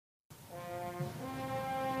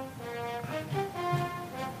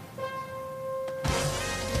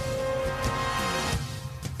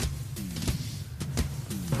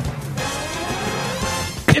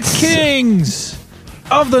Vikings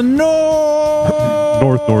of the North.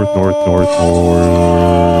 North.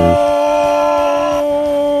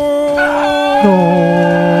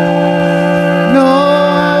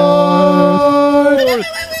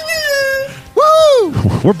 Woo!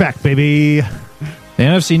 We're back, baby. The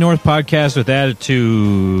NFC North podcast with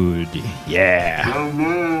attitude. Yeah.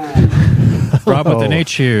 Rob with an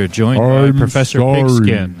H here, joined by Professor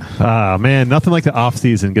Pigskin. Ah, man, nothing like the off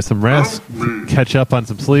season. Get some rest, catch up on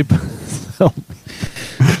some sleep.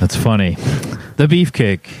 That's funny. The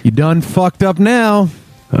Beefcake. You done fucked up now.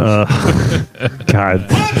 God.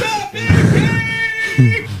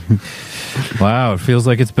 Wow, it feels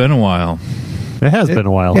like it's been a while. It has been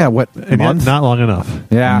a while. Yeah, what, And yet month? not long enough.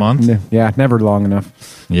 Yeah. A month? Yeah, never long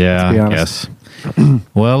enough. Yeah, Let's be I honest. guess.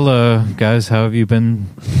 Well, guys, how have you been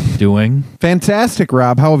doing? Fantastic,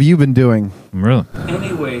 Rob. How have you been doing? Really?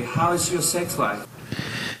 Anyway, how's your sex life?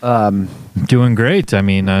 Doing great. I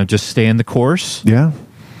mean, just staying the course. Yeah.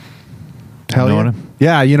 Hell know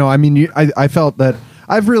yeah. what Yeah, I mean, I felt that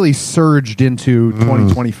I've really surged into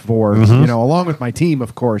 2024, along with my team,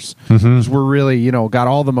 of course. 'Cause we're really, got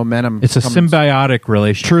all the momentum. It's a coming- symbiotic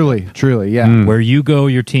relationship. Truly, yeah. Where you go,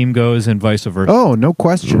 your team goes, and vice versa. Oh, no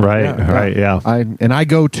question. Right, right, yeah. I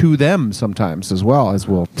go to them sometimes as well, as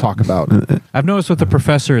we'll talk about. I've noticed with the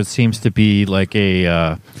professor, it seems to be like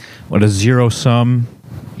a zero-sum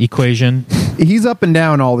equation. He's up and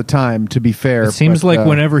down all the time, to be fair. It seems but, like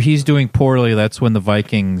whenever he's doing poorly, that's when the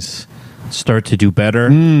Vikings start to do better,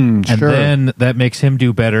 and sure. then that makes him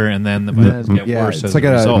do better, and then the Vikings get yeah, worse it's as like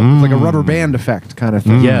a result. like a rubber band effect kind of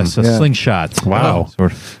thing. Yes, a Yeah. slingshot. Wow.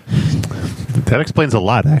 Sort of. That explains a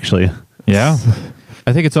lot, actually. Yeah.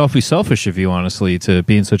 I think it's awfully selfish of you, honestly, to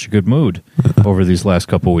be in such a good mood over these last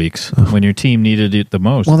couple weeks when your team needed it the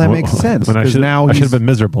most. Well, that makes sense. When I 'cause should now have he's- been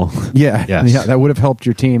miserable. Yeah, Yes. yeah, that would have helped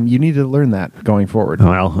your team. You need to learn that going forward.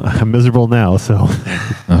 Well, I'm miserable now, so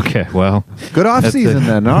Okay, well, Good off season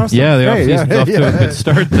then. Awesome. yeah, the Hey, offseason's off to a good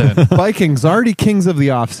start then. Vikings already kings of the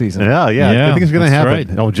off season. yeah. Yeah, I think it's going to that's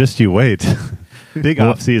happen. right. Oh, just you wait. Big Well-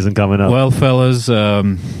 off season coming up. Well, fellas,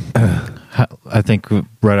 I think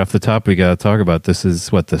right off the top we got to talk about this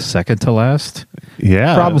is what, the second to last?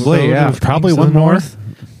 yeah, Probably, episode yeah. of Probably Kings of one the more. North.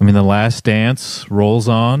 I mean, the Last Dance rolls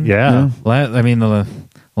on. Yeah, I mean, the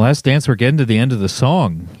Last Dance, we're getting to the end of the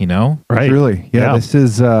song, right. Really? Yeah, this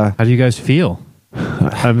is How do you guys feel?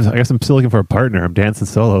 I guess I'm still looking for a partner. I'm dancing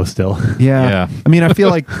solo still. Yeah. I mean, I feel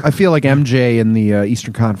like MJ in the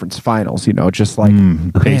Eastern Conference Finals, just like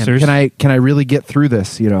man, Pacers. can I really get through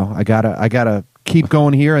this, I got to keep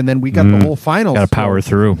going here, and then we got the whole finals. Got to power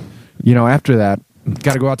through. After that,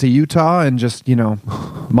 got to go out to Utah and just,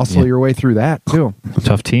 muscle your way through that too.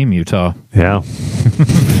 Tough team, Utah. Yeah.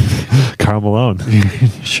 Karl Malone.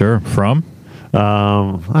 Sure. From?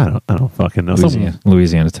 I don't fucking know.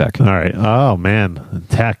 Louisiana Tech. All right. Oh man,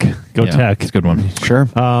 Tech. Go Yeah, Tech. It's a good one. Sure.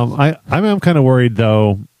 I'm kind of worried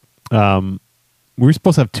though. We were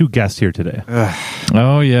supposed to have two guests here today.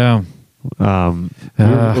 Oh, yeah.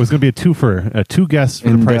 It was going to be two guests for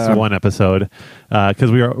the And, price of one episode,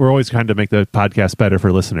 because we're always trying to make the podcast better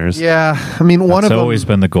for listeners. Yeah, I mean, one It's of them. always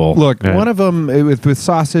been the goal. Look, Yeah. one of them with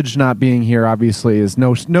Sausage not being here, obviously, is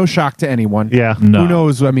no shock to anyone. Yeah. No. Who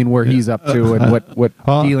knows? I mean, where he's up to and what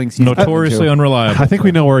dealings he's Notoriously up to. unreliable. I think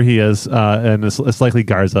we know where he is, and it's likely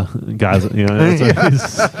Garza.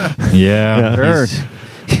 Yeah. Sure.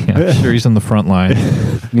 I'm sure he's on the front line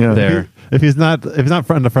Yeah. there. If he's not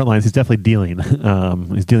on the front lines, he's definitely dealing.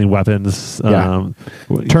 He's dealing weapons. Yeah.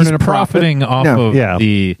 He's Turning a profit. profiting off Yeah. of Yeah.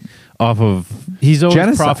 he's always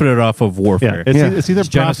Genocide. profited off of warfare. Yeah, Yeah. it's either It's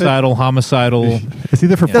profit, genocidal, homicidal. it's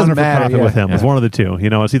either for fun Doesn't or for matter, profit yeah. with him. It's Yeah. one of the two.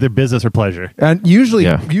 It's either business or pleasure. And usually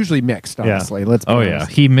Yeah. mixed, honestly. Let's be Oh, yeah.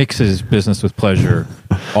 honest. He mixes business with pleasure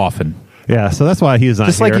often. Yeah, so that's why he's not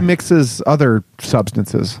Just here. like he mixes other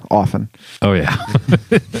substances often. Oh, yeah.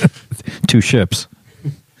 2 ships.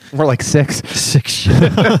 More like 6. 6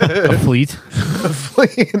 ships. A fleet.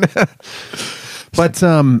 But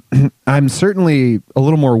I'm certainly a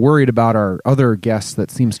little more worried about our other guest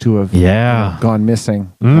that seems to have gone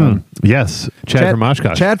missing. Yes, Chad from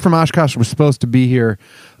Oshkosh. Chad from Oshkosh was supposed to be here.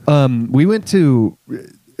 We went to.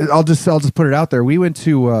 I'll just put it out there. We went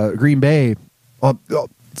to Green Bay.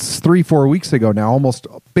 It's 3-4 weeks ago now, almost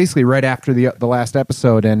basically right after the last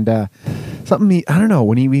episode, and something I don't know,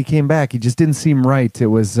 when he came back, he just didn't seem right. It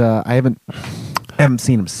was I haven't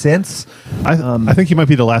seen him since. I think you might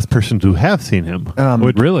be the last person to have seen him.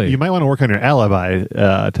 Really? You might want to work on your alibi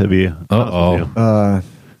to be. honest with you.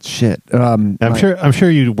 shit. I'm sure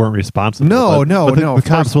you weren't responsible. No. The of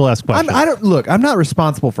cops course. will ask questions. I'm not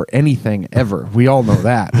responsible for anything ever. We all know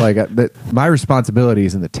that. My responsibility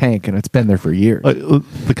is in the tank, and it's been there for years.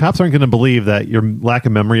 The cops aren't going to believe that your lack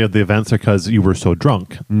of memory of the events are because you were so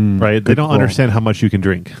drunk, right? They don't call. understand how much you can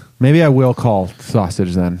drink. Maybe I will call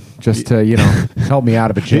Sausage then, just to help me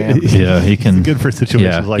out of a jam. Yeah, he can. Good for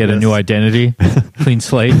situations like get this. a new identity, clean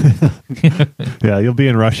slate. Yeah, you'll be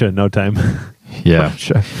in Russia in no time. Yeah.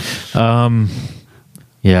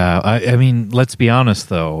 Yeah, I mean, let's be honest,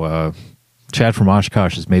 though. Chad from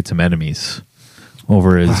Oshkosh has made some enemies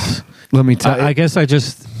over his... Let me tell you. I guess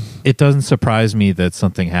it doesn't surprise me that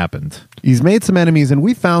something happened. He's made some enemies, and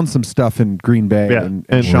we found some stuff in Green Bay and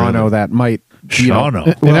Shawano really? that might... Shawano.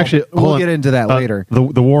 Well, And actually, hold we'll on. get into that later.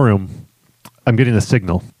 The war room. I'm getting a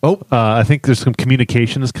signal. Oh. I think there's some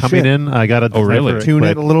communications coming Shit. in. I got to really? Tune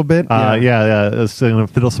it a little bit. Yeah. So I'm going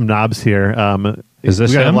to fiddle some knobs here. Is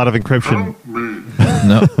this we got him? a lot of encryption.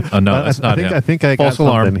 No, that's not him. I think I got False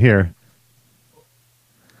alarm. something here.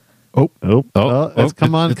 Oh,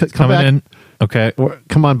 come on, it's come coming back. in. Okay.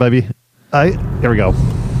 Come on, baby. Here we go.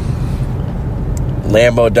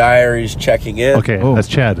 Lambo Diaries checking in. Okay, Oh. that's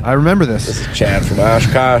Chad. I remember this. This is Chad from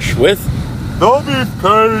Oshkosh with No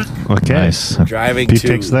Beefcake. Okay, Nice. Driving Beef to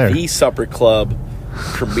cakes there. the supper club,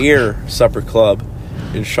 premier supper club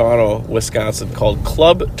in Shawano, Wisconsin called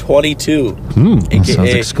Club 22. That sounds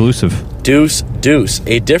AKA exclusive. Deuce,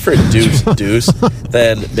 a different Deuce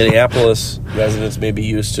than Minneapolis residents may be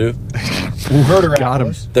used to. Got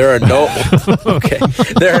him. There are no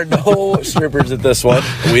There are no strippers at this one.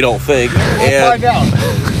 We don't think. And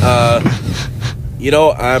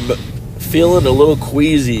I'm feeling a little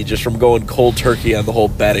queasy just from going cold turkey on the whole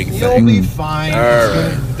betting thing. You'll be fine. All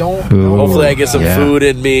right. Don't. Hopefully, I get some Yeah. food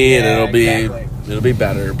in me, and Yeah, it'll be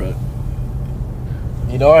better. But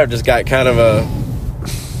I've just got kind of a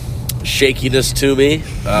shakiness to me.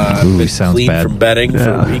 I've been sounds clean bad. from betting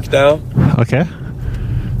for a week now. okay.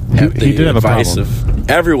 At he did have a advice problem. of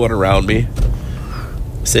everyone around me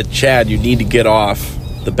said, Chad, you need to get off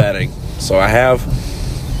the betting. So I have,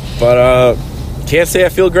 but can't say I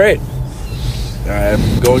feel great.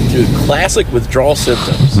 I'm going through classic withdrawal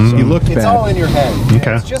symptoms. You looked It's bad. all in your head.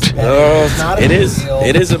 Okay. It's just Oh, it's not a it big is. deal.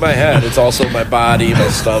 It is in my head. It's also my body, my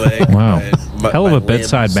stomach. Wow. Hell of my a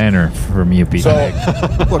bedside limbs. manner from you, Pete. So,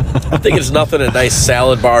 I think it's nothing a nice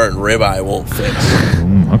salad bar and ribeye won't fix.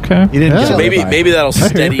 Okay. You didn't Yeah. get So it maybe by- maybe that'll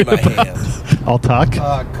steady my hand. I'll talk.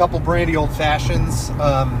 A couple brandy old fashions,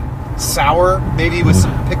 sour, maybe with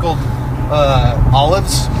some pickled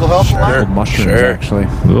olives will help a lot. Sure. mushrooms, Sure. actually.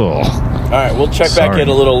 Ugh. All right, we'll check back Sorry. in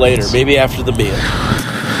a little later, maybe after the meal.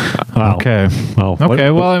 Wow. Okay. Well, Okay.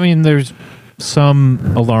 Well, I mean, there's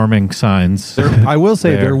some alarming signs. I will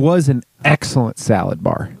say There. there was an excellent salad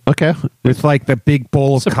bar Okay. with like the big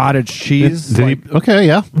bowl of cottage cheese. Did like- he? Okay.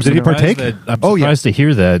 Yeah. Did he Surprised partake? I'm Oh, yeah. surprised to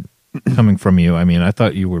hear that coming from you. I mean, I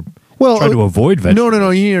thought you were trying to avoid vegetables. No.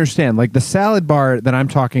 You need to understand. Like the salad bar that I'm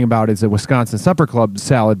talking about is a Wisconsin Supper Club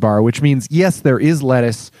salad bar, which means yes, there is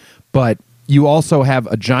lettuce, but you also have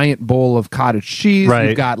a giant bowl of cottage cheese. Right.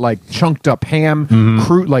 You've got like chunked up ham,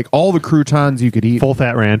 like all the croutons you could eat. Full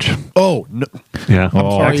fat ranch. Oh, no. Yeah.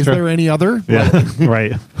 Oh. Sorry, is Extra. there any other? Yeah.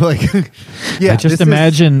 Right. Like, yeah. I just this is-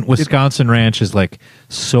 imagine Wisconsin ranch is like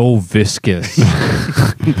so viscous.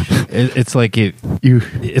 It's like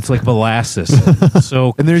it's like molasses.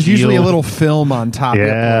 So and there's usually a keel- little film on top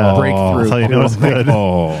Yeah. of it. Breakthrough. That's how you know it's good.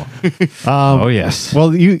 Oh yes.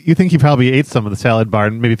 Well, you think you probably ate some of the salad bar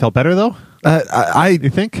and maybe felt better though? You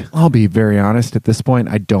think? I'll be very honest. At this point,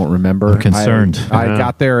 I don't remember. I'm concerned. I Yeah.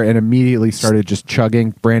 got there and immediately started just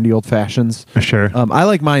chugging brandy old fashions. Sure. I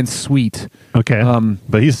like mine sweet. Okay.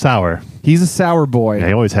 But he's sour. He's a sour boy. Yeah,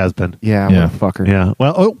 he always has been. Yeah, Yeah. motherfucker. Yeah.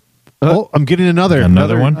 Well, I'm getting another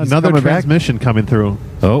one? He's another coming back? transmission coming through.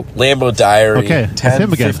 Oh, Lambo Diary, Okay, it's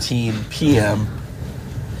him again. 10:15 p.m.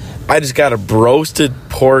 I just got a roasted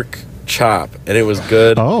pork chop, and it was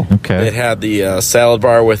good. Oh, okay. It had the salad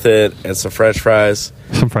bar with it and some French fries.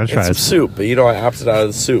 some French And some fries. soup, but I opted out of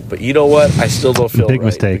the soup. But you know what? I still don't feel Big right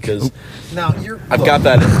mistake. because Now I've got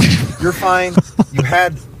that. You're fine. You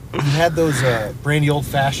had those brandy old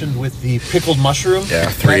fashioned with the pickled mushroom. Yeah,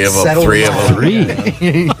 three That of 'em, settled three of him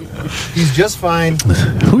 'em. out. He's just fine.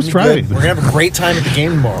 Who's driving? We're gonna have a great time at the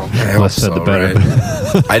game tomorrow. less said the better.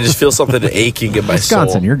 Right? I just feel something aching in my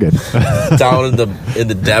Wisconsin, soul, you're good. down in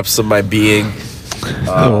the depths of my being,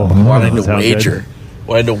 wanting to sounds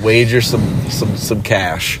wager some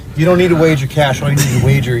cash. You don't need to wager cash. All you need to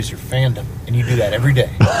wager is your fandom and you do that every day.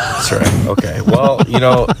 That's right. Okay. Well,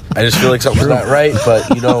 I just feel like something's not right, but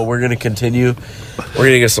we're gonna continue. We're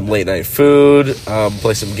gonna get some late night food,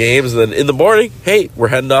 play some games, and then in the morning, hey, we're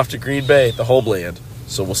heading off to Green Bay, the homeland.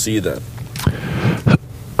 So we'll see you then.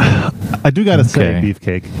 I do got to say,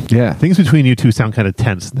 Beefcake. Yeah. Things between you two sound kind of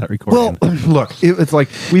tense in that recording. Well, look, it's like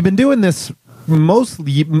we've been doing this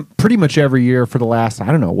pretty much every year for the last, I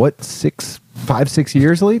don't know, what, 5-6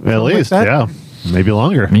 years, Lee? At least, yeah. Maybe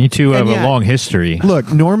longer. You two have yeah. a long history.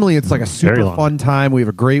 Look, normally it's like a Very super long. fun time. We have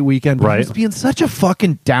a great weekend. But Right. it's being such a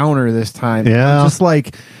fucking downer this time. Yeah. I'm just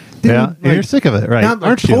like, dude, Yeah, like, you're sick of it, right?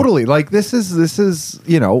 Aren't you? Totally. Like this is this is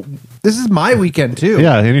my weekend too.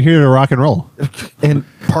 Yeah, and you're here to rock and roll. And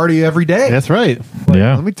party every day. That's right.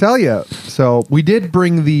 Yeah. Let me tell you. So we did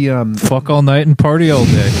bring the Fuck all night and party all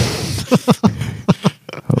day.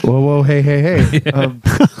 whoa, hey.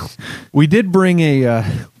 We did bring a.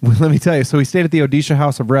 Let me tell you. So we stayed at the Odisha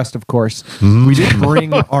House of Rest, of course. We did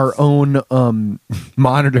bring our own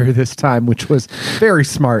monitor this time, which was very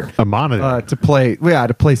smart. A monitor. To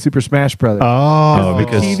play Super Smash Brothers. Oh, The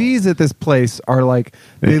because TVs at this place are like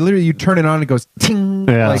they literally you turn it on and it goes ting.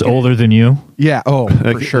 Yeah. like, it's older than you. Yeah. Oh,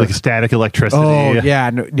 like, for sure. like static electricity. Oh yeah.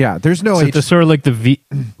 No, yeah. There's no So H- it's sort of like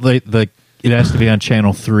the it has to be on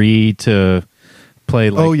channel 3 to play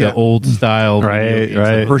like the old style, Right, video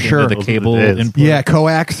right. into- For sure. into the cable Those are the days. input. yeah,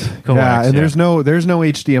 coax. Yeah, and yeah. there's no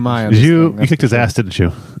HDMI on this You thing, that's kicked for his sure. ass, didn't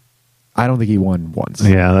you? I don't think he won once.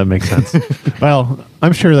 Yeah, that makes sense. Well,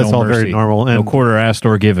 I'm sure that's No all mercy. very normal. And No quarter asked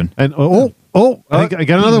or given. And I got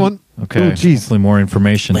another one. Okay, Oh, jeez. hopefully more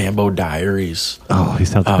information. Lambo Diaries. Oh, he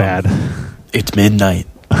sounds bad. It's midnight.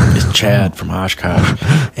 It's Chad from Oshkosh,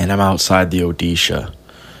 and I'm outside the Odisha.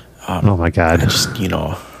 Oh my God. I just,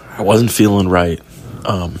 I wasn't feeling right.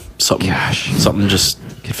 Something just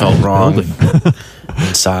felt wrong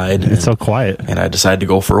inside. It's so quiet. And I decided to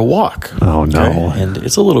go for a walk. Oh, no. And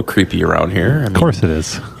it's a little creepy around here. Of course it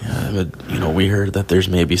is. Yeah, but, we heard that there's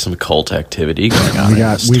maybe some cult activity going on We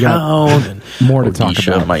got town, and more to talk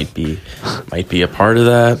Odisha about. might be a part of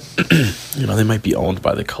that. They might be owned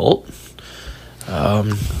by the cult.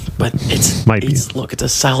 But it's a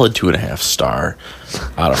solid 2.5 star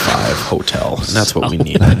out of 5 hotel, and that's what we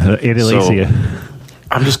need.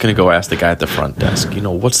 I'm just gonna go ask the guy at the front desk.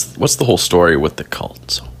 What's the whole story with the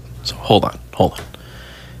cult? So hold on.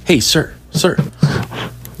 Hey, sir.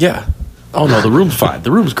 Yeah. Oh no, the room's fine.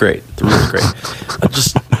 The room's great.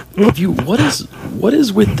 What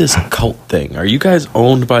is with this cult thing? Are you guys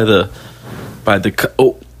owned by the?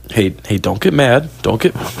 Oh. Hey! Don't get mad. Don't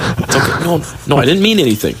get. No! I didn't mean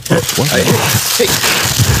anything. Hey!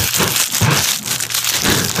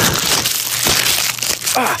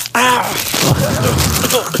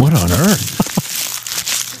 What on earth?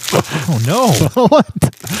 Oh no! What?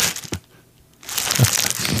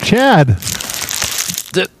 Chad.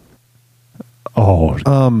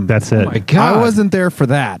 That's it. My God! I wasn't there for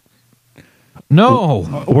that. No.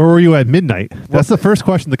 Where were you at midnight? That's the first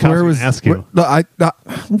question the cops Where was was ask you. I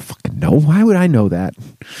don't fucking know. Why would I know that?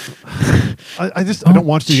 I don't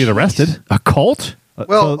want you to get arrested. A cult?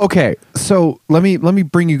 Well, okay. So let me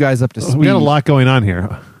bring you guys up to speed. We got a lot going on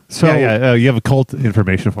here. So- you have a cult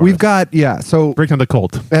information for us. We've got So break down the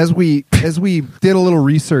cult. as we did a little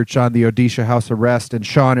research on the Odisha House of Rest and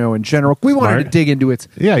Shawano in general, we wanted Smart. to dig into its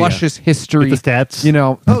Yeah, yeah. luscious history, Get the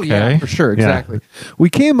stats. Oh yeah, Okay. for sure, Yeah. exactly. We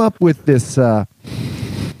came up with this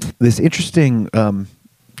this interesting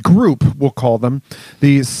group, we'll call them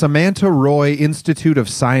the Samantha Roy Institute of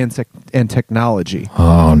Science and Technology.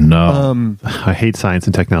 Oh no! I hate science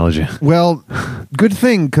and technology. Well, good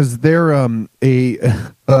thing because they're a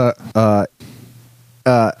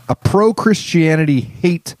pro-Christianity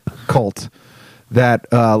hate cult that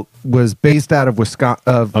was based out of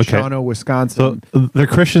Shawano, Wisconsin. So they're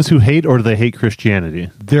Christians who hate, or do they hate Christianity?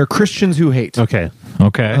 They're Christians who hate. Okay.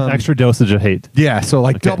 Okay. Extra dosage of hate. Yeah, so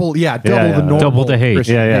like Okay. double Yeah, the yeah. normal Double the hate.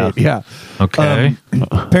 Christian Yeah. hate. Yeah. Okay.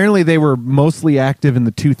 Apparently, they were mostly active in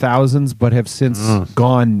the 2000s, but have since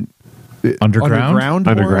gone Underground? more or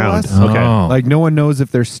Underground. less. Okay. Oh. Like no one knows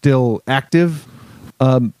if they're still active.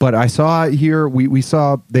 But I saw here we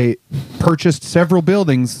saw they purchased several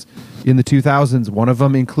buildings in the 2000s. One of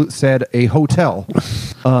them said a hotel.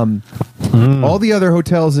 All the other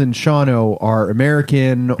hotels in Shawano are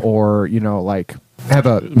American or like have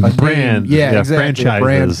a Brand. name. Yeah, exactly. a brand.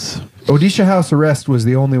 Franchises. Odisha House Arrest was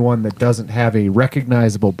the only one that doesn't have a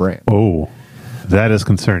recognizable brand. Oh, that is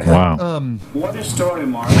concerning. Wow. What a story,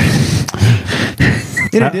 Mark.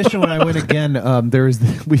 In addition, when I went again,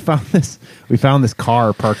 we found this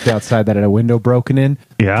car parked outside that had a window broken in.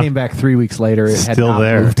 Yeah. Came back 3 weeks later. It had Still not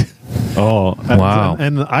there. moved. Oh, Wow.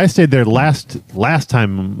 And I stayed there last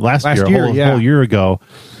year, a whole year ago.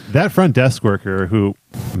 That front desk worker who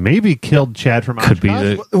maybe killed Chad from Could be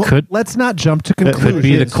Oshkosh, Let's not jump to conclusions. could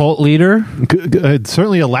be the cult leader.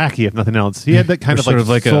 certainly a lackey, if nothing else. He had that kind Or of sort like of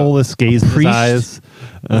like a soulless gaze in his priest?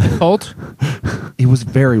 eyes. Cult. He was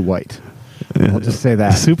very white. I'll just say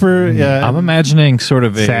that. Super I'm imagining sort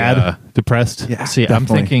of a sad, depressed, Yeah, See, I'm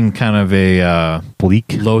definitely. thinking kind of a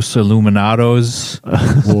bleak. Los Illuminados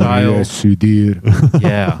style. you did.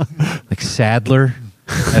 Yeah, like Sadler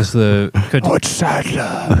as the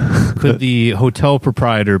could the hotel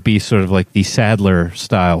proprietor be sort of like the Sadler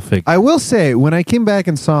style figure? I will say, when I came back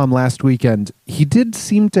and saw him last weekend, he did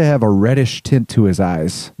seem to have a reddish tint to his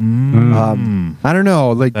eyes. I don't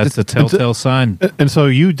know. Like That's a telltale sign. And so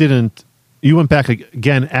you didn't. You went back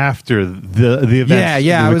again after the event.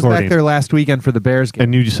 Yeah. I was back there last weekend for the Bears game.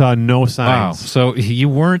 and you saw no Wow. signs. So you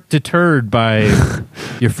weren't deterred by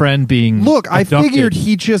your friend being Look, I abducted. figured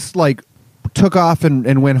he just like took off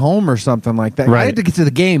and went home or something like that. I Right. had to get to the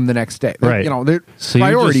game the next day. Right. You know, there So you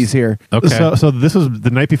priorities just- here. Okay. So this was the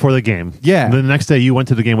night before the game. Yeah. The next day you went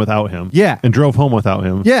to the game without him. Yeah. And drove home without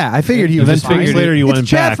him. Yeah, I figured he And was then fine. 2 days later you it's went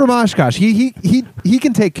Chad back. from Oshkosh. He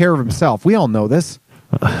can take care of himself. We all know this.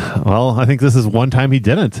 Well, I think this is one time he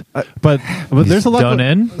didn't. But there's a lot. done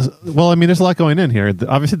in? Well, I mean, there's a lot going in here.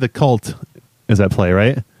 Obviously, the cult is at play,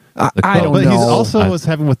 right? I don't But know. he's also was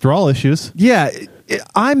having withdrawal issues. Yeah,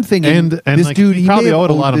 I'm thinking And this like, dude he he probably may have owed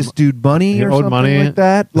a lot of- this dude money he or owed something money. like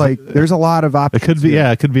that. Like, there's a lot of It options. could be, here.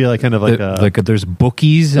 yeah, it could be like kind of like a. like there's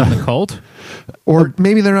bookies in the cult. Or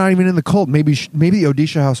maybe they're not even in the cult. Maybe the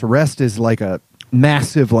Odisha House Arrest is like a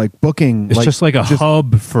massive like booking. It's just like a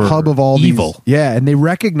hub for hub of all evil. These, yeah, and they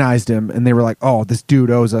recognized him and they were like, "Oh, this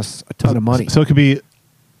dude owes us a ton of money." So it could be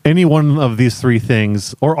any one of these three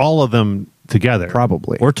things, or all of them together,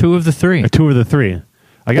 Probably, Or two of the three. or two of the three.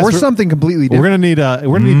 I guess or we're- something completely We're different.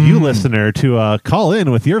 gonna need you, listener, to call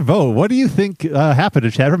in with your vote. What do you think happened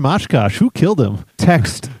to Chad from Oshkosh? Who killed him?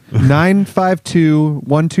 Text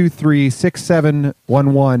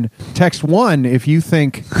 952-123-6711. Text 1 if you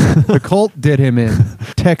think the cult did him in.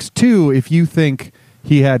 Text 2 if you think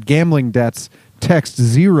he had gambling debts. Text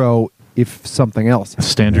 0 if something else.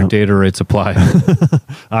 Standard data rates apply.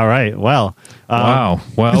 All right. Well, Wow.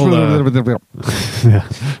 Well,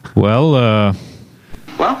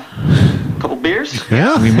 Well, a couple beers.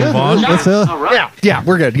 yeah, we move on. Let's, All right. Yeah,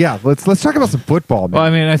 we're good. Yeah, let's talk about some football, man. Well, I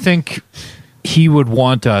mean, I think he would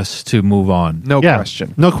want us to move on. No yeah,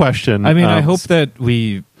 question. no question. I mean, I hope that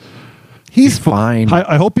we. He's fine.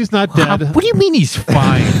 I hope he's not dead. What do you mean he's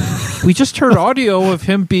fine? We just heard audio of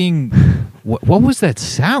him being. What was that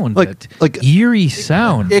sound? Like eerie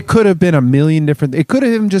sound. It could have been a million different. It could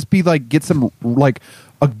have him just be like get some like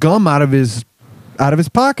a gum out of his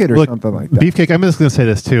pocket or Look, something like that. Beefcake, I'm just going to say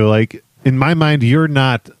this too. Like, in my mind, you're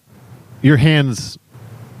not. Your hands.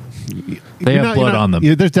 They have blood on them.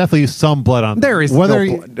 There's definitely some blood on them. There is Whether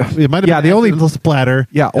no blood. it might have Yeah, been the only- a little splatter.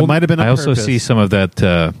 Yeah, it might have been. On I also purpose. see some of that,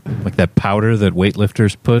 like that powder that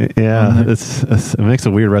weightlifters put. Yeah, on there. it makes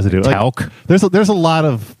a weird residue. Like, Talc. there's a lot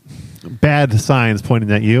of bad signs pointing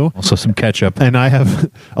at you. Also some ketchup. And I have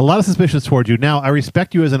a lot of suspicions toward you. Now, I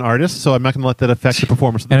respect you as an artist, so I'm not going to let that affect the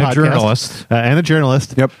performance of the And a podcast. journalist. And a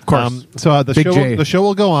journalist. Yep, of course. So Big J. the show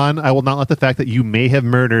will go on. I will not let the fact that you may have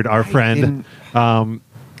murdered our friend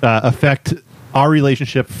affect our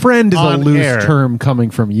relationship. Friend is a on loose air. term coming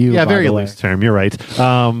from you. Yeah, by very the way. loose term. You're right.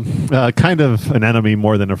 Kind of an enemy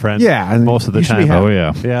more than a friend. Yeah, and most of the you should be time. happy. Oh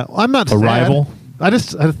yeah. Yeah, well, I'm not A sad. rival? I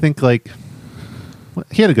think like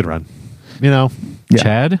he had a good run. You know, Yeah.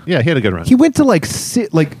 Chad. yeah, he had a good run. He went to like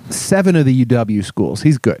 7 of the UW schools.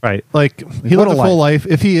 He's good. Right, like he What lived a a full life.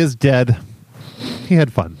 If he is dead, he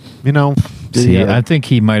had fun. You know, See, Yeah. I think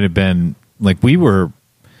he might have been like we were.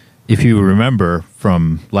 If you remember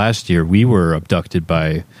from last year, we were abducted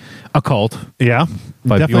by a cult, yeah,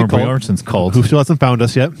 by definitely Bjorn cult. Bjornsson's cult. Who still hasn't found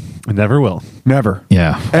us yet, and never will. Never.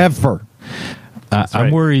 Yeah, Ever. I'm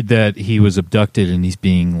right. worried that he was abducted and he's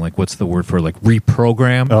being like, what's the word for it? Like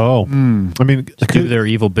reprogrammed Oh, I mean, to do their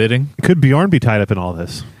evil bidding. could Bjorn be tied up in all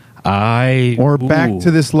this? Or back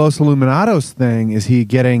to this Los Illuminados thing. Is he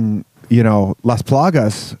getting, Las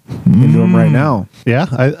Plagas into him right now? Yeah,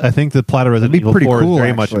 I think the platter Resident be Evil pretty 4 cool, is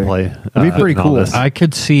very much in actually. play. It'd be pretty in all cool. this. I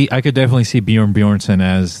could definitely see Bjorn Bjornsson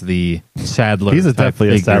as the Sadler. He's type definitely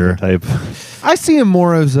a figure. Sadler type. I see him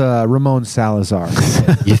more as Ramon Salazar.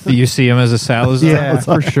 You see him as a Salazar? Yeah,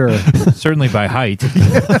 for sure. Certainly by height.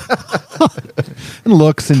 And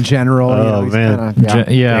looks in general. Oh, he's man. kinda-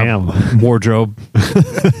 Yeah. Damn. Wardrobe.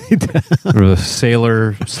 Or the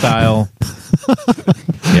sailor style.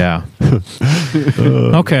 Yeah.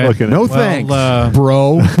 Okay. No thanks,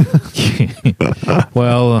 bro.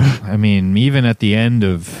 Well, I mean, even at the end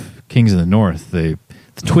of Kings of the North, the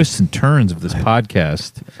twists and turns of this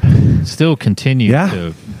podcast still continue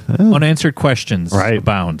to unanswered questions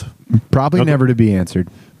abound. Probably never to be answered.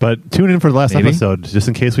 But tune in for the last episode, just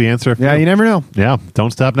in case we answer. Yeah, you never know. Yeah,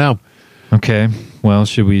 don't stop now. Okay. Well,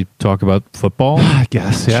 should we talk about football? I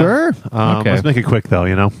guess. Yeah. Sure. Okay. Let's make it quick, though.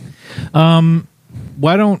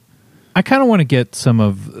 Why don't I kind of want to get some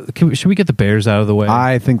of? Should we get the Bears out of the way?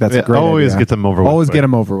 I think that's a great always idea. get them over with. Always get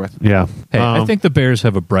them over with. Yeah. Hey, I think the Bears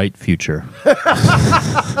have a bright future.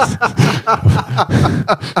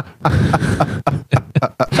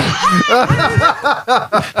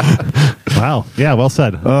 Wow. Yeah, well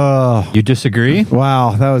said. You disagree?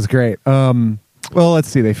 Wow, that was great. Well, let's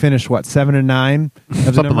see. They finished, 7-9?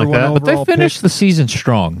 Something like that. But they finished the season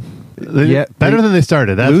strong. Better than they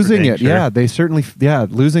started. That's losing it, sure. yeah. They certainly,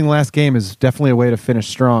 losing last game is definitely a way to finish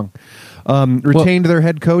strong. Retained their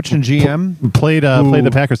head coach and GM. Played the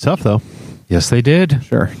Packers tough, though. Yes, they did.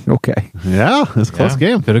 Sure. Okay. Yeah, it's a close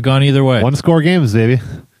game. Could have gone either way. One score games, baby.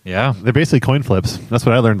 Yeah. They're basically coin flips. That's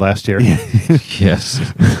what I learned last year. Yes.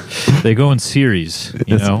 They go in series,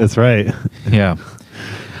 That's right. Yeah.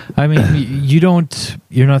 I mean,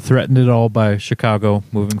 you're not threatened at all by Chicago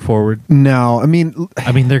moving forward. No, I mean,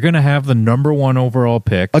 they're going to have the number 1 overall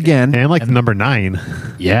pick again. And number 9.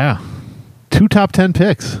 Yeah. 2 top 10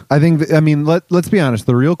 picks. I think, let's be honest.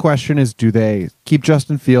 The real question is, do they keep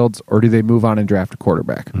Justin Fields or do they move on and draft a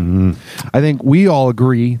quarterback? Mm-hmm. I think we all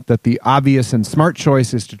agree that the obvious and smart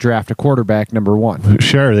choice is to draft a quarterback, number 1.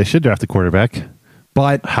 Sure, they should draft a quarterback.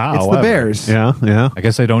 But how? It's the Bears. Yeah. I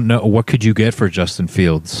guess I don't know. What could you get for Justin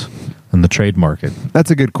Fields in the trade market?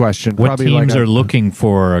 That's a good question. What teams are looking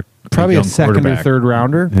for probably a second or third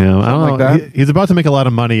rounder? Yeah, I don't know. Like that. He's about to make a lot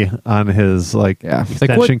of money on his extension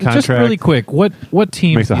contract. Just really quick, what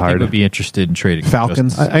teams Makes it do you hard. think would be interested in trading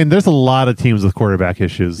Falcons? Justin? I mean, there's a lot of teams with quarterback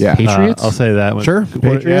issues. Yeah. Patriots? I'll say that one. Sure.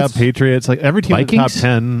 Patriots. Yeah, Patriots. Like every team in the top Vikings?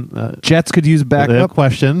 10. Jets could use They have backup.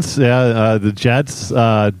 questions. Yeah, the Jets.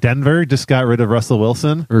 Denver just got rid of Russell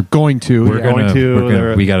Wilson. We're going to.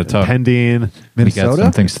 We got to talk. Pending. We got Minnesota?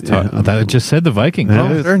 some things to talk. I just said the Vikings.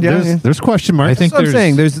 Yeah, sure, there's question marks. I think That's what I'm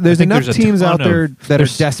saying. There's I think enough a teams ton out there of- that are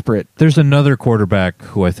there's- desperate. There's another quarterback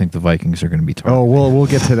who I think the Vikings are going to be targeting. Oh, we'll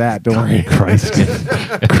get to that. Don't worry. Christ.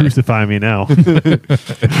 Crucify me now.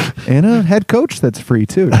 And a head coach that's free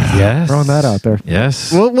too. Yes. Throwing that out there.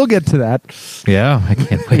 Yes. We'll get to that. Yeah, I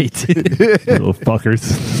can't wait. Little fuckers.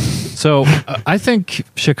 So I think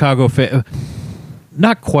Chicago,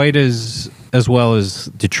 not quite as well as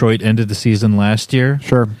Detroit ended the season last year.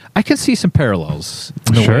 Sure. I can see some parallels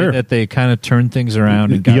in the Sure. way that they kind of turned things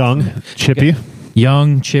around and got Young, chippy.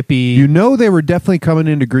 young, chippy. You know they were definitely coming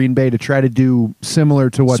into Green Bay to try to do similar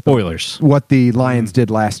to what spoilers. the Lions did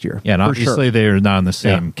last year. Yeah, and for obviously sure. they're not on the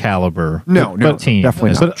same caliber. No, team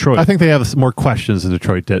definitely as not. But Detroit. I think they have more questions than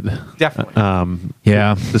Detroit did. Definitely.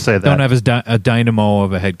 yeah, to say that. don't have a dynamo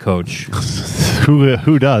of a head coach,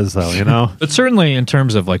 Who does though? but certainly in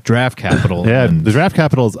terms of like draft capital. Yeah, and, the draft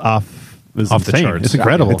capital is off the insane. charts. It's Yeah,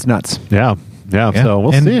 incredible. It's nuts. Yeah. yeah. So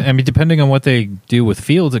we'll and, see. I mean, depending on what they do with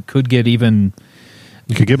Fields, it could get even.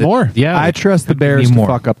 You could get more. Yeah, I it trust the could Bears be to more.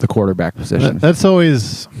 fuck up the quarterback position. That's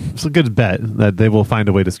always it's a good bet that they will find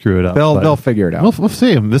a way to screw it up. but They'll figure it out. We'll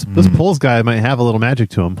see. This Poles guy might have a little magic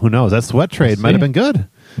to him. Who knows? That sweat trade see. might have been good.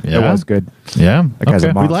 Yeah. It was good. Yeah, That guy's a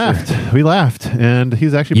okay. monster. We laughed, and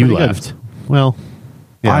he's actually You pretty laughed. good. Well,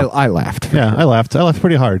 yeah, I laughed. yeah, I laughed. I laughed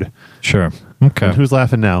pretty hard. Sure. Okay. And who's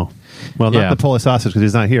laughing now? Well, not Yeah. the Polish sausage because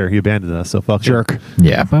he's not here. He abandoned us. So fuck him. Jerk.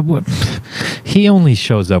 Yeah, but he only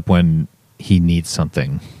shows up when he needs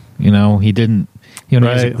something. You know, he didn't. He only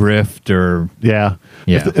has a Right. grift or Yeah.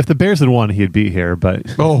 Yeah. If the Bears had won, he'd be here. But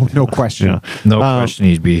Oh, no question. yeah, no question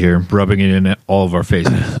he'd be here, rubbing it in all of our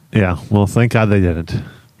faces. yeah. Well, thank God they didn't.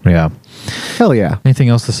 Yeah. Hell yeah. Anything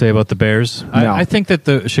else to say about the Bears? No. I think that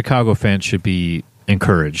the Chicago fans should be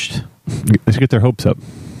encouraged. They should get their hopes up.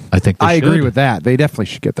 I think they I should. agree with that. They definitely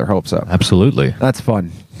should get their hopes up. Absolutely. That's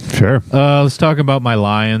fun. Sure. Let's talk about my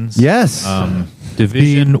Lions. Yes.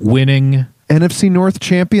 Division winning. NFC North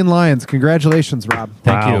champion Lions. Congratulations, Rob.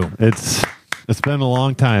 Thank Wow. you. It's been a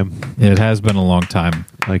long time, It has been a long time.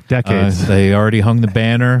 like decades. They already hung the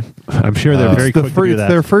banner. I'm sure they're very quick to do It's that.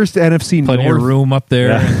 their first NFC Plenty North. of room up there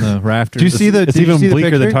Yeah. in the rafters. Do you see the? It's did you even see the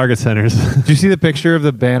bleaker than picture? Target Centers. Did you see the picture of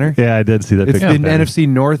the banner? Yeah, I did see that It's picture. the NFC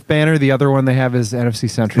North banner. The other one they have is NFC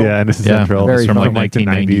Central. Yeah, and this is Yeah, Central. very It's from fun. like the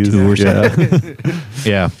 1992 or 90s. something.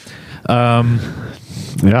 Yeah. Yeah.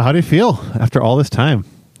 Yeah. How do you feel after all this time?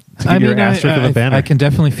 I mean, I can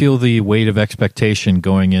definitely feel the weight of expectation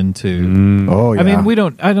going into. Oh, yeah. I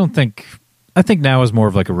mean, I think now is more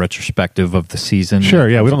of like a retrospective of the season. Sure,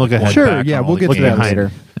 yeah, we don't look ahead. Sure, yeah, we'll get to that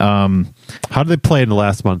later. How did they play in the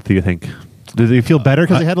last month, do you think? Did they feel better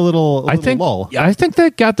because they had a little lull? I think they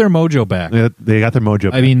got their mojo back. They got their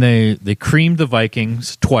mojo back. I mean, they creamed the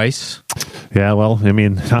Vikings twice. Yeah, well, I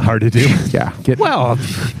mean, not hard to do. Yeah.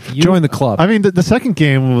 Join the club. I mean, the second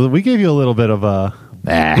game, we gave you a little bit of a...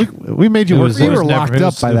 We made you work. We were locked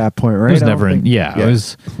up by that point, right? It was never in. Yeah, it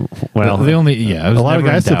was. Well, the only. Yeah, it was a lot of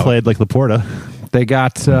guys that played like Laporta. They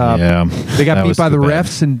got. They got beat by the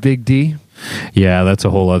refs in Big D. Yeah, that's a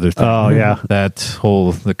whole other thing. Oh yeah,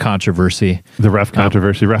 the controversy, the ref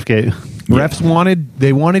controversy, Refgate. Refs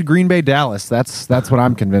wanted Green Bay Dallas. That's what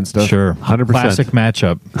I'm convinced of. Sure, 100%. Classic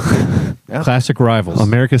matchup. Yeah. Classic rivals.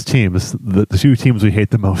 America's teams, the two teams we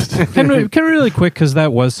hate the most. Can we really quick, because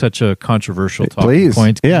that was such a controversial talking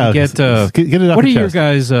point. Yeah, get it off what are your your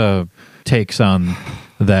chest. guys' takes on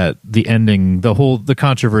that? The ending, the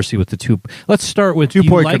controversy with the two. Let's start with 2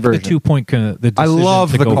 point like conversion. The 2 point. The I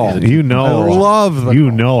love the call. I love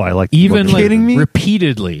the call. I like. Even like kidding me?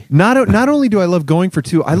 Repeatedly. Not only do I love going for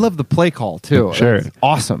 2, I love the play call too. Sure, it's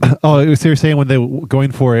awesome. Oh, so you're saying when they were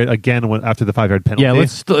going for it again after the 5-yard penalty?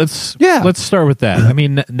 Yeah, let's start with that. I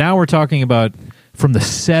mean, now we're talking about from the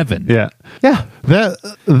 7. Yeah.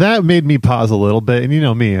 That made me pause a little bit, and you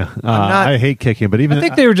know me, I hate kicking, but even I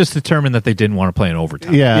think they were just determined that they didn't want to play in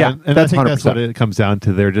overtime. Yeah, and I think 100%. that's what it comes down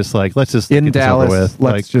to. They're just like, let's just In get this Dallas,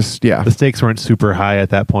 over with. The stakes weren't super high at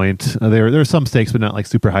that point. There were some stakes, but not like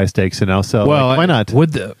super high stakes, So why not?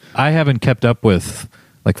 I haven't kept up with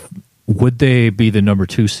would they be the number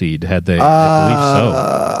 2 seed had they?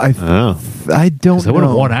 I believe so. I don't know. They would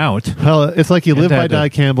have won out. Well, it's like you live by Dan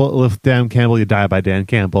Campbell, you die by Dan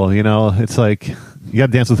Campbell. You know, it's like you got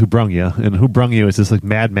to dance with who brung you, and who brung you is this like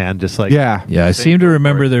madman, just like yeah. I seem to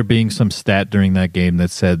remember there being some stat during that game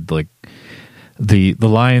that said like the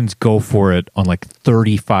Lions go for it on like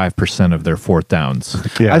 35% of their 4th downs.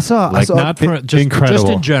 Yeah, I saw not just incredible.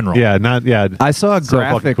 just in general. Yeah, I saw a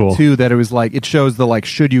graphic too that it was like it shows the like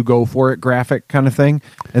should you go for it graphic kind of thing,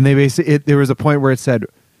 and they basically there was a point where it said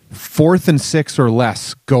 4th and 6 or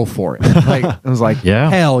less, go for it. Like I was like,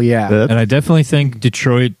 hell yeah. And I definitely think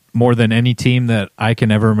Detroit, more than any team that I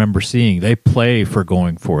can ever remember seeing, they play for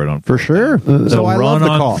going for it on for sure. So I run love the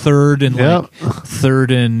call. Third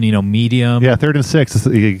and medium. Yeah, 3rd and 6.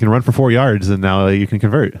 You can run for 4 yards, and now you can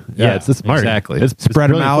convert. Yeah, it's smart. Exactly. It's spread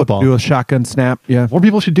them out, football. do a shotgun snap. Yeah, more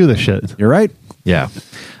people should do this shit. You're right. Yeah,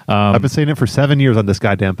 I've been saying it for 7 years on this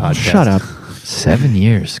goddamn podcast. Shut up. 7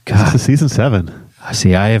 years. God, this is season 7.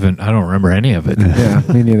 See, I don't remember any of it. Yeah,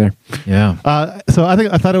 me neither. Yeah. So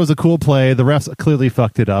I thought it was a cool play. The refs clearly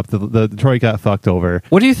fucked it up. The Detroit got fucked over.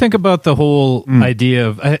 What do you think about the whole idea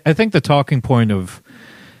of? I think the talking point of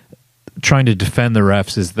trying to defend the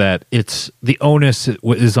refs is that it's the onus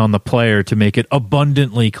is on the player to make it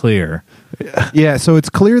abundantly clear. Yeah, so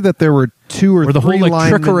it's clear that there were 2 or 3 the whole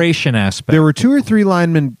linemen, trickeration aspect. There were 2 or 3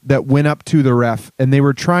 linemen that went up to the ref, and they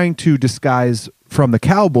were trying to disguise from the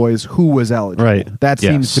Cowboys who was eligible. Right. That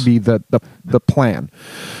seems to be the plan.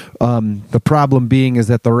 The problem being is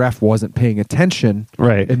that the ref wasn't paying attention.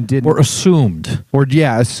 Right. And didn't or assumed. Or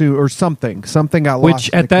or something. Something got lost.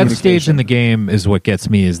 Which at that stage in the game is what gets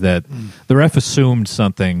me is that the ref assumed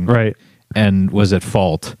something. Right. And was at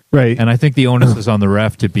fault. Right. And I think the onus is on the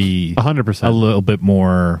ref to be 100%. a little bit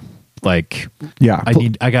more like,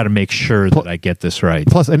 I got to make sure that I get this right.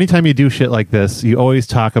 Plus, anytime you do shit like this, you always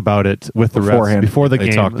talk about it with the refs before the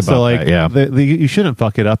game. Talked about so, like, that, you shouldn't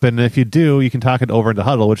fuck it up. And if you do, you can talk it over in the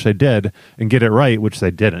huddle, which they did, and get it right, which they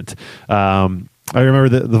didn't. I remember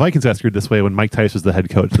the Vikings got screwed this way when Mike Tice was the head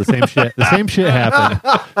coach. The same shit happened,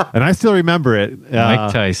 and I still remember it.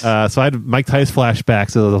 Mike Tice. So I had Mike Tice flashbacks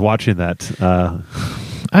as I was watching that.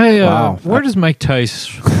 Where does Mike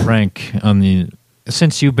Tice rank on the?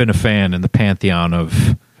 Since you've been a fan in the pantheon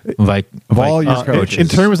of all your coaches, in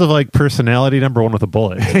terms of like personality, number 1 with a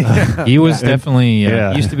bullet. He was definitely.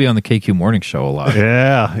 He used to be on the KQ Morning Show a lot.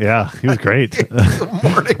 Yeah, he was great.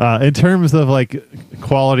 In terms of like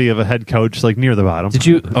quality of a head coach, like near the bottom. Did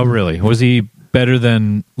you? Oh, really? Was he better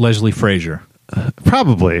than Leslie Frazier?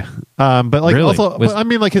 Probably, but like really? also, I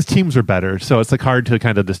mean, like his teams are better, so it's like hard to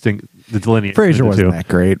kind of delineate. Frazier wasn't that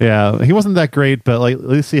great. Yeah, he wasn't that great, but like at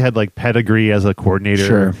least he had like pedigree as a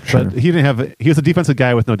coordinator. Sure. But he didn't have. He was a defensive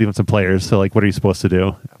guy with no defensive players. So like, what are you supposed to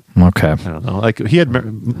do? Okay, I don't know. Like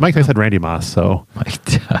Mike Tice had Randy Moss, so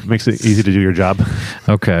it makes it easy to do your job.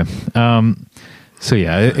 Okay, so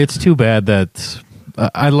yeah, it's too bad that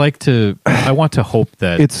I want to hope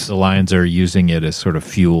that the Lions are using it as sort of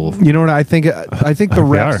fuel. You know what I think? I think the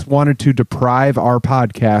refs wanted to deprive our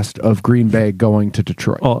podcast of Green Bay going to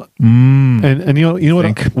Detroit. Oh, and you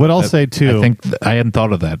know what I'll say too. I think I hadn't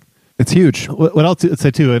thought of that. It's huge. What I'll say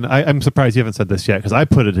too, and I'm surprised you haven't said this yet because I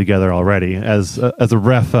put it together already as a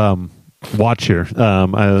ref watcher,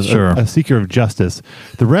 a seeker of justice.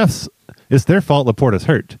 The refs, it's their fault Laporta's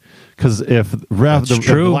hurt. Because if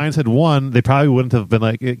the Lions had won, they probably wouldn't have been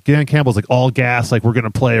like, Dan Campbell's like all gas, like we're going to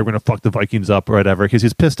play, we're going to fuck the Vikings up or whatever, because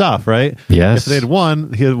he's pissed off, right? Yes. If they had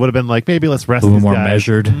won, he would have been like, maybe let's rest a little these more guys.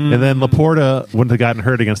 Measured. And then Laporta wouldn't have gotten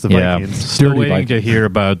hurt against the Vikings. Still waiting to hear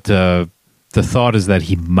about the thought is that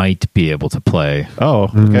he might be able to play. Oh,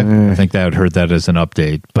 okay. I think I had heard that as an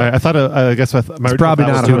update. But I thought, I guess my it's probably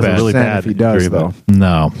not too bad. Really bad if he does, though.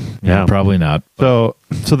 No. Yeah, probably not. So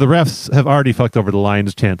the refs have already fucked over the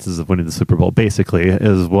Lions' chances of winning the Super Bowl, basically,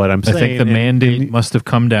 is what I'm saying. I think the mandate must have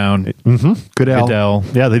come down. Goodell.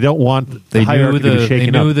 Yeah, they don't want the hierarchy to be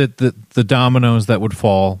shaken up. They knew that the dominoes that would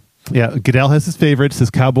fall. Yeah, Goodell has his favorites, his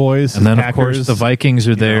Cowboys, and then, Packers, of course, the Vikings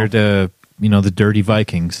are there to... the dirty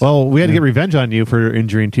Vikings. Well, we had to get revenge on you for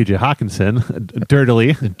injuring T.J. Hawkinson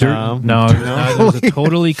dirtily. No, it was a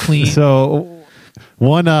totally clean. So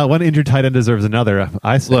one injured tight end deserves another.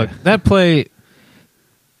 I say. Look, that play,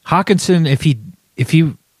 Hawkinson, if he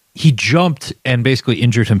jumped and basically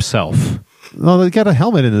injured himself. Well, he got a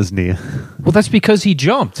helmet in his knee. Well, that's because he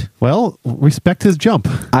jumped. Well, respect his jump.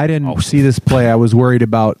 I didn't see this play. I was worried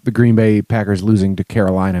about the Green Bay Packers losing to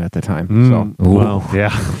Carolina at the time. Well, yeah,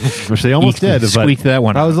 which they almost did. Squeaked that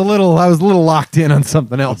one. I was a little locked in on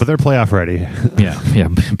something else, but they're playoff ready. Yeah,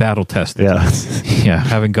 battle tested. Yeah,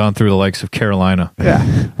 having gone through the likes of Carolina.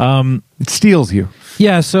 Yeah, it steals you.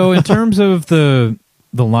 Yeah. So in terms of the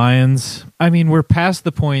Lions, I mean, we're past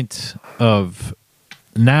the point of.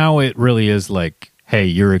 Now it really is like, hey,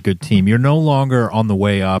 you're a good team. You're no longer on the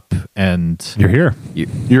way up, and you're here.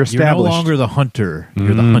 You're established. You're no longer the hunter.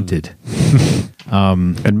 You're the hunted.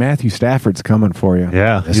 And Matthew Stafford's coming for you.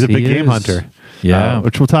 Yeah, he's a big game hunter. Yeah,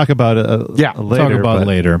 which we'll talk about. Later. Talk about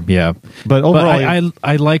later. Yeah, but overall,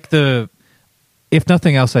 I like the. If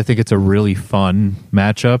nothing else, I think it's a really fun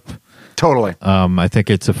matchup. Totally. I think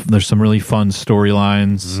there's some really fun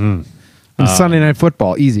storylines. Sunday Night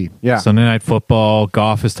Football, easy. Yeah. Sunday Night Football.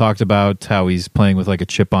 Goff has talked about how he's playing with like a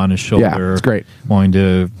chip on his shoulder. Yeah, it's great. Wanting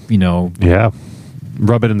to,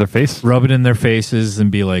 rub it in their face. Rub it in their faces and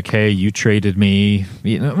be like, hey, you traded me.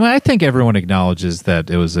 I think everyone acknowledges that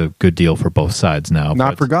it was a good deal for both sides now.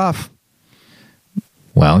 Not for Goff.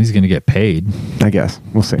 Well, he's going to get paid. I guess.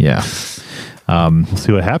 We'll see. Yeah. We'll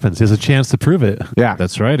see what happens. He has a chance to prove it. Yeah.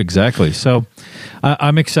 That's right. Exactly. So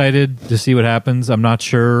I'm excited to see what happens. I'm not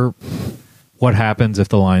sure what happens if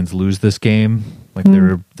the Lions lose this game. Like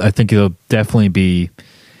I think it'll definitely be.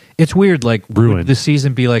 It's weird. Like ruined. Would the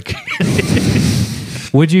season be like?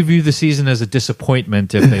 Would you view the season as a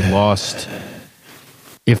disappointment if they lost?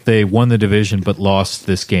 If they won the division but lost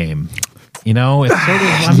this game? It's sort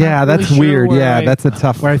of. That's really weird. sure That's a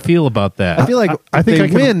tough. Where I feel about that. I feel like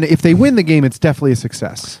if they win the game, it's definitely a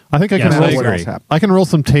success. I think I Yes, can I roll. agree. I can roll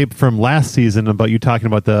some tape from last season about you talking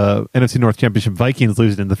about the NFC North Championship Vikings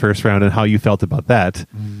losing in the first round and how you felt about that.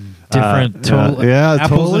 Different.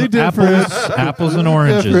 Totally different. Apples and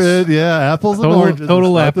oranges. Different, yeah, apples and oranges.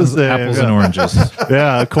 Total apples and oranges.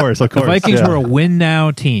 Yeah, of course. The Vikings were a win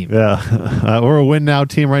now team. Yeah, we're a win now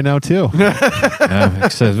team right now too.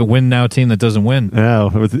 It's a win now team that doesn't win. Yeah,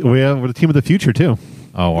 we're the team of the future too.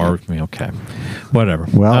 Oh, okay. Whatever.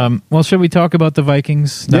 Well, should we talk about the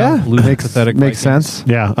Vikings? Yeah, makes Vikings. Sense.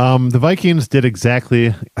 Yeah, the Vikings did exactly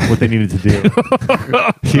what they needed to do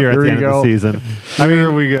here at the end of the season.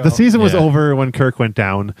 Here we go. The season was over when Kirk went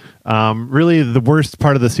down. Really, the worst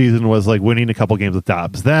part of the season was like winning a couple games with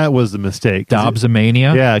Dobbs. That was the mistake.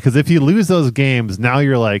 Dobbs-a-mania? Yeah, because if you lose those games, now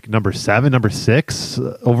you're like number 7, number 6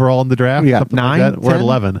 overall in the draft. Yeah, something 9, like that. We're at 10?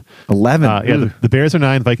 11. 11. The Bears are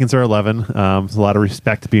 9, Vikings are 11. There's a lot of respect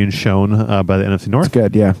being shown by the NFC North.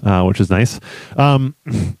 That's good, yeah. Which is nice.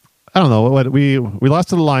 I don't know what we lost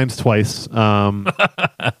to the Lions twice.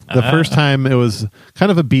 The first time it was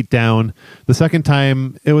kind of a beatdown. The second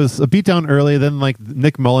time it was a beatdown early. Then like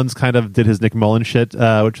Nick Mullins kind of did his Nick Mullins shit,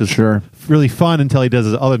 which is really fun until he does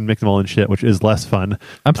his other Nick Mullins shit, which is less fun.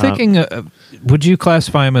 I'm thinking, would you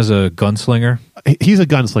classify him as a gunslinger? He's a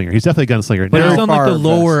gunslinger. He's definitely a gunslinger. But he's on like the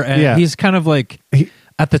lower end. Yeah. He's kind of like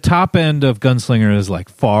at the top end of gunslinger is like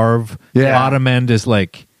Favre. Yeah. The bottom end is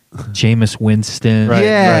like Jameis Winston. Right.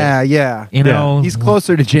 Yeah. You know, He's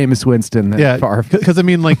closer to Jameis Winston than Favre. because I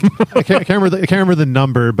mean, like, I can't remember the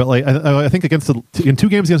number, but like, I think in 2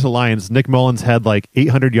 games against the Lions, Nick Mullins had like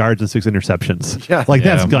 800 yards and 6 interceptions. Yeah. Like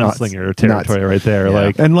Yeah. that's gunslinger territory right there. Yeah.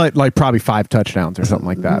 Like, And like probably 5 touchdowns or something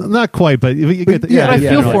like that. not quite, but you get the, Yeah, I yeah,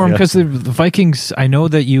 feel no, for him yeah. because the Vikings. I know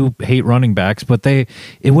that you hate running backs, but it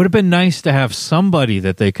would have been nice to have somebody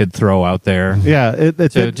that they could throw out there. Yeah,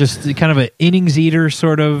 it's To just kind of an innings eater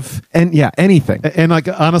sort of. And yeah, anything. and like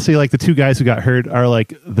honestly, like the 2 guys who got hurt are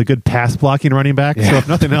like the good pass blocking running back. So if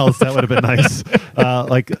nothing else, that would have been nice.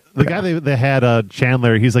 Like the guy they had,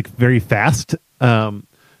 Chandler, he's like very fast.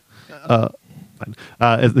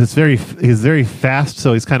 He's very fast,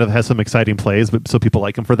 so he's kind of has some exciting plays, but so people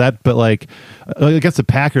like him for that. But like against the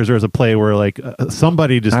Packers, there was a play where like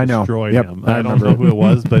somebody just I know. destroyed Yep, him. I I don't know who it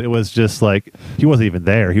was, but it was just like he wasn't even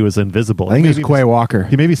there. He was invisible. I think it was Maybe Quay Walker.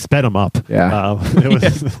 He maybe sped him up. Yeah. It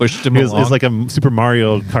was, Pushed him it was, along. like a Super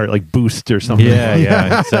Mario Kart like boost or something.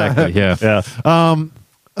 Yeah, exactly. Yeah. Yeah.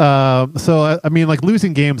 So I mean, like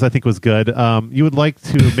losing games, I think was good. You would like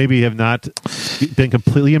to maybe have not been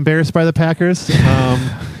completely embarrassed by the Packers.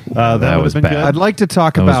 That would was have been bad. good. I'd like to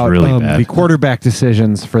talk That was about really bad. the quarterback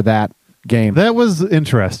decisions for that game. That was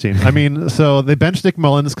interesting. I mean, so they benched Nick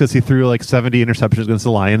Mullins because he threw like 70 interceptions against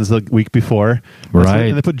the Lions the week before. Right.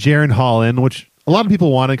 And they put Jaron Hall in, which a lot of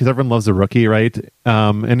people wanted because everyone loves a rookie, right?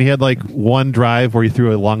 And he had like one drive where he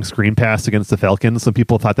threw a long screen pass against the Falcons. Some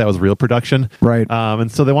people thought that was real production. Right.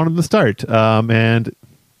 And so they wanted him to start. And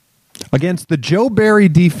Against the Joe Barry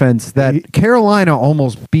defense that Carolina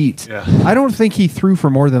almost beat. Yeah. I don't think he threw for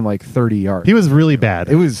more than like 30 yards. he was really bad.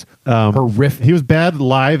 It was horrific. He was bad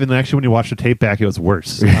live, and actually, when you watch the tape back, it was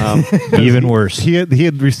worse. Even worse. He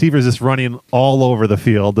had receivers just running all over the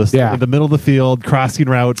field, just Yeah. in the middle of the field, crossing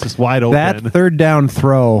routes, just wide open. That third down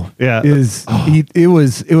throw Yeah. it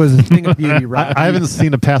was a thing of beauty. Right? I haven't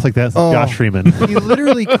seen a pass like that since Oh. Josh Freeman. He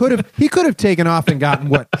literally could have taken off and gotten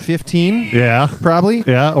what 15 Yeah, probably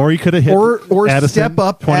yeah, or he could have hit or Addison, step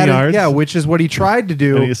up 20 yards. yeah, which is what he tried to And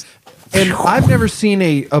do. he's- And I've never seen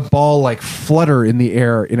a ball like flutter in the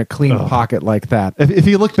air in a clean pocket like that. If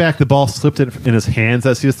you look back, the ball slipped in his hands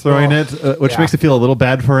as he was throwing it, which yeah. makes it feel a little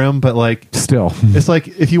bad for him. But like, Still, it's like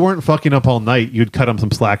if you weren't fucking up all night, you'd cut him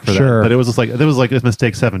some slack for Sure. that. But it was just like a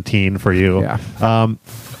mistake 17 for you. Yeah.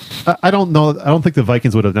 I don't know. I don't think the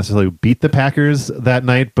Vikings would have necessarily beat the Packers that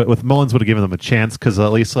night, but with Mullins would have given them a chance because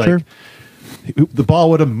at least like Sure. the ball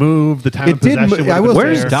would have moved. The time It of did possession. mo- I would will- have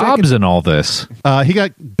been Where's there. Dobbs in all this? He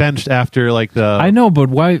got benched after like the. I know, but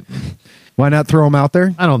why? why not throw him out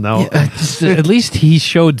there? I don't know. At least he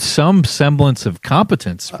showed some semblance of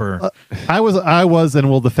competence for. I was, and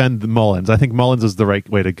will defend Mullins. I think Mullins is the right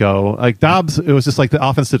way to go. Like Dobbs, it was just like the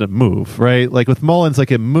offense didn't move, right? Like with Mullins,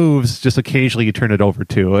 like it moves, just occasionally you turn it over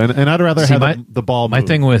to, and I'd rather See, have the ball. My move.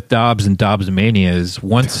 thing with Dobbs and Dobbs mania is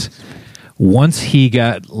once he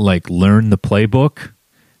got like learned the playbook,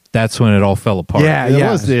 that's when it all fell apart. Yeah,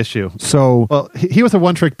 that was the issue. So Well, he was a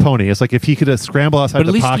one-trick pony. It's like if he could have scrambled outside but at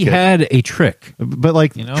the least pocket. he had a trick. But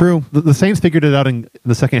like, You know? True. The Saints figured it out in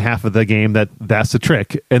the second half of the game that's the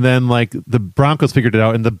trick, and then like the Broncos figured it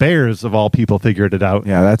out, and the Bears of all people figured it out.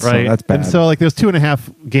 Yeah, that's right. bad. And so like there's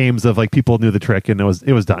 2.5 games of like people knew the trick, and it was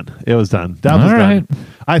done. It was done. That was All done. right.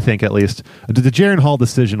 I think at least the Jaron Hall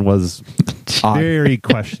decision was Odd. very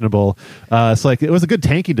questionable. It's like it was a good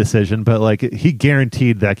tanking decision, but like he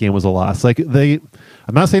guaranteed that game was a loss. Like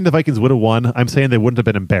I'm not saying the Vikings would have won. I'm saying they wouldn't have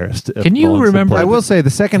been embarrassed. If Can you Mullins had remember- played. I will say the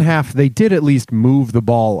second half they did at least move the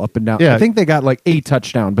ball up and down. Yeah. I think they got like a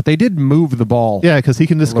touchdown, but they did move the ball. Yeah, because he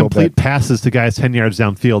can just A little complete bit. passes to guys 10 yards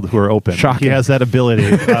downfield who are open. Shocking. He has that ability.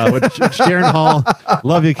 Which Jaron Hall,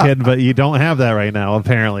 love you, kid, but you don't have that right now,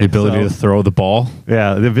 apparently. The ability So, to throw the ball.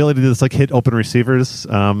 yeah, the ability to just like hit open receivers.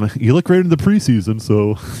 You look great in the preseason,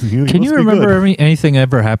 so Can you remember anything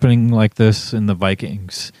ever happening like this in the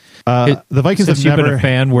Vikings? The Vikings Since have you've never. been a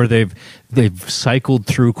fan where they've cycled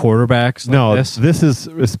through quarterbacks. Like No, this? this is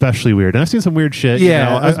especially weird. And I've seen some weird shit. Yeah, you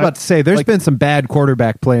know, I was about to say there's like- been some bad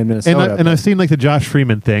quarterback play in Minnesota. and I've seen like the Josh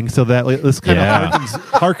Freeman thing, so that like, this kind Yeah. of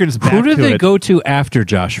harkens back Who did to they it. go to after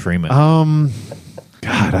Josh Freeman?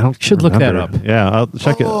 God, I don't Should look that remember. up. Yeah, I'll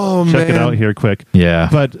check it. Oh, Check it man. out here quick. Yeah.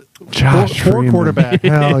 But Josh four Freeman. quarterback.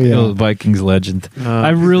 Hell The yeah. Vikings legend. I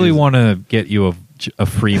really want to get you a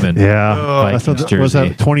Freeman. Yeah, Vikings so was jersey.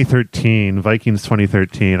 that 2013 Vikings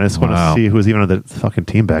 2013? I just want Wow. to see who was even on the fucking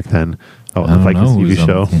team back then. Oh, I the don't Vikings know TV who's on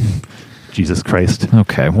show. the team. Jesus Christ.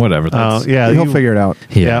 Okay, whatever. That's, Yeah, He'll figure it out.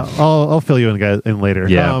 Yeah, I'll fill you in guys in later.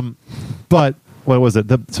 Yeah. But what was it?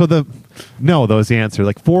 No, that was the answer.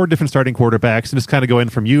 Like 4 different starting quarterbacks, and just kind of going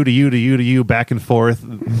from you to you to you to you, back and forth.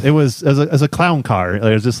 It was as a clown car. It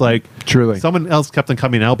was just like Truly. someone else kept on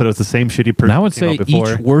coming out, but it was the same shitty person. And I would that came say out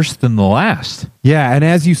before. each worse than the last. Yeah, and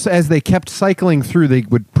as they kept cycling through, they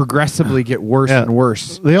would progressively get worse Yeah. and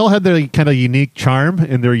worse. They all had their kind of unique charm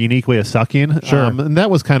and their unique way of sucking. Sure. And that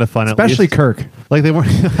was kind of fun. Especially at least. Kirk. Like they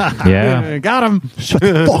weren't. Yeah. Got him. Shut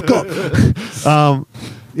the fuck up.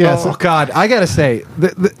 Yeah. Oh God, I gotta say,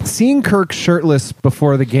 seeing Kirk shirtless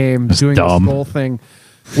before the game doing dumb. this whole thing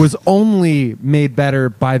was only made better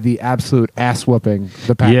by the absolute ass whooping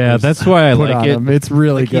the Packers. Yeah, that's why I put like on it. him. It's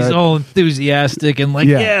really He's good. all enthusiastic and like,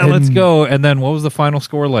 Yeah, yeah, let's and- go. And then what was the final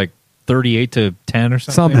score? Like 38-10 or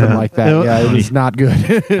something? Something like that. Yeah. Yeah, it was not good.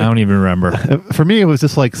 I don't even remember. For me, it was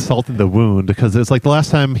just like salt in the wound because it's like the last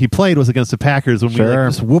time he played was against the Packers when we Sure.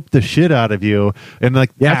 like, just whooped the shit out of you. And like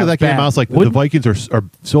Yeah, after that bad. game, I was like, the Wouldn't- Vikings are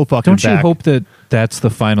so fucking. Don't you back. hope that that's the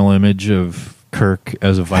final image of Kirk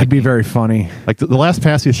as a Viking? That'd be very funny. Like the last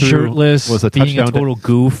pass he threw Shirtless, was a being a touchdown. total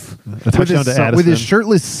goof. A With touchdown his, to son, Addison. with his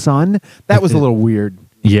shirtless son, that was a little weird.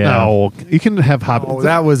 Yeah. No, you can have hobby. Oh,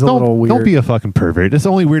 that was a Don't- little weird. Don't be a fucking pervert. It's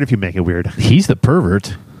only weird if you make it weird. He's the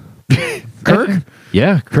pervert. Kirk?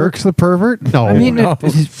 Yeah. Kirk's the pervert? No, I mean, no.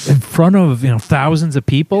 it's in front of thousands of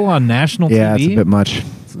people on national Yeah, TV. it's a bit much.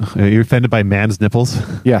 You're offended by man's nipples.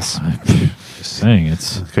 Yes. Just saying,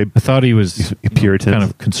 it's. Okay. I thought he was Puritan. kind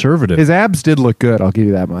of conservative. His abs did look good, I'll give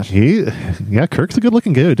you that much. Yeah, Kirk's a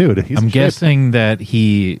good-looking dude. He's I'm a shit. guessing that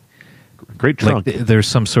he Great trunk. there's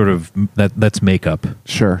some sort of that's makeup.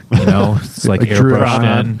 Sure. You know, it's like, Like drew it airbrushed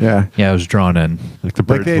on. in. Yeah. it was drawn in. Like the Like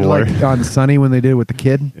birds they of war. like on Sunny when they did it with the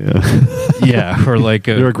kid. Yeah, or like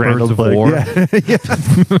They were grand Birds of old flag. War.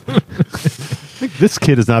 Yeah. This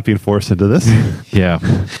kid is not being forced into this. Yeah.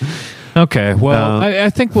 Okay. Well, I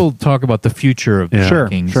think we'll talk about the future of the Yeah. Sure,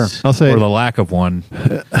 Vikings, sure. I'll say- or the lack of one.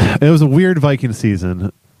 It was a weird Viking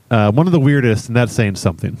season. One of the weirdest, and that's saying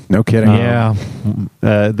something. No kidding. Yeah.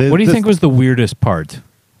 What do you think was the weirdest part?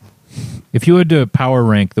 If you had to power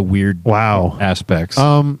rank the weird Wow. aspects,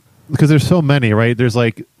 Because there's so many, right? There's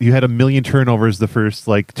like you had 1 million turnovers the first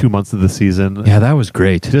like 2 months of the season. yeah, that was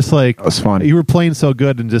great. Just like That was fun. You were playing so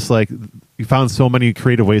good, and just like you found so many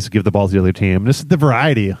creative ways to give the ball to the other team. Just the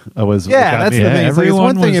variety was what Yeah, got that's me. the thing. It's like, it's everyone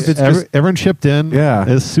one thing was- if it's just Everyone chipped in. Yeah.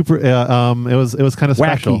 it's super. It was kind of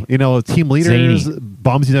special. Wacky. You know, team leaders, Zany.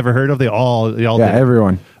 bums you never heard of. They all yeah, did.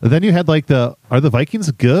 everyone. Then you had like are the Vikings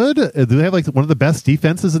good? Do they have like one of the best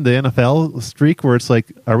defenses in the NFL streak? Where it's like,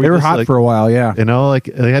 are we? They were just, hot like, for a while, yeah. You know, like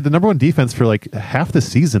they had the number 1 defense for like half the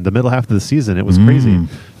season, the middle half of the season. It was crazy,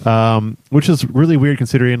 which is really weird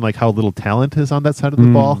considering like how little talent is on that side of the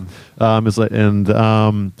ball. Is like And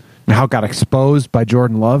how it got exposed by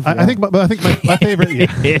Jordan Love. I think my favorite.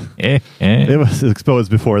 Yeah. It was exposed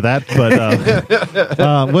before that, but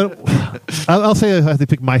I'll say I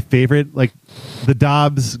think my favorite, like the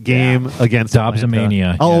Dobbs game against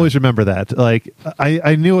Dobbs-a-mania, I'll yeah. always remember that. Like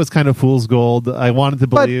I knew it was kind of fool's gold. I wanted to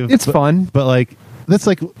But believe it's fun. but like that's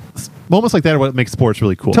like moments like that are what makes sports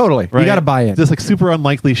really cool. Totally. You gotta buy in. Just like super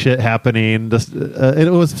unlikely shit happening. Just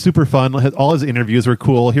it was super fun. All his interviews were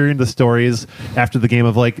cool. Hearing the stories after the game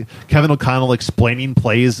of like Kevin O'Connell explaining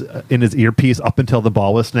plays in his earpiece up until the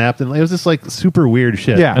ball was snapped, and it was just like super weird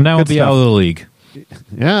shit. Yeah. and now good we'll be stuff. out of the league.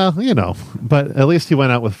 Yeah, you know. But at least he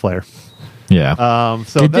went out with flair. Yeah.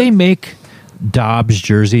 So Did they make Dobbs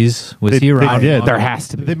jerseys? Was he around? They did. long? There has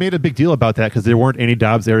to be. They made a big deal about that because there weren't any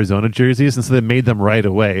Dobbs Arizona jerseys, and so they made them right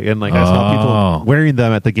away. And like I saw Oh. people wearing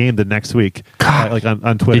them at the game the next week, like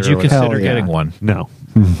on Twitter. Did you or whatever. consider Hell yeah. getting one? No.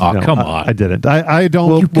 Oh, No, come I- on. I didn't. I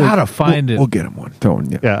don't. You gotta find it. We'll get him one.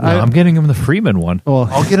 Don't. Yeah, No, I'm getting him the Freeman one. well,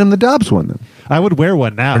 I'll get him the Dobbs one then. I would wear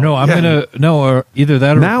one now. Or no, I'm gonna or either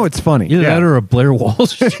that or Now it's funny. either that or a Blair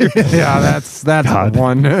Walsh shirt. Yeah, that's God.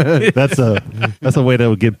 one. That's a way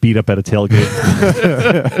to get beat up at a tailgate.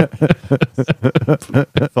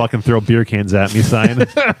 Fucking throw beer cans at me, sign.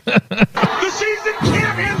 The season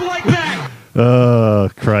can't end like that! Oh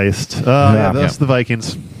Christ! Yeah, that's Yeah. the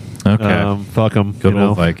Vikings. Okay. Fuck them. Good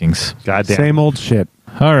old Vikings. Goddamn. Same old shit.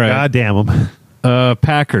 All right. Goddamn them.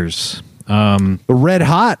 Packers. The red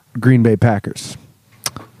hot Green Bay Packers.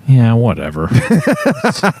 Yeah, whatever.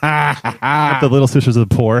 The Little Sisters of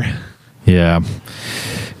the Poor. yeah.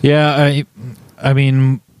 Yeah, I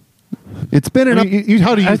mean, It's been an I up. mean,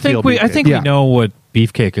 how do you I feel? think we Yeah. know what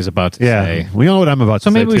Beefcake is about to Yeah, say. we know what I'm about So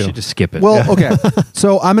to say. maybe we too. should just skip it. Well, okay.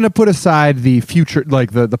 So I'm going to put aside the future,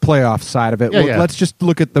 like the playoff side of it. Yeah, Well, yeah. Let's just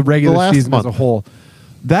look at the regular The last season as month. a whole.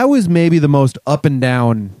 That was maybe the most up and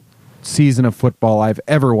down season of football I've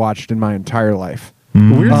ever watched in my entire life.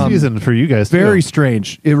 Weird season for you guys. Very too.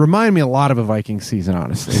 strange. It reminded me a lot of a Viking season,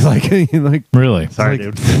 honestly. like Really? Sorry,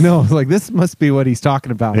 like, dude. No, like this must be what he's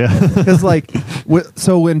talking about. Yeah. Because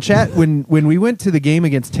so when we went to the game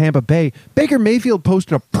against Tampa Bay, Baker Mayfield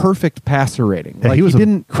posted a perfect passer rating. Yeah, like he was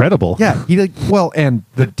didn't. incredible. Yeah, and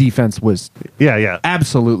the defense was Yeah.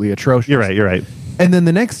 absolutely atrocious. You're right. And then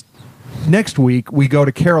the next week we go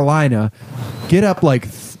to Carolina, get up like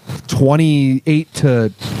 28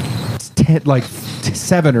 to 10, like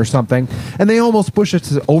 7 or something, and they almost push it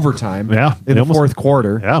to overtime. Yeah, in the fourth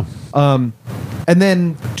quarter. Yeah. And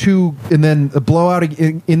then a blowout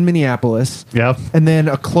in Minneapolis. Yeah. And then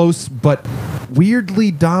a close but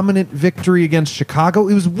weirdly dominant victory against Chicago.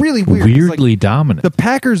 It was really weird. It's like Weirdly dominant. the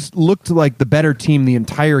Packers looked like the better team the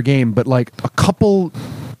entire game, but like a couple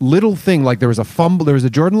little thing, like there was a fumble, there was a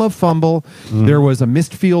Jordan Love fumble, there was a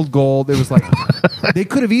missed field goal. There was like they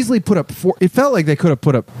could have easily put up it felt like they could have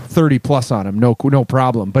put up 30 plus on him, no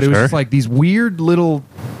problem. But it was Sure. just like these weird little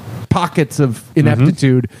pockets of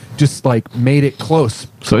ineptitude just like made it close.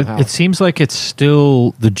 So somehow. it seems like it's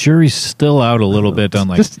still, the jury's still out a little bit on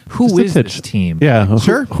like, Just who a is pitch. this team? Yeah.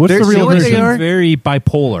 Sure. What's They're- the real see what They they reason? are? very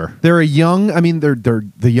bipolar. They're a young. I mean, they're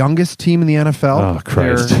the youngest team in the NFL. Oh,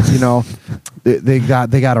 Christ. They're, they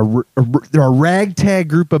got they're a ragtag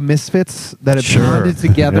group of misfits that have Sure. bonded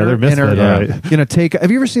together Yeah, they're and misfit, are all right. gonna take.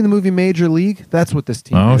 Have you ever seen the movie Major League? That's what this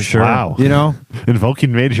team. Oh, is. sure. Wow. You know,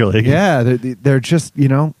 Invoking Major League. yeah, they're just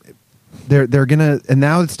they're gonna. And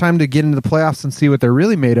now it's time to get into the playoffs and see what they're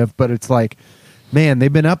really made of. But it's like, man,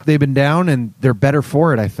 they've been up, they've been down, and they're better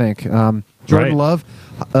for it. I think. Jordan Right.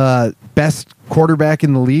 Love, best quarterback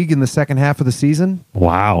in the league in the second half of the season.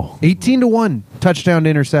 Wow. 18-1 touchdown to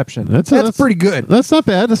interception. That's pretty good. That's not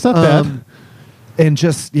bad. That's not bad. And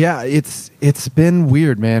just it's been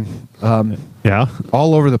weird, man. Yeah.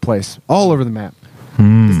 All over the place, all over the map.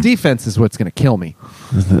 This defense is what's going to kill me.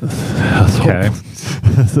 Okay.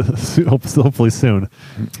 Hopefully soon.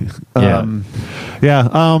 Yeah. Yeah.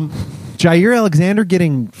 Jair Alexander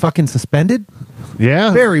getting fucking suspended.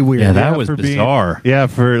 Yeah. Very weird. Yeah, that was for being- bizarre.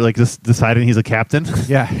 for like just deciding he's a captain.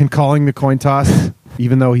 Yeah, and calling the coin toss,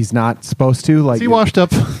 even though he's not supposed to. Like, Is he washed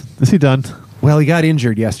up? Is he done? well, he got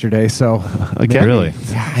injured yesterday, so Again? Really?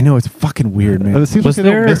 yeah, I know it's fucking weird, man. It seems Was like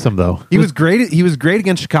they don't there- miss him though. He was great. He was great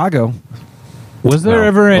against Chicago. Was there Well,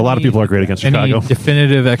 ever a any, lot of people are great against any Chicago.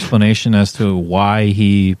 definitive explanation as to why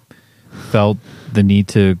he felt the need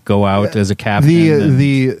to go out as a captain? and-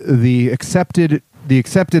 The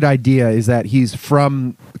accepted idea is that he's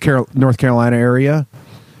from North Carolina area,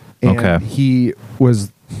 and Okay. he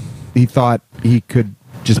thought he could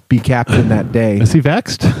just be captain that day. Is he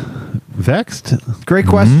vexed? Vexed? Great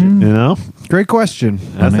question. You know? Great question. I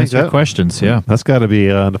think Unanswered that- questions, yeah. That's got to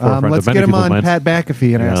be on the forefront Let's of many get him people's on minds. Pat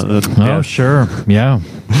McAfee and ask him. Oh, sure. Yeah.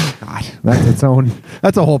 God, that's its own.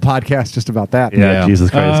 That's a whole podcast just about that. Yeah, Jesus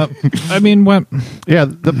Christ. I mean, what? Yeah,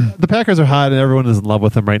 the Packers are hot and everyone is in love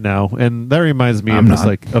with them right now, and that reminds me I'm of just not.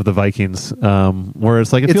 like of the Vikings, where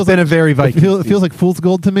it's like It's feels been like, a very Viking It feels season. like fool's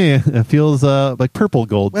gold to me. It feels like purple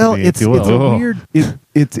gold. Well, to me, it's if you will. a weird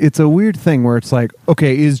it's a weird thing where it's like,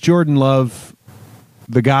 okay, is Jordan Love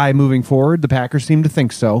the guy moving forward? The Packers seem to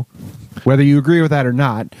think so. Whether you agree with that or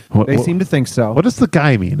not, they seem to think so. What does the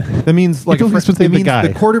guy mean? That means like You don't it say the means guy.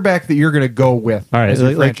 the quarterback that you're going to go with. All right, as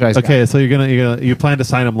your franchise guy. okay, so you plan to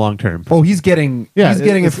sign him long term. Oh, he's getting a it's-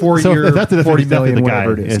 4-year, so if that's the $40 definition, million, definitely the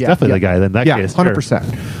whatever guy. it is. It's definitely the guy. Then in that yeah, case, sure.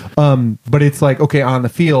 100%. But it's like, okay, on the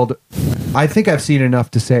field, I think I've seen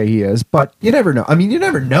enough to say he is, but you never know. I mean, you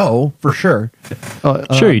never know for sure.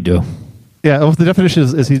 Sure, you do. Yeah, well, the definition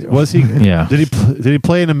is he was he? Yeah. Did he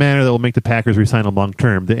play in a manner that will make the Packers resign him long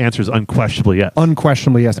term? The answer is unquestionably yes.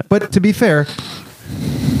 Unquestionably, yes. But to be fair,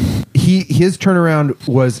 his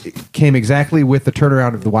turnaround came exactly with the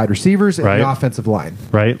turnaround of the wide receivers and Right. the offensive line.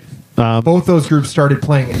 Right. Both those groups started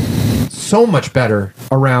playing so much better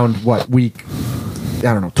around week, I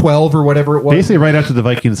don't know, 12 or whatever it was. Basically, right after the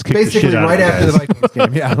Vikings kicked the Basically, shit out right of after the guys. Vikings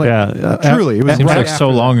game. Yeah, like, Yeah, truly, it was Seems right like after so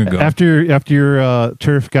that. long ago. After your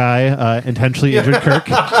turf guy intentionally injured Kirk,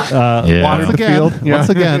 Yeah. once The again, field. Yeah. once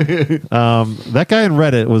again, that guy in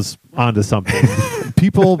Reddit was onto something.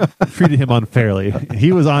 People treated him unfairly.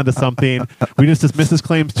 He was onto something. We just dismissed his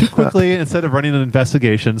claims too quickly instead of running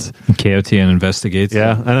investigations. KOTN investigates.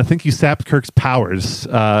 Yeah, and I think you sapped Kirk's powers.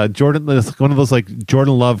 Jordan is one of those like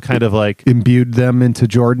Jordan Love kind of like Imbued them into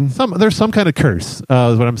Jordan. there's some kind of curse. Is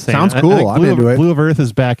what I'm saying. Sounds I cool. think I'm Blue, into it. Blue of Earth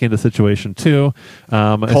is back in the situation too.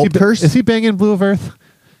 Cult curse? Is he banging Blue of Earth?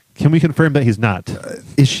 Can we confirm that he's not?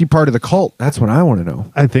 Is she part of the cult? That's what I want to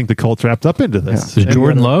know. I think the cult's wrapped up into this. Is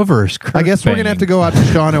Jordan Love or is Kirk I guess we're going to have to go out to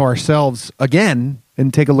Shawano ourselves again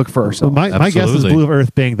and take a look for ourselves. My guess is Absolutely. Blue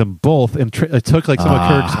Earth banged them both and it took like some of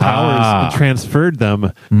Kirk's powers and transferred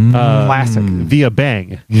them Classic. via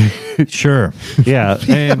bang. Sure. Yeah.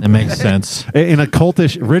 And That makes sense. in a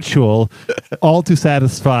cultish ritual, all to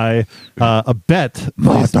satisfy a bet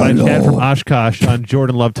placed by Chad from Oshkosh on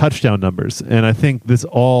Jordan Love touchdown numbers. And I think this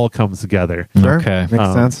all comes together. Sure. Okay.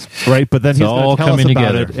 Makes sense. Right, but then he's all going to tell us coming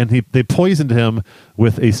about together. it, and they poisoned him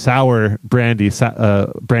with a sour brandy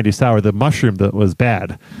sour, the mushroom that was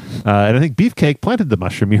bad. And I think Beefcake planted the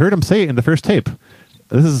mushroom. You heard him say it in the first tape.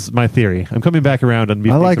 This is my theory. I'm coming back around on I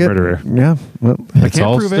Beefcake's like a it. murderer. Yeah. Well, I It's can't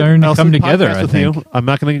all prove it. starting to I'll come sit together, podcast I with think. you. I'm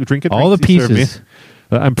not going to drink it. All the pieces.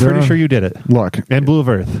 I'm pretty sure you did it. look, And Blue of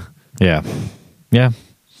Earth. Yeah. Yeah.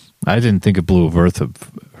 I didn't think of Blue of Earth of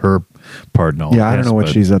her part in all yeah, I don't this, know what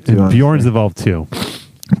but she's up to. And honestly. Bjorn's involved too.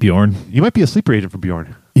 Bjorn. You might be a sleeper agent for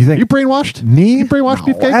Bjorn. You think You brainwashed? me? You brainwashed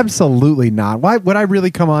No, Beefcake? absolutely not. Why would I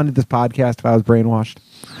really come on to this podcast if I was brainwashed?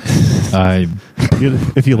 I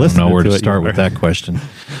If you don't listen know where to it, start you with are. that question.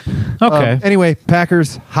 Okay. Anyway,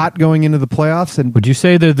 Packers hot going into the playoffs, and Would you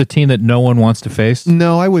say they're the team that no one wants to face?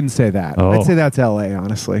 no, I wouldn't say that. Oh. I'd say that's LA,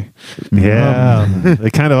 honestly. Yeah, they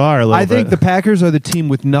kind of are a little I think bit. the Packers are the team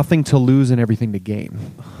with nothing to lose and everything to gain.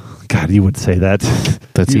 God, you would say that.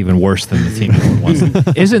 That's even worse than the team no one wants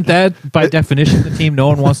to. Isn't that, by definition, the team no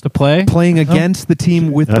one wants to play? Playing against the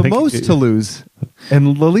team with I the think- most to lose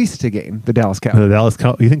and the least to gain, the Dallas The Cowboys.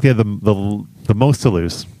 Dallas you think they have the most to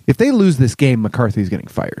lose? If they lose this game, McCarthy's getting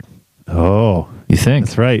fired. Oh, You think?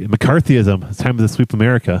 that's right. McCarthyism. It's time to sweep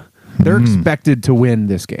America. They're expected to win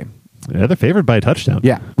this game. Yeah, they're favored by a touchdown.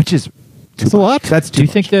 Yeah, which is That's a lot. That's Do you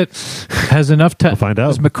think that has enough time? We'll find out.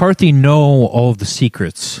 Does McCarthy know all of the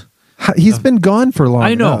secrets? he's been gone for long.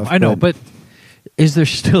 I know, enough, but is there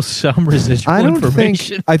still some residual I don't think.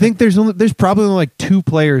 information? I think there's probably only like 2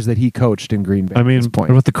 players that he coached in Green Bay. I mean, at this point.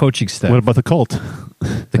 What about the coaching staff? What about the cult?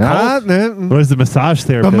 the Colts? What is the massage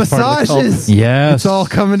therapist? The part of the cult? massages. Yes. It's all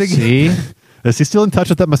coming together. See? Is he still in touch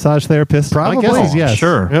with that massage therapist? Probably. My guess is yes.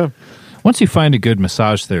 Sure. Yeah. Once you find a good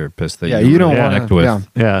massage therapist that Yeah, you you don't really want connect to. with, Yeah.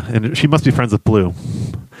 Yeah, and she must be friends with Blue.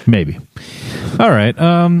 maybe. All right.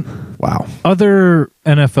 Wow. Other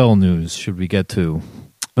NFL news should we get to?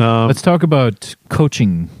 Let's talk about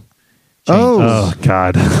coaching. Oh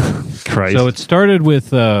God, Christ! So it started with,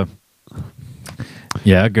 grab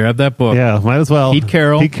that book. yeah, might as well. Pete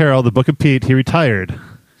Carroll. Pete Carroll, the Book of Pete. He retired.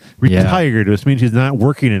 Yeah. Retired, which means he's not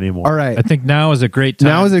working anymore. All right. I think now is a great time.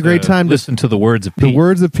 Now is a great time to listen to the words of The Pete.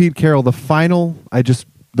 words of Pete Carroll, the final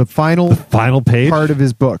Final page. part of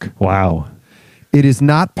his book. Wow. It is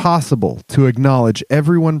not possible to acknowledge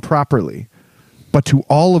everyone properly, but to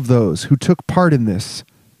all of those who took part in this,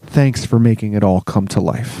 thanks for making it all come to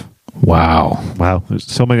life. Wow. Wow. There's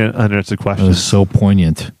so many unanswered That questions. was so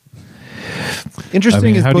poignant. Interesting, I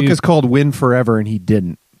mean, his how book do you- is called Win Forever, and he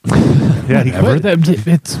didn't. Yeah, he Ever? quit.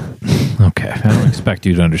 It's okay. I don't expect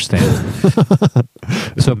you to understand.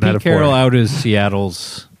 So Pete metaphor. Carroll out as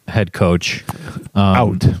Seattle's head coach.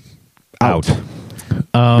 Out. Out.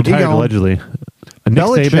 Retired Dion. allegedly. Nick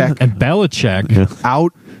Belichick. Saban. And Belichick, Yeah.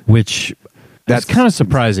 Out which that's That's- kind of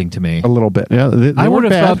surprising to me. a little bit. Yeah, they I would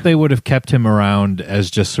weren't have bad. thought they would have kept him around as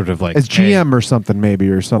just sort of like As GM or something, maybe,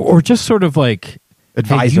 or hey, something. or just sort of like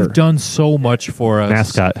Advisor. Hey, you've done so much for us.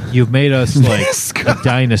 Mascot. You've made us like a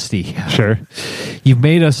dynasty. Sure. You've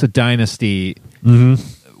made us a dynasty.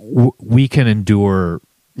 We can endure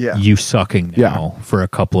Yeah. you sucking now for a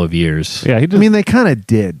couple of years. Yeah, he I just. mean, they kind of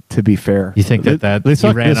did, to be fair. You think that he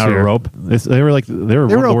sucked ran this out year. of rope? They were one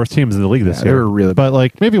of the worst teams in the league this Yeah, year. they were really but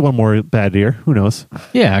like maybe one more bad year. Who knows?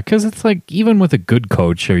 Yeah, because it's like even with a good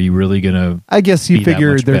coach, are you really gonna? I guess you be that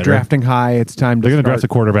figure much they're better. drafting high. It's time to They're going to draft a start.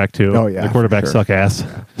 quarterback too. Oh, yeah, the quarterbacks for sure. suck ass.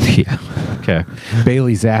 Yeah. Okay.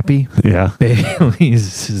 Bailey Zappi. Yeah, Bailey's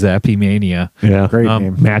Zappy Mania. yeah. Great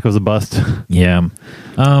name. Mac was a bust. Yeah.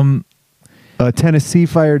 Tennessee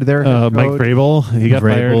fired their head Mike coach. Vrabel, he got Vrabel.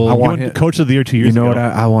 fired. I He want won him- Coach of the Year 2 years You know ago.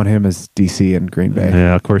 what? I want him as DC and Green Bay.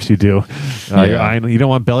 Yeah, of course you do. Yeah. You don't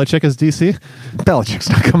want Belichick as DC? Belichick's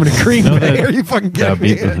not coming to Green No, Bay. that- Are you fucking That'd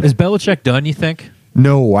kidding be- me? Is Belichick done? You think?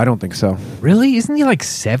 No, I don't think so. Really? Isn't he like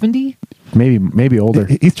 70? Maybe older.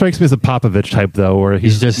 He strikes me as a Popovich type though, where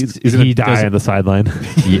he's just- going he to die doesn't- on the sideline.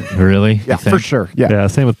 Really? You Yeah, think? for sure. Yeah. Yeah,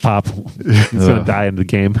 same with Pop. He's going to die in the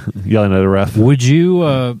game, yelling at a ref. Would you?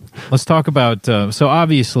 Let's talk about. So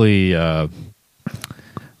obviously,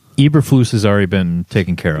 Eberflus has already been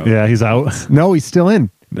taken care of. Yeah, he's out. No, he's still in.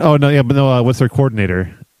 Oh no, yeah, but no. What's their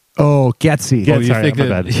coordinator? Oh, Getsy. Yeah. Oh, you Sorry, think my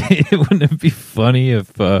that, bad. wouldn't it be funny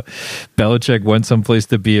if Belichick went someplace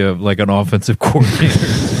to be an offensive coordinator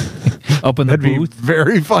up in the That'd be booth?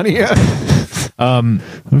 very funny. That'd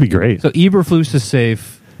be great. So Eberflus is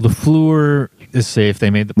safe. LaFleur is safe. They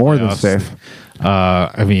made the More than playoffs. safe.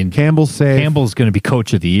 I mean, Campbell's safe. Campbell's going to be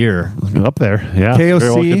coach of the year. Up there. Yeah. KOC.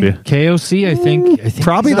 very well could be. KOC, I think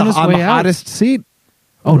Probably he's the, on his on way the out. hottest seat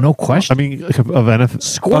Oh, no question. I mean, of NFL.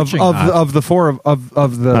 Scorching of hot. the four of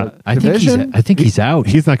the I think division. I think he's out.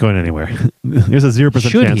 He's not going anywhere. There's a 0%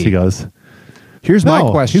 Should chance he? he goes. Here's No,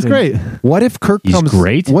 my question. he's great. What if Kirk He's comes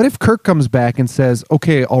great? What if Kirk comes back and says,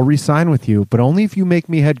 "Okay, I'll re-sign with you, but only if you make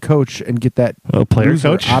me head coach and get that Player loser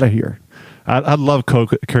coach out of here." I'd love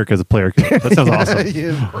Kirk as a player coach. That sounds awesome.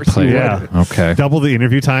 Yeah, of course you Yeah. would. Okay. Double the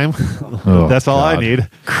interview time. Oh, That's all I God. need.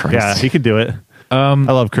 Christ. Yeah, he can do it. I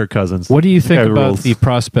love Kirk Cousins. What do you think Guy about rules. the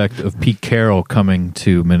prospect of Pete Carroll coming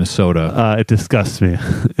to Minnesota? It disgusts me.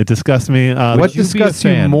 It disgusts me. What Would you be a disgusts you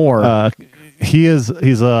fan? more? He's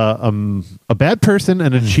a bad person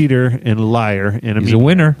and a cheater and a liar and He's a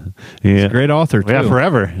winner. Yeah. He's a great author, too. Yeah,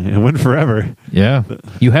 forever. And win forever. Yeah.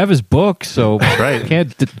 You have his book, so right.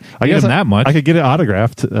 can't I get guess him that much. I could get it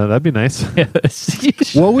autographed. That'd be nice.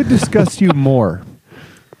 Yes. What would disgust you more?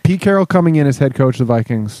 Pete Carroll coming in as head coach of the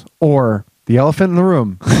Vikings, or the elephant in the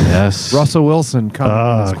room, Yes. Russell Wilson coming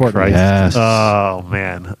in as quarterback? Yes. Oh,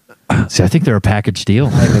 man. See, I think they're a package deal.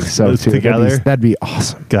 I think so Those too. together? That'd be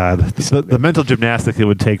awesome. God. The mental gymnastics it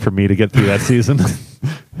would take for me to get through that season.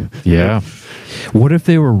 Yeah. What if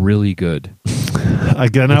they were really good?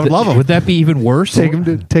 Again, I would love them. Would that be even worse? Take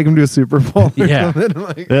him to a Super Bowl. Or Yeah. something.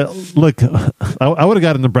 Like, Look, I would have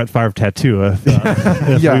gotten the Brett Favre tattoo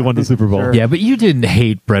if Yeah. we won the Super Bowl. Sure. Yeah, but you didn't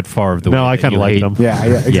hate Brett Favre the way No, I that kind you of liked hate- him. yeah,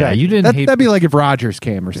 exactly. Yeah, you didn't hate- That'd be like if Rodgers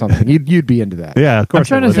came or something. You'd be into that. Yeah, of I'm course.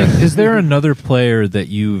 trying I to would. think, is there another player that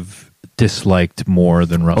you've disliked more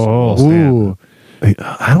than Russell Oh, Wilson? Ooh.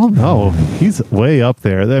 I don't know. He's way up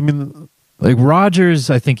there. I mean, Like Rodgers,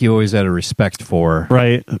 I think you always had a respect for.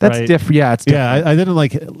 right? That's right. different. Yeah, it's Yeah, different. I didn't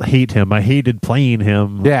like hate him. I hated playing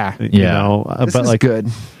him. Yeah. you Yeah. know. This But is like, good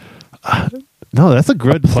no, that's a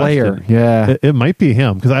good player. question. Yeah. It might be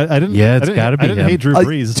him because I didn't. Yeah, it's I didn't- gotta be I didn't him. hate Drew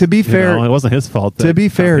Brees. To be you fair- know, it wasn't his fault. To that be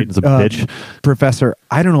Tom fair, Payton's a bitch. Professor,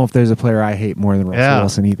 I don't know if there's a player I hate more than Russell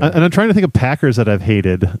Wilson either. And I'm trying to think of Packers that I've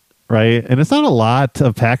hated. Right, and it's not a lot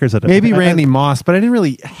of Packers that Maybe I- Randy Moss, but I didn't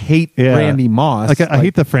really hate Yeah. Randy Moss. Like I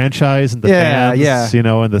hate the franchise and the Yeah, fans, yeah. you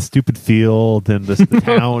know, and the stupid field and the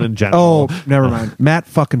town in general. Oh, never mind. Matt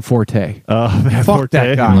fucking Forte. Matt Fuck Forte.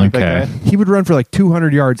 that guy. Like Okay. that He would run for like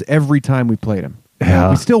 200 yards every time we played him.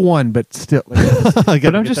 Yeah. We still won, but still. guy. I gotta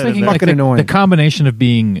But I'm get just that in thinking there. like Fucking annoying. the combination of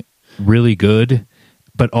being really good,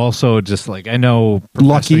 but also just like I know,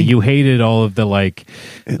 Professor, Lucky. you hated all of the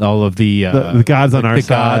the gods on like our the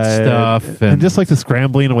side, God stuff, and just like the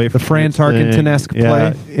scrambling away from The Fran everything. Tarkenton-esque yeah,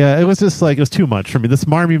 play. Yeah, it was just like it was too much for me. The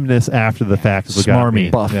smarminess after the fact is what got me.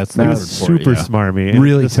 smarmy. Buff. That's It the was word for it, super yeah. smarmy. And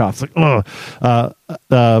Really it's tough. It's like,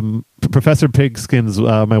 Professor Pigskin's,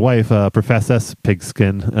 my wife, Professess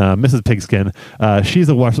Pigskin, Mrs. Pigskin, she's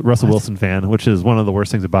a Russell Wilson fan, which is one of the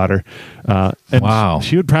worst things about her. And Wow.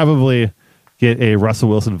 she would probably get a Russell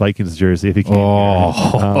Wilson Vikings jersey if he came.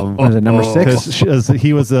 Oh. Was it number 6? Because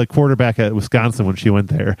he was a quarterback at Wisconsin when she went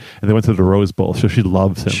there, and they went to the Rose Bowl, so she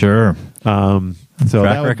loves him. Sure. So Track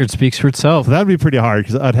that would- record speaks for itself. so that would be pretty hard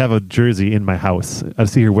because I'd have a jersey in my house. I'd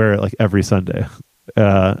see her wear it like every Sunday.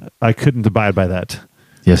 I couldn't abide by that.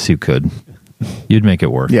 Yes, you could. You'd make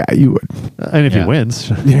it work. Yeah, you would. And if Yeah. he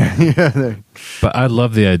wins, Yeah. But I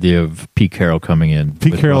love the idea of Pete Carroll coming in.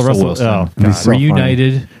 Pete with Carroll, Russell- Wilson. oh, God. So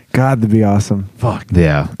Reunited. God, that'd be awesome. fuck.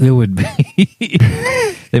 Yeah, it would be.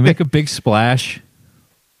 They make a big splash.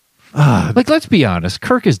 Like, let's be honest.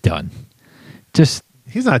 Kirk is done. Just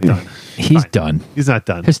He's not done. he's Fine. done. He's not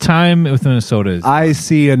done. His time with Minnesota is. I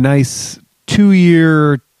see a nice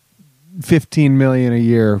 2-year, $15 million a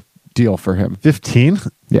year deal for him. 15?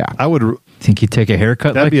 Yeah. I would. think he'd take a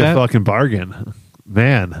haircut That'd like be that. a fucking bargain,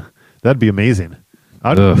 man. That'd be amazing.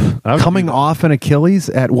 I'd Coming do- off an Achilles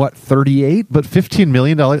at what, 38? but $15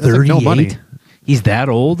 million. That's like no money. 38? He's that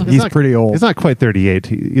old. He's pretty old. He's not quite 38.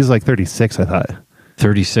 He's like 36. I thought.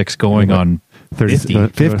 36 going on 50.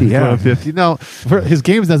 50, yeah. 50. No, his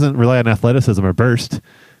games doesn't rely on athleticism or burst.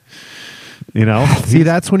 You know, See,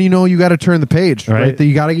 that's when you know you got to turn the page, right? Right. That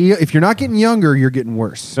you got to. If you're not getting younger, you're getting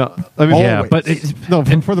worse. No, I mean, Yeah, Always. but no.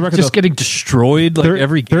 For the record, just though, getting destroyed like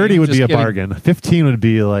every game, 30 would just be a getting- bargain. 15 would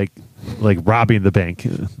be like robbing the bank.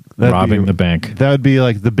 That'd Robbing be- the bank. That would be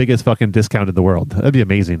like the biggest fucking discount in the world. That'd be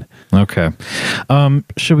amazing. Okay.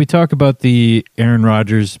 Should we talk about the Aaron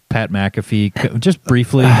Rodgers, Pat McAfee, just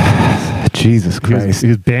briefly? Jesus He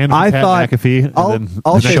was banned from I Pat thought- McAfee. And I'll- then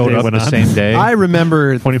I'll the next showed day up went the on. same day. I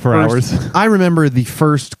remember 24 first- hours. I remember the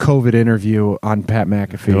first COVID interview on Pat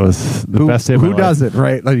McAfee. It was the best day of my Who life. doesn't,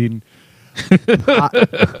 right? I mean,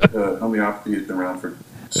 Homeopathy has been around for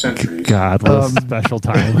Centuries. God, what a special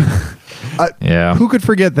time. Yeah. Who could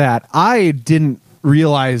forget that? I didn't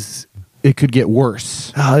realize it could get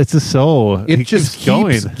worse. It's just so It he just keeps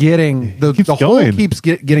going. keeps getting the keeps hole going. keeps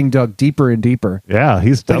getting dug deeper and deeper. Yeah,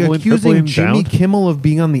 he's Like doubling, accusing tripling Jimmy down. Kimmel of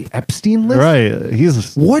being on the Epstein list. Right,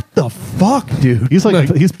 he's What the fuck, dude? he's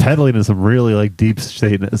like he's peddling in some really like deep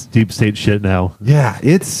state shit now. Yeah,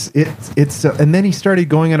 it's and then he started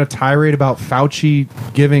going on a tirade about Fauci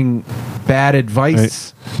giving bad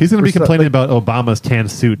advice. He's going to be For so- complaining like- about Obama's tan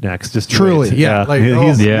suit next. Just Truly, wait. yeah, like, he's,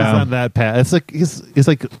 oh. Yeah. he's on that path. It's like it's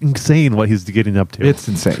like insane what he's getting up to. It's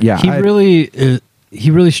insane. Yeah, He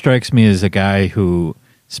really strikes me as a guy who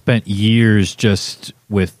spent years just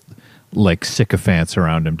with like sycophants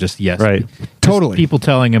around him. Just Right. just Totally. people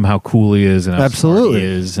telling him how cool he is and how Absolutely. smart he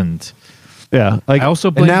is, and yeah, like I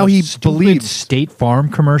also blame now the he stupid believes- State Farm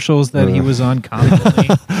commercials that he was on constantly.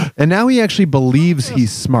 and now he actually believes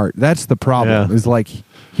he's smart. That's the problem. Yeah. Is like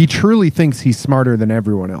he truly thinks he's smarter than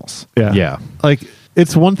everyone else. Yeah. Like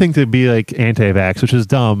it's one thing to be like anti-vax, which is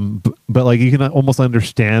dumb, but like you can almost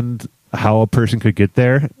understand how a person could get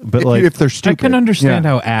there. But like if they're stupid, I can understand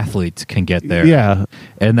Yeah. how athletes can get there. yeah,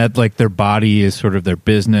 And that like their body is sort of their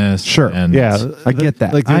business. Sure. And yeah, I get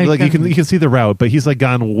that. Like, I like can- you can see the route, but he's like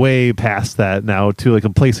gone way past that now to like a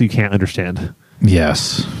place you can't understand.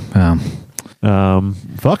 Yes.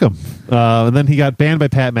 Fuck him. And then he got banned by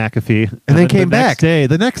Pat McAfee, and then came the back. Next day,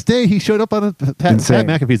 the next day, he showed up on a Pat Insane.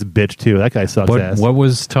 McAfee's a bitch too. That guy sucks ass. What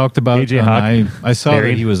was talked about? AJ Hawk. I saw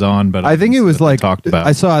Barry. that he was on, but I think it was like talked about.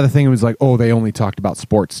 I saw the thing. It was like, oh, they only talked about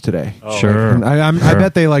sports today. Sure. And I Sure.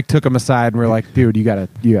 bet they like took him aside and were like, dude, you gotta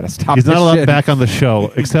stop. He's not this allowed shit. back on the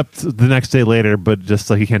show except the next day later, but just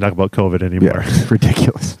like he can't talk about COVID anymore. Yeah, it's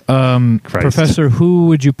ridiculous. Christ. Professor, who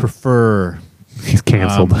would you prefer He's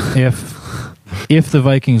canceled. if the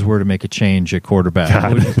Vikings were to make a change at quarterback? God.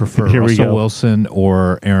 Who would you prefer, Here we Russell go. Wilson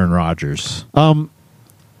or Aaron Rodgers?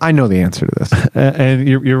 I know the answer to this. And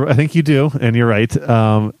you're I think you do, and you're right.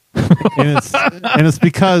 And it's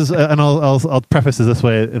because, and I'll preface it this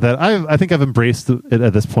way, that I think I've embraced it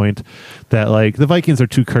at this point that like the Vikings are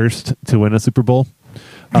too cursed to win a Super Bowl,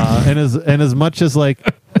 and as much as like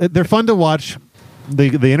they're fun to watch,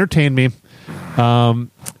 they entertain me, and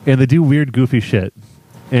they do weird goofy shit.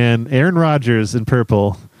 And Aaron Rodgers in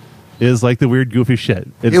purple is like the weird goofy shit.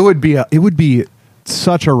 It would be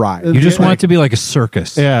such a ride. You just want it to be like a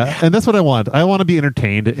circus. Yeah, and that's what I want. I want to be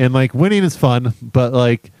entertained, and like winning is fun, but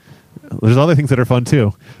like there's other things that are fun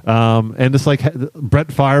too. And just like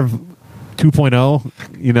Brett Favre 2.0,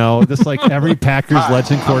 you know, just like every Packers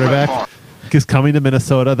legend quarterback is coming to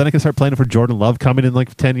Minnesota. Then I can start playing for Jordan Love coming in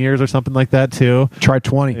like 10 years or something like that too. Try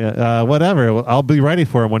 20. Whatever. I'll be ready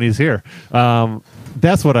for him when he's here.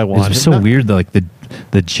 That's what I want. It's so weird that like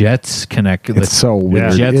the Jets connect. It's so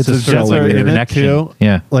weird. The Jets It's is so sort of like weird. the in it connection. too.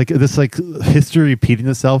 Yeah. Like this like history repeating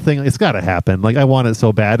itself thing. It's got to happen. Like I want it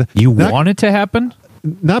so bad. You Not- want it to happen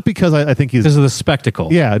Not because I think he's because of the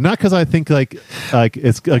spectacle. yeah, not because I think like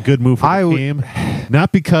it's a good move for the team.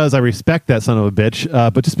 Not because I respect that son of a bitch,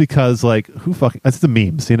 but just because like who fucking that's the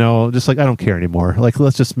memes, you know. Just like I don't care anymore. Like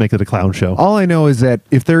let's just make it a clown show. All I know is that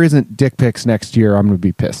if there isn't dick pics next year, I'm going to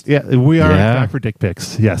be pissed. Yeah, we are Yeah. on track for dick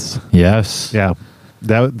pics. Yes, Yes. yeah,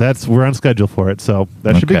 that's we're on schedule for it, so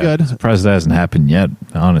that should be Okay. good. Surprised that hasn't happened yet.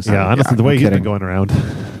 Honestly. Yeah, honestly, Yeah, the way no he's been kidding. going around.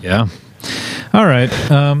 Yeah. All right.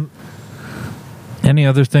 Any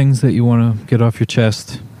other things that you want to get off your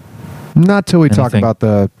chest? Not till we talk Anything? about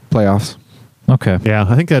the playoffs. Okay. Yeah,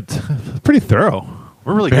 I think that's pretty thorough.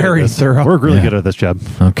 We're really good Very at this. thorough. We're really Yeah. good at this job.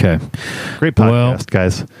 Okay. Great podcast, Well-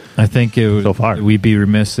 guys. I think it would, So far. we'd be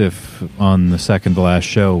remiss if on the second to last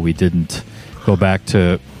show we didn't go back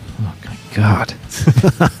to. Oh my God.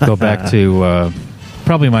 Go back to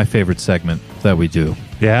probably my favorite segment that we do.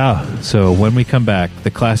 Yeah, So when we come back,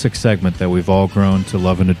 the classic segment that we've all grown to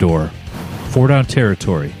love and adore, Four Down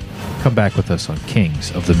Territory. Come back with us on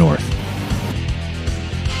Kings of the North.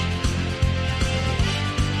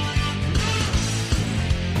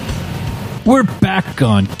 We're back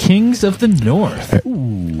on Kings of the North.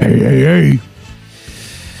 Hey.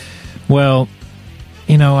 Well,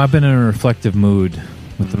 you know, I've been in a reflective mood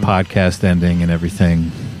with the podcast ending and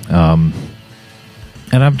everything. And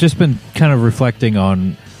I've just been kind of reflecting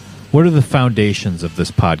on what are the foundations of this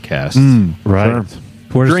podcast. right. Sure.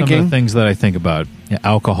 What are some of Drinking. the things that I think about? Yeah,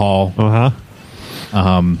 alcohol. Uh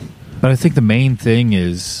huh. But I think the main thing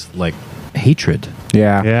is like hatred,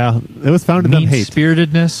 Yeah. Yeah, it was founded on hate.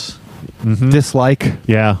 mean-spiritedness, Dislike,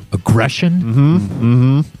 Yeah,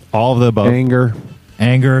 aggression, all of the above. anger.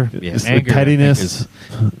 anger, It's anger, I think, pettiness. is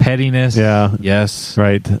pettiness. Yeah. Yes.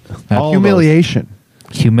 Right. All of Humiliation.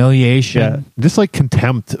 Humiliation. Yeah, just like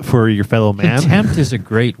contempt for your fellow man. Contempt is a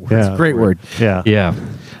great word. Yeah. Great word. Yeah. Yeah.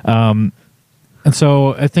 And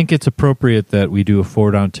so I think it's appropriate that we do a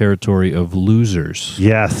 4 Down territory of losers.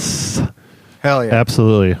 Yes. Hell yeah.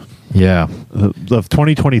 Absolutely. Yeah. Of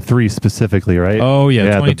 2023 specifically, right? Oh, yeah.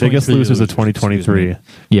 Yeah, the biggest 2023 losers of excuse 2023. me.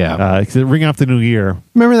 Yeah. Ring off the new year.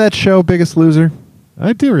 Remember that show, Biggest Loser?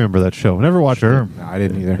 I do remember that show. Never watched Sure. it. No, I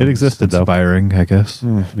didn't either. It existed, though. Inspiring, I guess.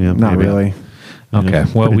 Yeah, Not maybe. really. Okay.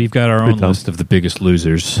 Well, Pretty- we've got our pretty own dumb. list of the biggest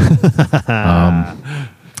losers. Yeah,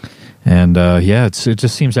 it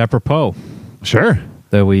just seems apropos Sure.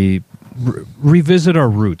 that we revisit our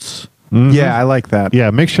roots. Yeah, I like that.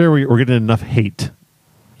 Yeah, make sure we're getting enough hate.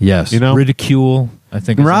 Yes. You know? Ridicule, I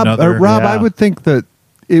think, is Rob, another. Rob, yeah. I would think that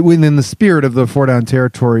within the spirit of the 4 Down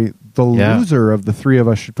territory, the Yeah. loser of the three of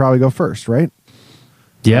us should probably go first, right?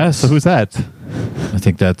 Yes. So who's that? I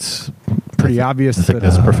think that's Pretty obvious. I think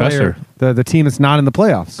that's Professor. The team that's not in the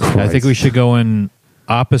playoffs. I think we should go in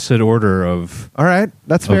opposite order of. All right,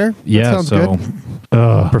 that's fair. Yeah, that sounds so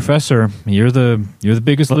good. Professor, you're the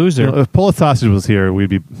biggest loser. If Polish Sausage was here,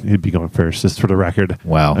 he'd be going first, just for the record.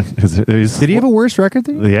 Wow. 'Cause Did he have a worse record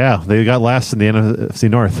than you? Yeah, they got last in the NFC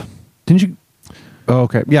North. Didn't you? Oh,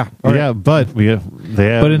 okay. Yeah. All right. Yeah, but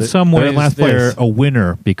But in some they're in ways, last they're place. a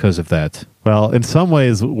winner because of that. Well, in some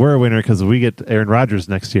ways, we're a winner because we get Aaron Rodgers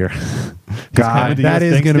next year. God, to that US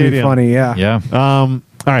is Bank going to be Stadium. funny. Yeah. Yeah. All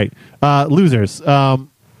right, losers.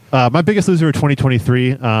 My biggest loser of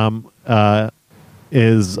 2023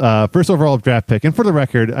 is first overall draft pick. And for the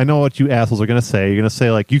record, I know what you assholes are going to say. You're going to say,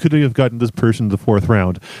 like, you could have gotten this person in the 4th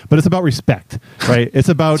round. But it's about respect, right? It's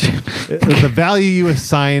about the value you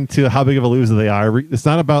assign to how big of a loser they are. It's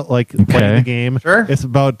not about, like, playing the game. Sure. It's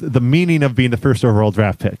about the meaning of being the first overall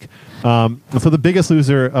draft pick. So the biggest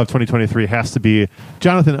loser of 2023 has to be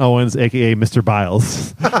Jonathan Owens, a.k.a. Mr.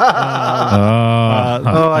 Biles. Oh,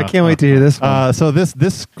 I can't wait to hear this one. So this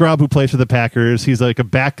scrub who plays for the Packers, he's like a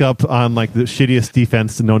backup on like the shittiest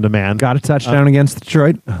defense known to man. Got a touchdown against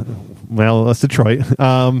Detroit. Well, that's Detroit.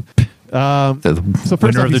 So first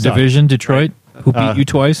Winner off, of he the sucked. division, Detroit, who beat you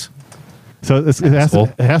twice. So it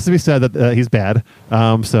has to be said that he's bad.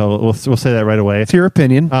 So we'll say that right away. It's your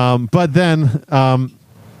opinion. But then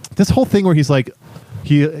this whole thing where he's like,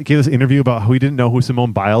 he gave this interview about how he didn't know who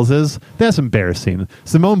Simone Biles is. That's embarrassing.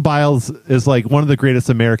 Simone Biles is like one of the greatest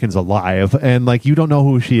Americans alive, and like you don't know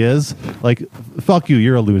who she is. Like, fuck you,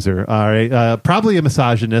 you're a loser. All right, probably a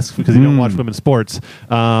misogynist because you don't watch women's sports.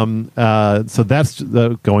 So that's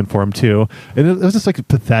going for him too. And it was just like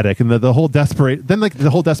pathetic, and the whole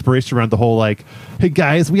desperation around the whole like, hey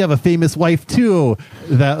guys, we have a famous wife too.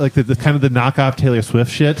 That like the kind of the knockoff Taylor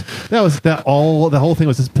Swift shit. The whole thing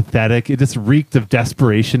was just pathetic. It just reeked of desperation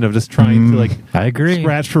of just trying to like I agree.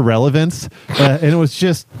 scratch for relevance, and it was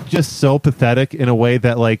just so pathetic in a way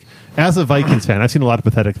that like as a Vikings fan, I've seen a lot of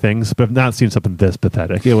pathetic things, but I've not seen something this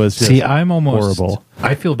pathetic. It was just I'm almost horrible.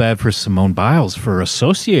 I feel bad for Simone Biles for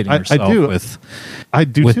associating I herself do. with I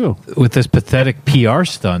do too. with this pathetic PR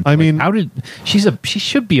stunt. I mean, how did she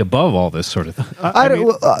should be above all this sort of thing.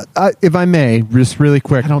 If I may, just really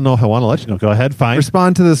quick, I don't know if I want to let you know. Go ahead. Fine.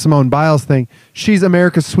 respond to the Simone Biles thing. She's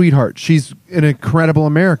America's sweetheart. She's an incredible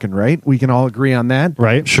American, right? We can all agree on that.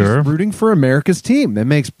 Right. Sure. Rooting for America's team. That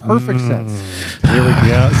makes perfect sense. Here we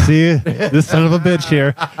go. See, this son of a bitch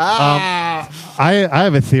here. I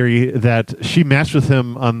have a theory that she matched with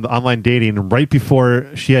him on the online dating right before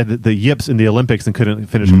she had the yips in the Olympics and couldn't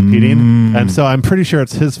finish competing. And so I'm pretty sure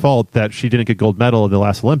it's his fault that she didn't get gold medal in the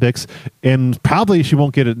last Olympics. And probably she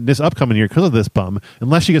won't get it this upcoming year because of this bum,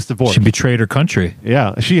 unless she gets divorced. She betrayed her country.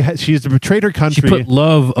 Yeah, she's betrayed her country. She put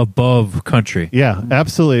love above country. Yeah,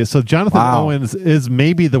 absolutely. So Jonathan Wow. Owens is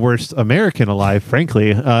maybe the worst American alive,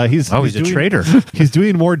 frankly. He's a traitor. He's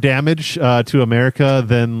doing more damage to America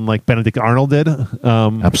than like Benedict Arnold did.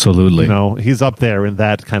 Absolutely. You know, he's up there in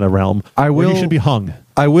that kind of realm. I where he will- should be hung,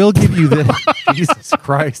 I will give you this. Jesus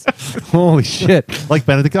Christ. Holy shit. like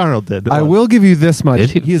Benedict Arnold did. I will give you this much. Did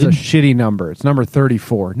he- He is a shitty number. It's number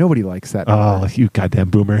 34. Nobody likes that number. Oh, you goddamn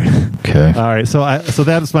boomer! Okay. All right, so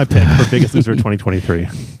that's my pick for biggest loser of 2023.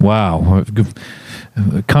 Wow.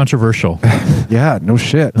 Controversial. Yeah, no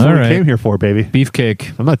shit. That's All what right. we came here for, baby.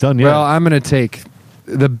 Beefcake. I'm not done yet. Well, I'm going to take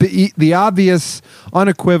the obvious,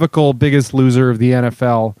 unequivocal biggest loser of the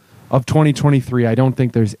NFL of 2023. I don't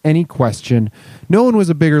think there's any question. No one was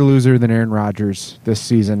a bigger loser than Aaron Rodgers this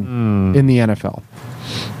season in the NFL.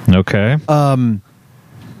 Okay.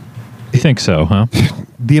 You think so, huh?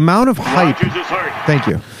 The amount of hype. Rodgers is hurt. Thank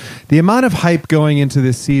you. The amount of hype going into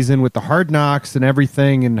this season with the hard knocks and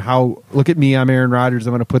everything, and how look at me, I'm Aaron Rodgers.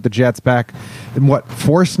 I'm going to put the Jets back. And what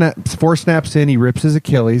four snaps in, he rips his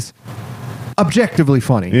Achilles. objectively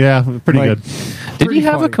funny. Yeah, pretty Like, good. Did pretty he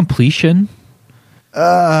have funny. a completion?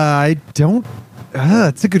 I don't.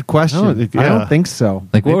 That's a good question. Oh, I yeah. don't think so.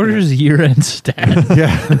 Like, what were his year-end stats?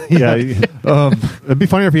 Yeah. Yeah, it'd be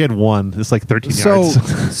funnier if he had one. It's like 13 So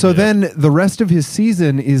yards. so then the rest of his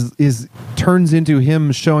season is turns into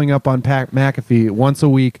him showing up on Pat McAfee once a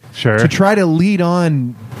week Sure. to try to lead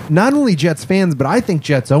on not only Jets fans but I think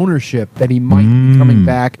Jets ownership that he might be coming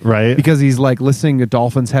back, right. because he's like listening to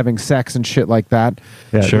Dolphins having sex and shit like that.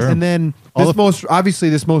 Yeah, Sure. And then All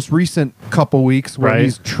this most recent couple weeks where Right.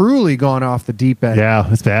 he's truly gone off the deep end.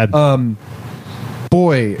 yeah, it's bad.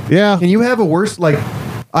 Boy, Yeah. Can you have a worse like?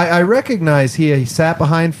 I recognize he sat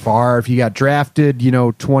behind Favre. He got drafted,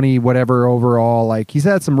 20 whatever overall. Like he's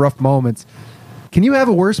had some rough moments. Can you have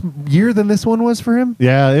a worse year than this one was for him?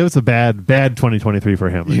 Yeah, it was a bad 2023 for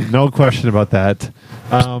him. No question about that.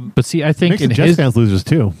 But see, I think Makes in the Jets his fans losers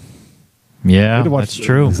too. yeah, Way to watch that's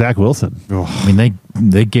true. Zach Wilson, I mean,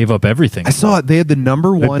 they gave up everything. I saw it. They had the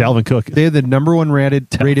number Like one. Dalvin Cook. They had the number one rated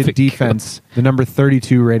Cook. defense. The number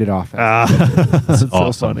 32 rated offense. That's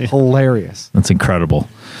awesome. so funny. Hilarious. That's incredible.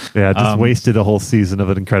 Yeah, just wasted a whole season of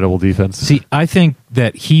an incredible defense. See, I think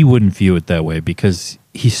that he wouldn't view it that way because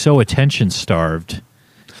he's so attention starved.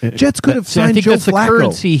 Jets could have See, I signed think Joe that's the Flacco.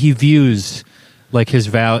 currency he views, like his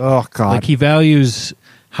value. Oh, God. Like he values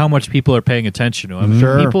how much people are paying attention to him.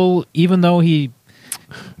 Sure. People, even though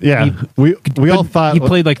Yeah, he- we all thought he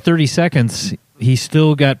played like 30 seconds, he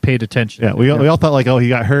still got paid attention. Yeah, we all thought like, oh, he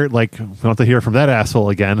got hurt. Like, we don't have to hear from that asshole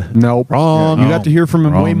again. Nope. Wrong. You got to hear from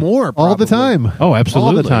him way Wrong. more. All the probably. time. Oh,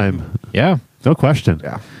 absolutely. All the time. Yeah. No question.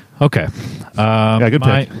 Yeah. Okay. Good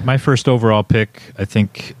my, pick. My first overall pick, I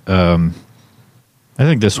think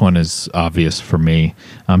this one is obvious for me.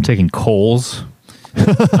 I'm taking Coles.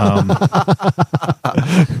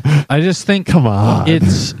 I just think, Come on.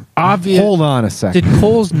 it's obvious. Hold on a second. Did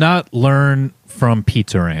Coles not learn from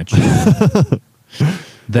Pizza Ranch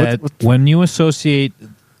that when you associate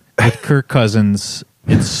with Kirk Cousins,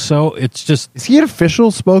 it's just, Is he an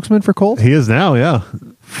official spokesman for Colts? He is now, yeah.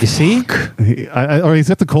 you see? Or he's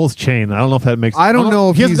got the Coles chain. I don't know if that makes. I don't know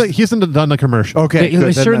if he hasn't done the commercial. Okay. They good.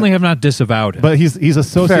 Then certainly that- have not disavowed him. But he's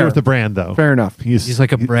associated Fair. with the brand, though. Fair enough. He's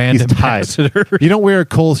like a brand he's tied. ambassador. You don't wear a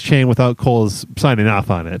Coles chain without Coles signing off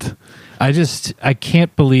on it. I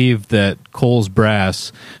can't believe that Coles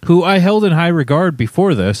Brass, who I held in high regard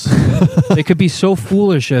before this, they could be so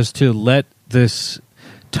foolish as to let this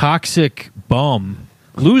toxic bum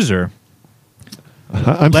loser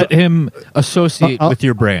let him associate with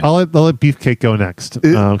your brand. I'll let Beefcake go next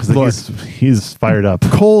because look. he's fired up.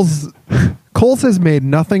 Coles has made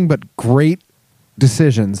nothing but great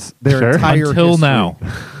decisions their Sure. entire Until history. now.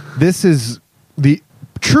 This is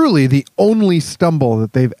truly the only stumble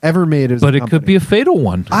that they've ever made as But a it could be a fatal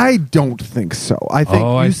one. I don't think so. I think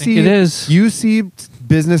Oh, I you think see it is. You see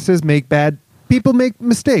businesses make bad people make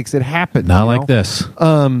mistakes. It happens. Not you like know? this.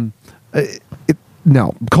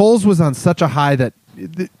 No, Coles was on such a high that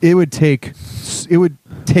it would take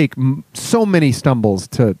so many stumbles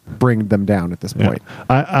to bring them down at this Yeah. point.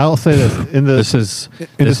 I'll say this in the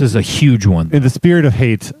This is a huge one. in the spirit of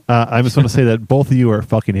hate, I just want to say that both of you are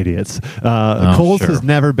fucking idiots. Coles sure. has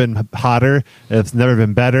never been hotter. It's never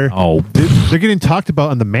been better. Oh. They're getting talked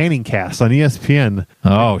about on the Manning cast on ESPN.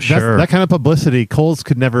 Oh, sure. That kind of publicity, Coles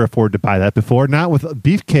could never afford to buy that before. Not with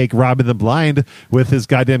Beefcake robbing the blind with his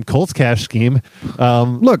goddamn Colts cash scheme.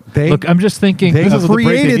 Look, Look, I'm just thinking. they This is the break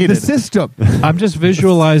they created the needed. system. I'm just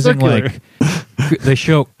visualizing Circular. like they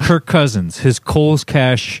show Kirk Cousins, his Coles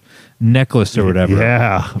Cash necklace or whatever.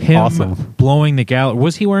 Yeah, Him awesome. blowing the Gallo.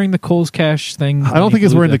 Was he wearing the Coles Cash thing? I don't think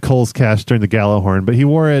he's wearing the Coles cash during the Gallahorn, but he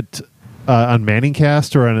wore it on Manning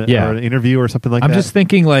cast or on Yeah. or an interview or something like I'm that. just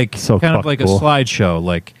thinking like So kind of fucking like cool. a slideshow,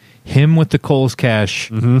 like him with the Coles Cash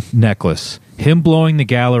Mm-hmm. necklace, him blowing the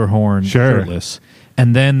Gallahorn Sure. shirtless,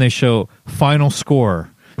 and then they show final score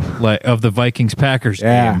like of the Vikings Packers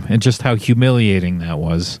Yeah. game and just how humiliating that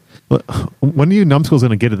was. When are you numbskulls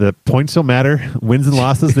going to get it? The points don't matter. Wins and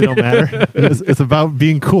losses, they don't matter. It's about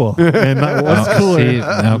being cool. And what's Oh, cooler see,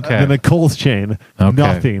 okay. than a Coles chain? Okay.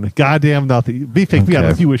 Nothing. Goddamn nothing. Be fake. Be Okay.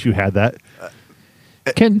 honest. You wish you had that.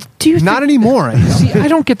 Do you Not anymore. I know. See, I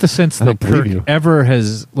don't get the sense that don't believe Kirk you. ever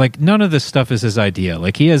has, like, none of this stuff is his idea.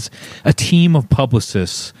 Like, he has a team of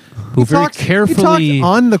publicists who very He carefully. talked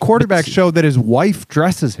on the quarterback show that his wife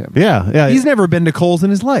dresses him. Yeah. He's never been to Coles in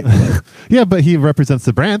his life. Yeah, but he represents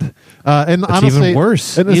the brand. And It's honestly, even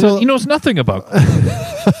worse. And, He, so- he knows nothing about.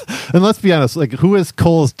 and let's be honest, like who is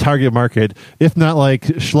Cole's target market if not like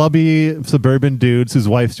schlubby suburban dudes whose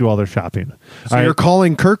wives do all their shopping? So All you're right?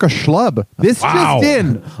 calling Kirk a schlub. This Wow. just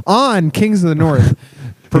in on Kings of the North.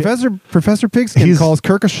 Professor Pigskin calls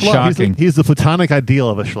Kirk a schlub. Shocking. He's the platonic ideal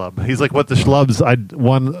of a schlub. He's like what the schlubs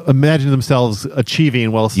imagine themselves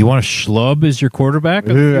achieving. While You want a schlub as your quarterback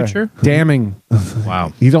of the future? Damning.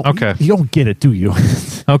 Wow. you don't, Okay. you don't get it, do you?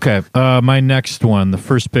 Okay. My next one, the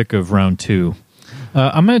first pick of round 2.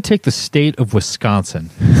 I'm going to take the state of Wisconsin.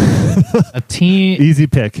 A team. Easy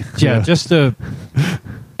pick. Yeah, just a.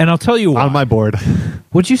 And I'll tell you why. On my board.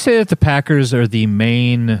 Would you say that the Packers are the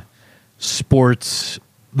main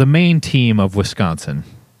team of Wisconsin?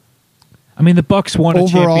 I mean, the Bucks won a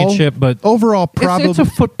championship, but overall, probably it's a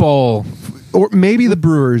football. or maybe the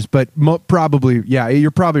Brewers, but probably, yeah, you're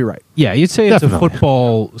probably right. Yeah, you'd say it's Definitely. a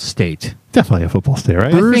football state. Definitely a football state,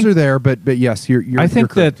 right? Brewers think- are there, but yes, you're. I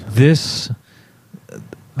think you're that correct.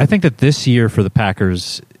 this year for the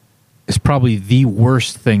Packers is probably the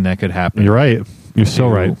worst thing that could happen. You're right. You're so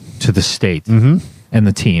to- right. to the state Mm-hmm. and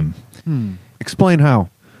the team. Explain how.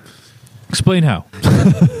 Explain how.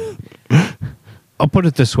 I'll put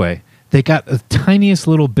it this way. They got a tiniest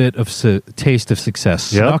little bit of taste of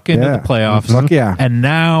success Yep. snuck into Yeah. the playoffs. Fuck yeah. And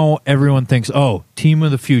now everyone thinks, oh, team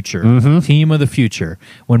of the future. Mm-hmm. Team of the future.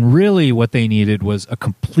 When really what they needed was a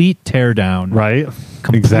complete teardown. Right.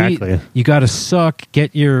 Complete- Exactly. You got to suck,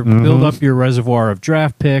 build up your reservoir of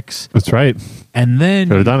draft picks, That's right. and then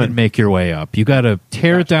Could've you done can it. make your way up. You got to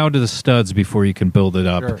tear it down to the studs before you can build it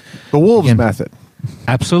up. The Wolves Again, method.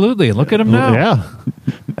 Absolutely. Look at them now. Yeah.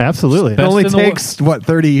 Absolutely. It only in the wo- takes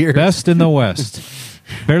 30 years. Best in the West.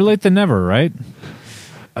 Better late than never, right?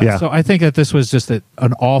 Yeah. So I think that this was just an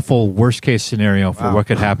awful worst case scenario for what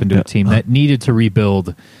could happen to a team that needed to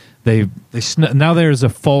rebuild. Now there's a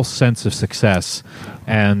false sense of success,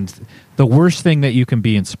 and the worst thing that you can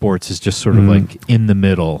be in sports is just sort of like in the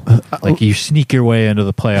middle. Like you sneak your way into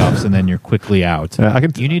the playoffs and then you're quickly out.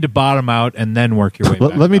 You need to bottom out and then work your way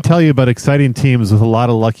back Let me up. tell you about exciting teams with a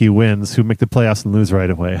lot of lucky wins who make the playoffs and lose right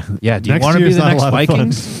away. Yeah, do you Next want to be year's the not a next lot of fun.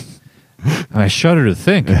 Vikings? I shudder to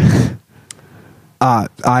think.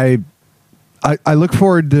 I look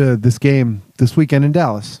forward to this game this weekend in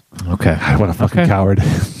Dallas. Okay. What a fucking Okay. coward.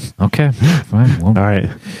 Okay. Fine. Well, All right.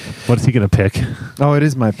 What is he going to pick? Oh, it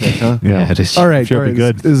is my pick, huh? yeah, it is. All right, Sure, all be right.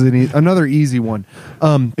 good. This is another easy one.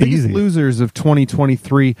 Biggest Easy. losers of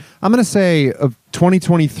 2023. I'm going to say of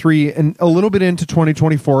 2023 and a little bit into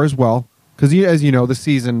 2024 as well, because as you know, the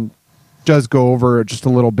season does go over just a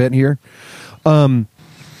little bit here.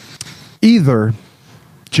 Either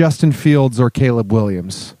Justin Fields or Caleb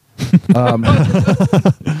Williams.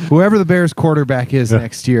 Whoever the Bears quarterback is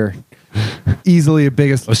next year, easily a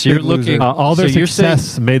biggest. Oh, so you're big loser. looking- All their So you're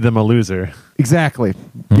success made them a loser. Exactly.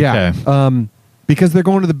 Yeah. Okay. Because they're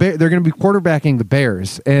going to they're going to be quarterbacking the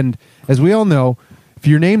Bears, and as we all know, if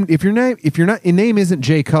your name isn't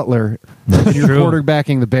Jay Cutler, and you're True.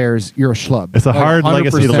 quarterbacking the Bears, you're a schlub. It's a hard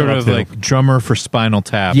legacy to 100%. live Sort up of to. like drummer for Spinal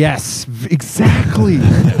Tap. Yes, exactly.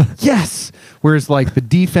 Yes. Whereas like the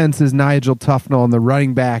defense is Nigel Tufnell and the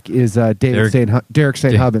running back is Derek St.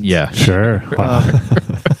 Hubbins. Yeah. Sure. Wow.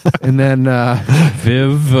 And then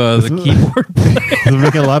Viv, the keyboard. Doesn't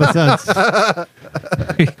make a lot of sense.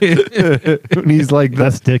 and he's like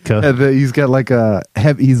That's Ditka. he's got like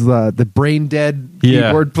he's the brain dead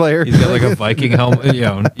keyboard player. He's got like a Viking helmet.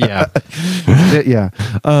 Yeah.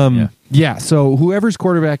 Yeah. Yeah. So whoever's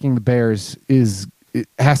quarterbacking the Bears it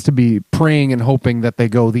has to be praying and hoping that they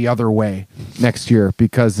go the other way next year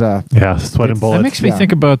because Yeah, sweating bullets. That makes me Yeah.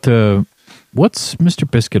 think about what's Mr.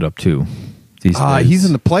 Biscuit up to these days? he's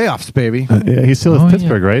in the playoffs, baby. Yeah, he's still Oh, with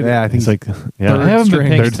Pittsburgh, yeah. right? Yeah, I think he's like, yeah. I haven't been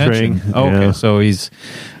paying Third attention. string. Oh, okay, Yeah. so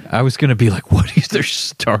I was going to be like, what? He's their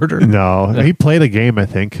starter? No, he played a game, I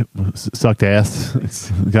think. Sucked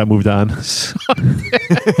ass. Got moved on.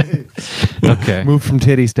 Okay. Moved from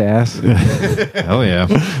titties to ass. Oh, yeah.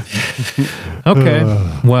 Okay.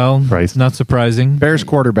 Well, Christ. not surprising. Bears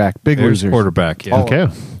quarterback, big Bears losers. quarterback. Yeah. Okay.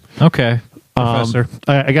 Okay. Professor.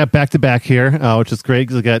 I got back-to-back here, which is great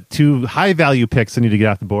because I got two high-value picks I need to get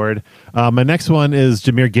off the board. My next one is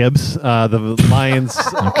Jahmyr Gibbs, the Lions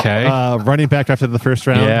Okay. running back after the first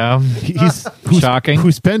round. Yeah. He's Shocking.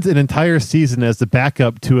 Who spent an entire season as the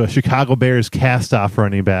backup to a Chicago Bears cast-off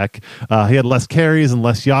running back. He had less carries and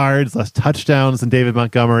less yards, less touchdowns than David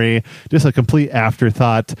Montgomery. Just a complete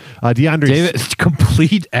afterthought. David,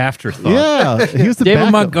 complete afterthought. Yeah, he was the David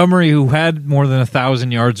backup. Montgomery, who had more than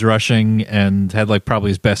 1,000 yards rushing and had like probably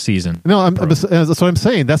his best season. No, that's what I'm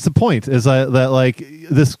saying. That's the point. Is that like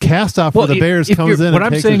this cast off for the Bears if comes you're- in. What and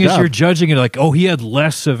I'm takes saying his is job. you're judging it like, oh, he had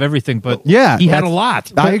less of everything, but Yeah, he had a that's-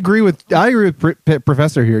 lot. I agree with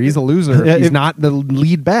Professor here. He's a loser. Yeah, He's if- not the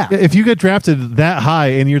lead back. If you get drafted that high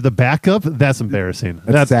and you're the backup, that's embarrassing.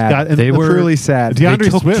 That's sad. and They were truly sad. They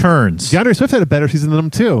took turns. DeAndre Swift had a better season than him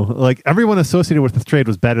too. Like everyone associated with the trade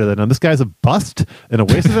was better than him. This guy's a bust and a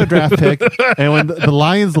waste of a draft pick. And when the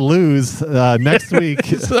Lions lose next week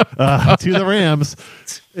to the Rams,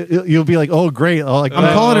 you'll be like, "Oh, great!" I'm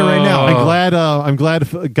calling it right now. I'm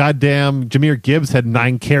glad. Goddamn, Jahmyr Gibbs had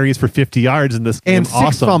 9 carries for 50 yards in this game. And 6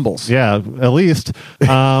 awesome. fumbles. Yeah, at least.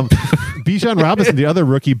 Bijan Robinson, the other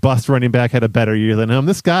rookie bust running back, had a better year than him.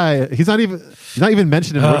 This guy, he's not even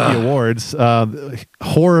mentioned in rookie awards.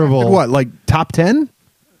 Horrible. What, like top 10?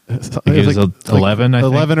 He was 11, I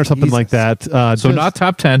think. 11 or something like that. So not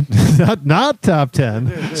top 10. not top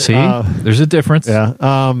 10. See, there's a difference. Yeah.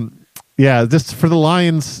 Yeah. Just for the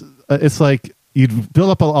Lions, it's like you build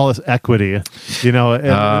up all this equity, and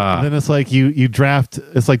then it's like you draft.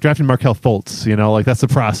 It's like drafting Markelle Fultz. Like that's the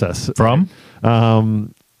process. From? I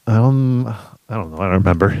don't know. I don't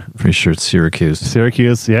remember. Pretty sure it's Syracuse.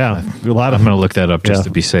 Syracuse, yeah. A lot of I'm going to look that up just Yeah. to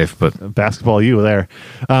be safe. But basketball U there.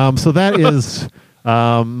 So that is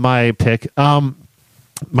my pick.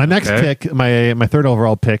 My next pick, my third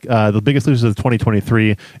overall pick, the biggest loser of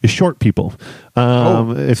 2023 is short people.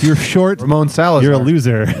 If you're short, Ramon Salazar. you're a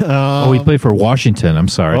loser. he played for Washington. I'm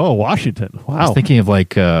sorry. Oh, Washington. I was Wow. thinking of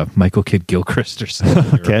like Michael Kidd Gilchrist or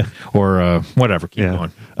something. Okay. Or whatever. Keep Yeah.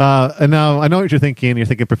 going. And now I know what you're thinking. You're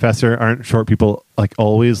thinking, Professor, aren't short people like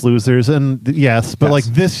always losers? And yes, but like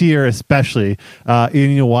this year especially, you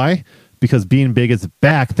know why? Because being big is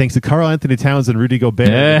back, thanks to Karl Anthony Towns and Rudy Gobert.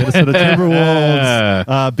 Yeah. Minnesota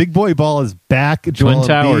Timberwolves. Big boy ball is back. Joel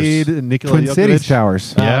Towers. Embiid, and Nikola Twin Jokic. Cities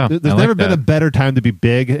Towers. Yeah, There's I like never been that. a better time to be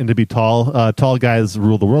big and to be tall. Tall guys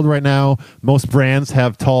rule the world right now. Most brands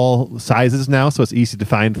have tall sizes now, so it's easy to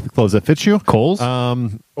find clothes that fit you. Kohl's?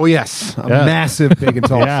 Oh, yes. A Yeah. massive, big and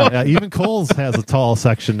tall. Yeah, even Kohl's has a tall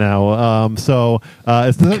section now.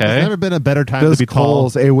 It's never been a better time Does to be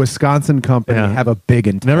Kohl's, tall. a Wisconsin company, Yeah. have a big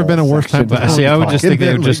and Never tall been a worse time section? to See, I would just think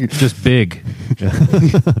they were Like- just big.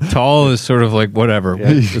 Tall is sort of like whatever.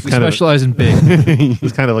 Yeah, we it's kind of- specialize in big.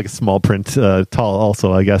 It's kind of like a small print, tall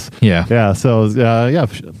also, I guess. Yeah. Yeah, so,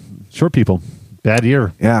 short people. Bad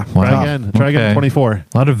year. Yeah. Wow. Try again. Try again Okay. in 24.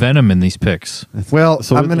 A lot of venom in these picks. Well,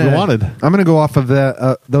 So I'm we gonna wanted. I'm gonna go off of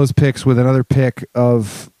those picks with another pick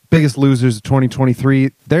of biggest losers of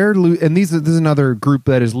 2023. And this is another group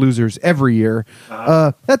that is losers every year.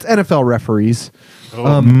 That's NFL referees.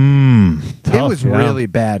 It Tough, was yeah. really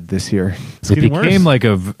bad this year. It getting became worse. like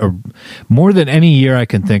a more than any year I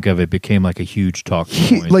can think of. It became like a huge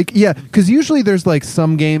talking point. Like, yeah, because usually there's like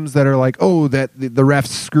some games that are like, oh, that the refs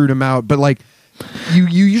screwed him out, but like you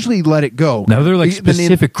usually let it go. now they're like Even in-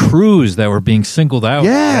 specific crews that were being singled out.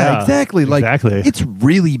 Yeah, Yeah, exactly. Like exactly. it's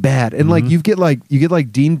really bad, and like you get like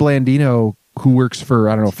Dean Blandino, who works for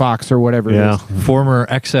I don't know Fox or whatever. Yeah. It is. Former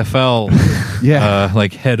XFL, Yeah.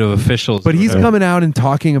 like head of officials. But he's Whatever. coming out and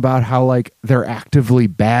talking about how like they're actively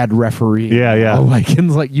bad refereeing. Yeah, yeah. Oh, like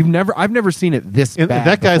and like I've never seen it this And bad.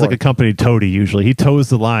 that guy's before. like a company toady usually. He toes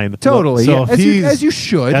the line. Totally, So yeah. if he's- As you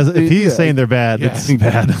should. If he's Yeah. saying they're bad, Yeah. it's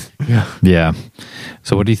bad. Yeah.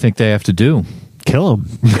 So what do you think they have to do? Kill him.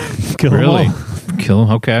 Kill Really? him all. Kill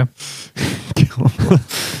him? Okay.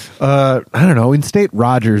 I don't know. Instate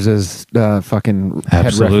Rogers as fucking head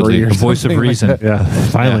Absolutely. referee or The voice of something like reason. that. Yeah,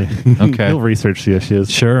 finally. Yeah. Okay. He'll research the issues.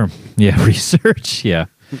 Sure. Yeah. Research. Yeah.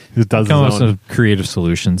 He does Come up his with own. some creative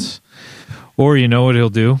solutions. Or you know what he'll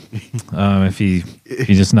do if he's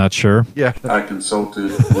just not sure. Yeah. I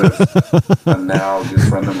consulted with a now good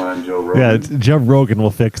friend of mine, Joe Rogan. Yeah, Joe Rogan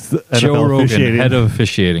will fix NFL Joe Rogan, officiating. head of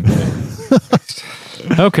officiating.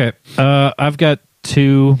 Okay, I've got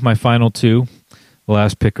my final two. The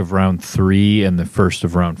last pick of round 3 and the first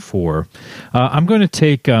of round 4. I'm going to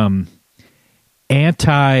take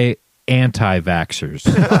anti-vaxxers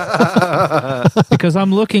because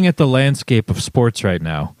I'm looking at the landscape of sports right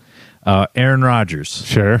now. Aaron Rodgers.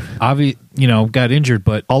 Sure. Got injured,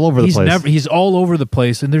 but All over the place. He's all over the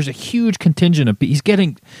place, and there's a huge contingent of. He's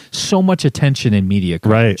getting so much attention in media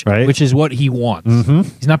coverage, Right. which is what he wants. Mm-hmm.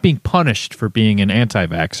 He's not being punished for being an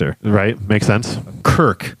anti-vaxxer. Right. Makes sense.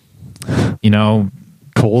 Kirk,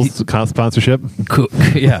 Cole's sponsorship.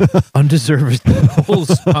 yeah, undeserved Bulls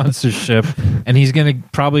sponsorship, and he's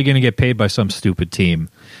probably gonna get paid by some stupid team.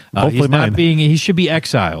 Hopefully he's not mine. he should be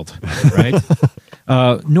exiled, right?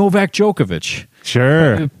 Novak Djokovic.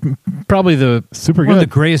 Sure. Probably Super one of the good.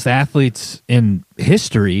 greatest athletes in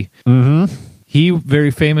history. Mm-hmm. He very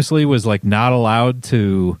famously was like not allowed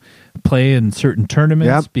to play in certain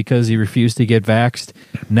tournaments Yep. because he refused to get vaxxed.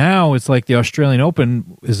 Now it's like the Australian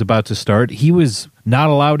Open is about to start. He was not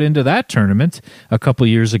allowed into that tournament a couple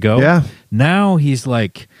years ago. Yeah. Now he's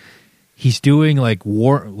doing like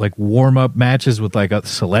warm up matches with like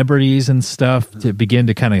celebrities and stuff to begin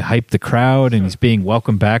to kind of hype the crowd, and he's being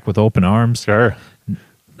welcomed back with open arms. Sure.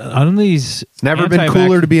 On these, It's never been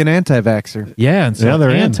cooler to be an anti-vaxxer. Yeah, and so Yeah, they're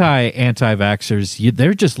in. anti-vaxxers,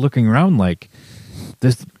 they're just looking around like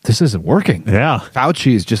this isn't working. Yeah.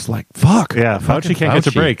 Fauci is just like, fuck. Yeah. Fauci can't get a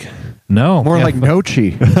Fauci. break. No, More yeah, like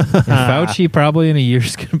Nochi. Fauci probably in a year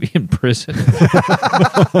is going to be in prison,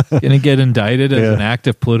 going to get indicted as Yeah. an act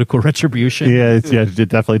of political retribution. Yeah.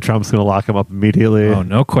 Definitely Trump's going to lock him up immediately. Oh,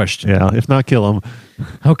 no question. Yeah. If not, kill him.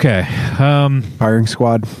 Okay. Firing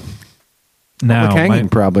squad. Now Public hanging,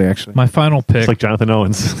 probably, actually. my final pick. It's like Jonathan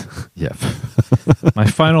Owens. Yeah. My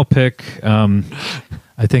final pick,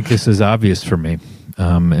 I think this is obvious for me.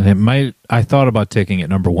 And I thought about taking it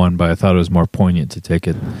number one, but I thought it was more poignant to take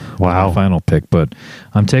it as my final pick. But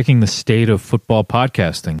I'm taking the state of football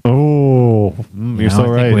podcasting. Oh, you're so I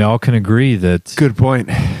right. think we all can agree that Good point.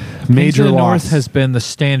 Kings Major of the loss. North has been the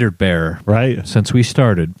standard bearer Right. since we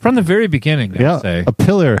started. From the very beginning, I'd Yeah. say. A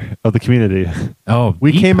pillar of the community. Oh,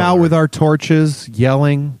 We the came out pillar. with our torches,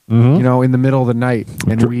 yelling, in the middle of the night,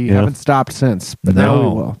 and we Yeah. haven't stopped since. But now we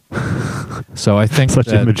No. will. So I think Such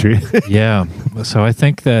that, imagery. Yeah. So I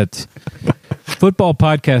think that football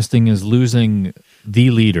podcasting is losing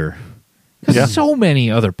the leader. Because Yeah. so many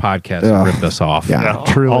other podcasts Yeah. ripped us off. Yeah,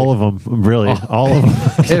 truly. All of them. Really. All of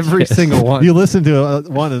them. Every single one. You listen to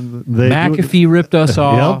one and they. McAfee ripped us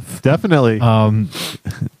off. Yep, definitely.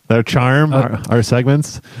 Their charm, our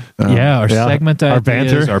segments. Our yeah. segment Our ideas,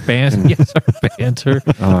 banter. our banter. Yes, our banter.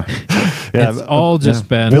 Yeah, It's all just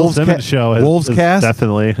been Bill Wolves Simmons ca- show. Wolves cast?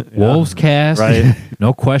 Definitely. Yeah. Wolves cast. Right.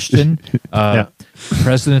 No question.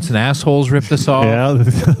 Presidents and assholes ripped us off.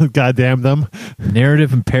 Yeah. Goddamn them.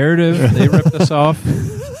 Narrative imperative. They ripped us off.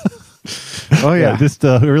 Oh, yeah. Just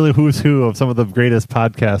really who's who of some of the greatest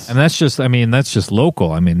podcasts. And that's just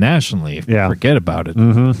local. I mean, nationally, Yeah. forget about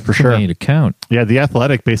it. For sure. Need to count. Yeah, The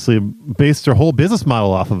Athletic basically based their whole business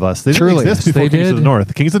model off of us. They didn't Truly. exist Yes, before they Kings of the did. North.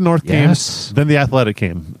 The Kings of the North Yes. came, then The Athletic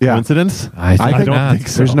came. Yeah. Coincidence? I think don't not. think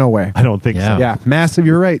so. There's no way. I don't think Yeah. so. Yeah, massive.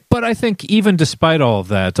 You're right. But I think even despite all of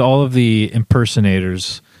that, all of the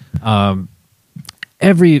impersonators,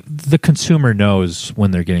 the consumer knows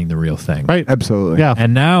when they're getting the real thing. Right. Absolutely. Yeah.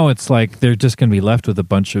 And now it's like they're just going to be left with a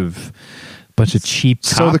bunch of cheap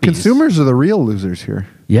So the copies. consumers are the real losers here.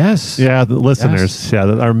 Yes. Yeah, the listeners. Yes. Yeah,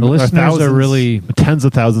 our listeners are thousands, really- tens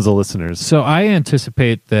of thousands of listeners. So I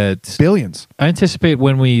anticipate that Billions.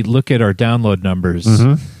 when we look at our download numbers,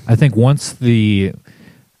 Mm-hmm.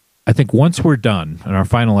 I think once we're done in our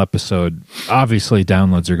final episode, obviously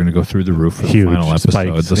downloads are going to go through the roof for Huge the final episode,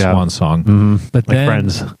 spikes, the yeah. swan song. But Like then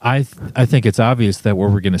Friends. I think it's obvious that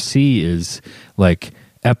what we're going to see is like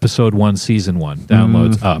episode 1, season 1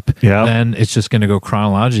 downloads up. Yeah. Then it's just going to go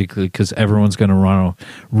chronologically because everyone's going to want to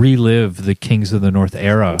relive the Kings of the North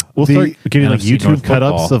era. We'll The start getting like NFC YouTube North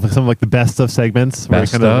cut-ups football. of some like the best of segments. where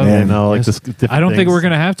Best kind of, of. Yes. just different I don't think things. we're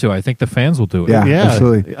going to have to. I think the fans will do it. Yeah. Yeah,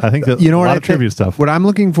 Absolutely. I think that You know a what? lot I of tribute stuff. What I'm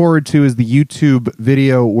looking forward to is the YouTube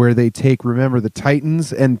video where they take Remember the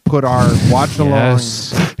Titans and put our watch along.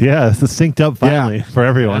 Yes. Yeah, it's synced up finally for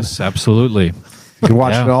everyone. Yes, absolutely. You can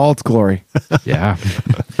watch Yeah. it in all its glory. Yeah.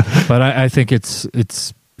 But I think it's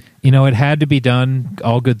it had to be done.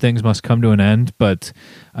 All good things must come to an end, but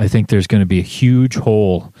I think there's going to be a huge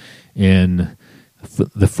hole in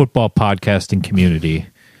the football podcasting community.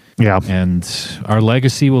 Yeah. And our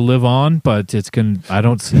legacy will live on, but I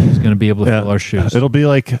don't see who's going to be able to fill our shoes. It'll be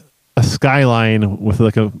like a skyline with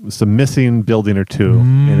like some missing building or two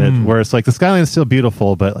in it, where it's like the skyline is still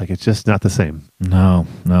beautiful, but like it's just not the same. No.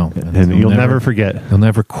 And you'll never forget. You'll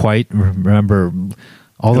never quite remember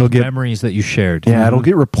all It'll the get- memories that you shared. Yeah, it'll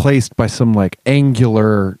get replaced by some like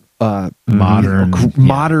angular,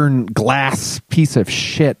 modern glass piece of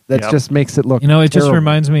shit that Yep. just makes it look. It just terrible.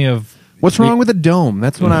 reminds me of What's wrong with a dome?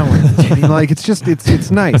 That's what I want. I mean, like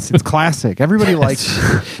it's nice. It's classic. Everybody likes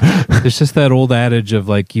it. There's just that old adage of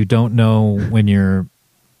like you don't know when you're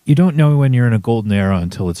in a golden era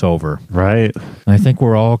until it's over. Right. And I think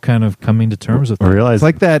we're all kind of coming to terms with I that. realize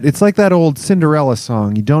It's like that old Cinderella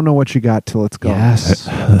song. You don't know what you got till it's gone. Yes.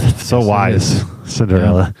 so Yes, it wise, is.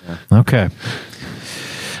 Cinderella. Okay.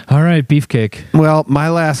 All right, Beefcake. Well, my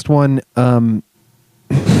last one,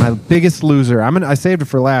 my biggest loser. I saved it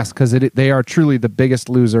for last because they are truly the biggest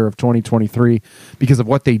loser of 2023 because of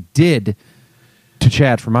what they did to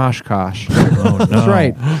Chad from Oshkosh. Oh, no. That's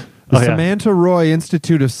right. The Oh, yeah. Samantha Roy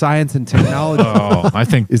Institute of Science and Technology Oh, I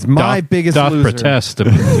think is my biggest doth loser. protest a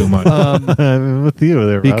bit too much. I'm with you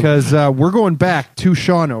there, Rob. Because we're going back to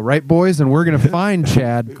Shawano, right, boys? And we're going to find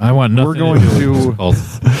Chad. I want nothing. We're going to do with to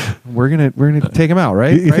this cult. we're gonna take him out,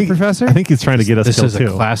 right? You Right, think- Professor? I think he's trying to get us This killed is a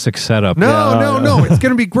too. classic setup. No. It's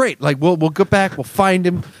gonna be great. Like we'll go back. We'll find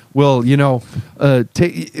him. We'll we'll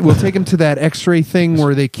take him to that X-ray thing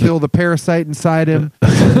where they kill the parasite inside him,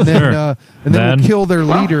 and then Sure. we'll kill their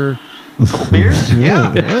leader. Beers?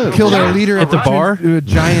 Yeah. Kill their leader At the bar? A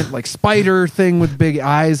giant like spider thing with big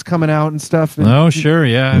eyes coming out and stuff. And Oh, sure,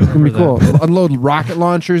 yeah. I it's gonna be remember cool. Unload rocket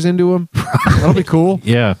launchers into him. That'll be cool. that.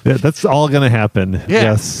 Yeah. Yeah, that's all going to happen.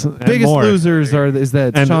 Yes. And Biggest more. losers is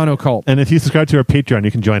that And- Shawano cult. And if you subscribe to our Patreon,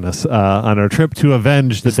 you can join us on our trip to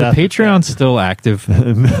avenge the Is the death. Patreon still active?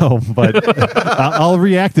 No, but I'll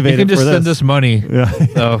reactivate You can it just for send this. us money. Yeah.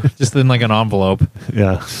 So, just in like an envelope.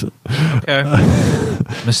 Yeah. Okay.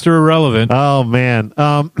 Mr. Irrelevant. Oh man,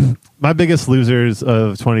 my biggest losers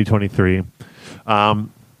of 2023. I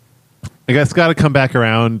guess got to come back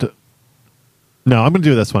around. No, I'm going to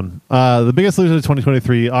do this one. The biggest losers of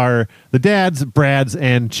 2023 are the dads, Brads,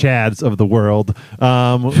 and Chads of the world,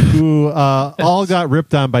 who all got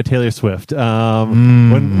ripped on by Taylor Swift.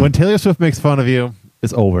 When Taylor Swift makes fun of you,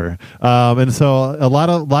 it's over. And so a lot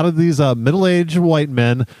of these middle-aged white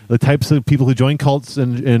men, the types of people who join cults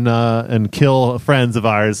and kill friends of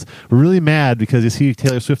ours, were really mad because you see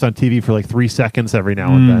Taylor Swift on TV for like 3 seconds every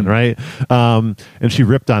now and then, right? And she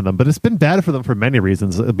ripped on them. But it's been bad for them for many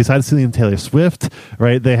reasons. Besides seeing Taylor Swift,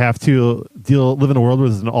 right? They have to live in a world where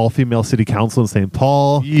there's an all-female city council in St.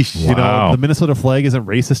 Paul. You know, Wow. the Minnesota flag isn't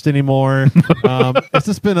racist anymore. It's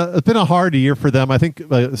just been a hard year for them. I think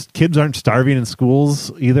kids aren't starving in schools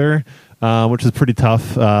either, which is pretty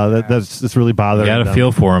tough. That's really bothering. You got to them.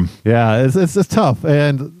 feel for him. Yeah, it's tough,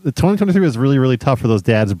 and 2023 was really, really tough for those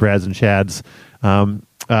dads, Brads, and Chads.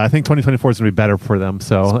 I think 2024 is going to be better for them,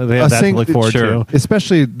 so they have that to look forward to.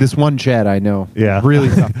 Especially this one Chad I know. Yeah. Really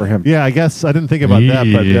tough for him. Yeah, I guess I didn't think about that,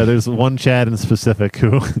 but Yeah. there's one Chad in specific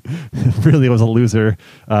who really was a loser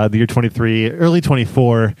the year 23, early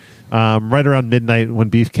 24, right around midnight when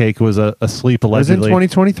Beefcake was asleep It was in allegedly.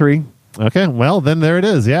 2023. Okay, well, then there it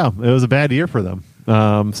is. Yeah, it was a bad year for them.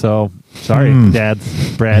 So, sorry,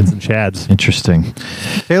 dads, Brads, and Chads. Interesting.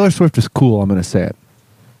 Taylor Swift is cool, I'm going to say it.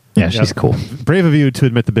 Yeah, she's cool. Brave of you to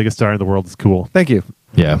admit the biggest star in the world is cool. Thank you.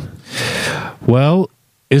 Yeah. Well,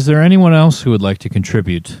 is there anyone else who would like to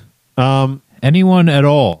contribute? Anyone at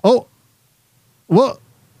all? Oh, well,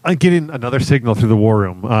 I'm getting another signal through the war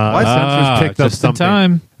room. My sensors picked up just in something.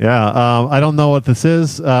 time. Yeah, I don't know what this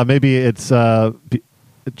is. Maybe it's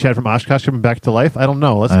Chad from Oshkosh coming back to life. I don't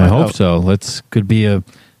know. Let's I find hope out. so. Could be a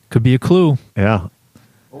clue. Yeah,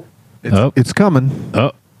 It's coming.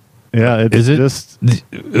 Oh, yeah. It's is it? just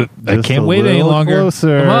I just can't a wait any little longer.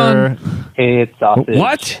 Closer. Come on. Hey, it's Sausage.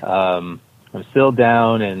 What? I'm still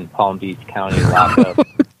down in Palm Beach County lockup.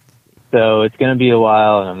 So it's going to be a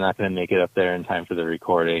while, and I'm not going to make it up there in time for the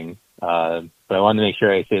recording. But I wanted to make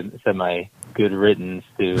sure I said my good riddance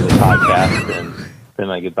to the podcast and said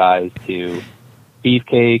my goodbyes to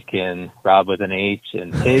Beefcake and Rob with an H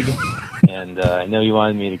and Pig. And I know you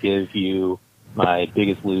wanted me to give you my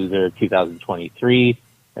biggest loser of 2023,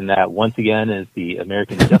 and that once again is the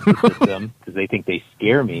American justice system, because they think they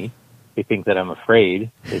scare me. They think that I'm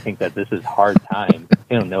afraid. They think that this is hard time.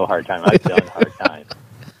 They don't know hard time. I've done hard time.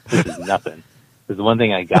 This is nothing. Because the one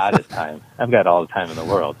thing I got is time. I've got all the time in the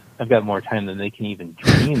world. I've got more time than they can even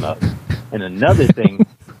dream of. And another thing,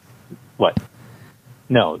 what?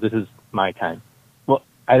 No, this is my time. Well,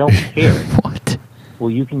 I don't care. What? Well,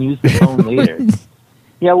 you can use the phone later.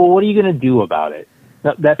 Yeah, well, what are you going to do about it?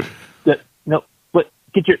 No, no, but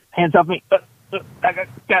get your hands off me. I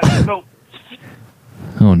gotta go.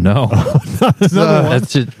 Oh no.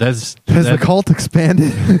 That's Has the cult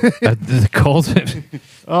expanded? the cult.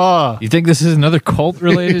 Oh, You think this is another cult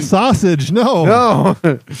related? sausage. No.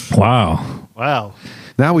 No. Wow. Wow.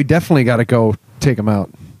 Now we definitely got to go take him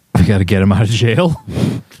out. We got to get him out of jail.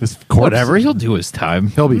 His corpse? Whatever, he'll do his time.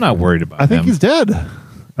 He'll be I'm not fine. worried about I think him. he's dead.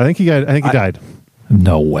 I think he died.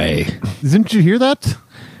 No way. Didn't you hear that?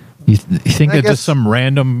 You think I that guess- just some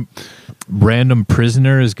random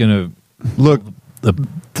prisoner is going to Look,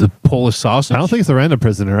 the Polish sausage? I don't think it's a random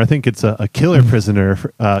prisoner. I think it's a killer prisoner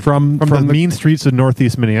From the the- mean streets of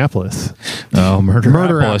Northeast Minneapolis. Oh,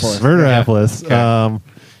 Murderapolis. Murderapolis.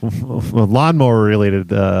 Lawnmower related.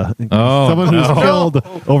 Someone who's no. killed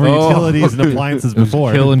over utilities and appliances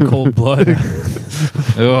before. Kill in cold blood.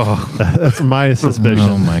 Oh, That's my suspicion.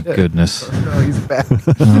 oh my goodness. no, he's back.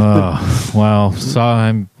 Oh, wow.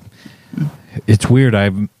 It's weird.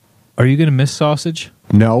 Are you going to miss sausage?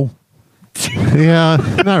 No. Yeah,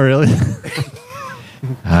 not really.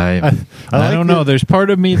 I like don't know. There's part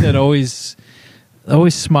of me that always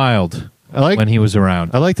smiled when he was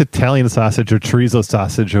around. I liked Italian sausage or chorizo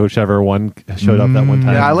sausage or whichever one showed up that one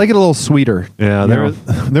time. Yeah, I like it a little sweeter. Yeah,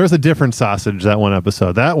 there was a different sausage that one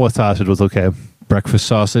episode. Sausage was okay. Breakfast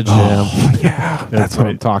sausage. Yeah, that's what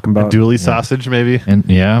I'm talking about. Dooley sausage, maybe. And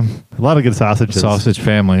a lot of good sausages. Sausage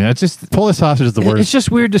family. That's just Polish sausage is the worst. It's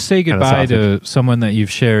just weird to say goodbye to someone that you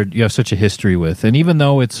have such a history with, and even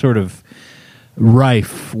though it's sort of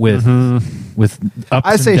rife with ups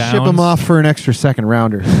I say and downs, ship them off for an extra second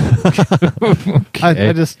rounder.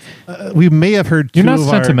 I just we may have heard. You're not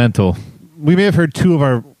sentimental. We may have heard two of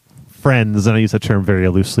our friends, and I use that term very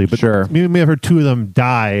loosely, but sure, we may have heard two of them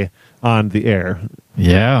die on the air.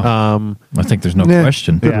 Yeah, I think there's no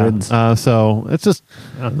question. Yeah. So it's just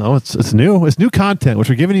I don't know. It's new. It's new content, which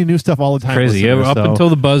we're giving you new stuff all the time. Crazy. Yeah, up until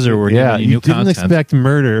the buzzer, we're giving you new didn't content. expect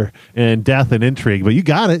murder and death and intrigue, but you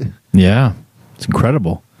got it. Yeah, it's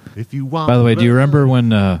incredible. If you want. By the way, do you remember when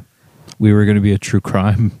we were going to be a true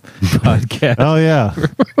crime podcast? Oh yeah.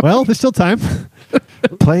 Well, there's still time.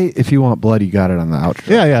 Play If You Want Blood, You Got It on the outro.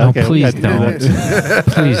 Yeah, yeah. No, Okay, please don't.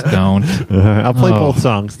 Please don't. I'll play both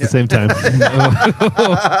songs at the same time.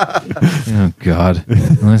 Oh, God.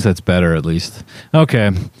 Unless that's better, at least. Okay.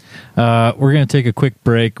 We're going to take a quick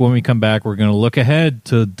break. When we come back, we're going to look ahead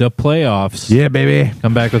to the playoffs. Yeah, baby.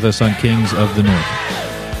 Come back with us on Kings of the North.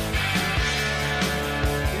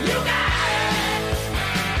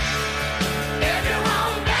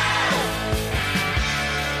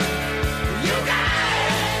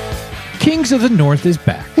 Kings of the North is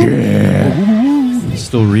back. Yeah.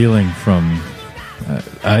 Still reeling from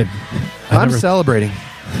I'm celebrating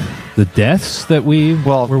the deaths that we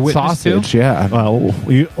were witness sausage, to. Yeah. Well,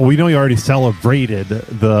 we know you already celebrated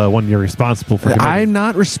the one you're responsible for. I'm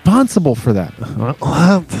not responsible for that.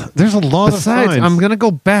 Well, there's a lot Besides, of signs. I'm going to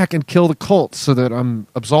go back and kill the cult so that I'm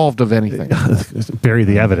absolved of anything. Bury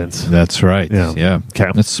the evidence. That's right. Yeah.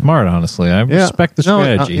 Okay. That's smart, honestly. I respect the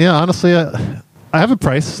strategy. Honestly, I have a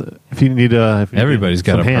price. If you need everybody's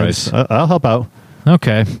got a hands, price. I'll help out.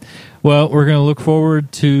 Okay. Well, we're going to look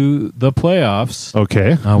forward to the playoffs.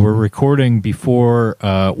 Okay. We're recording before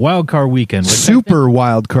Wild Card Weekend. Super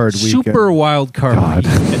Wild Card Weekend. Super Wild Card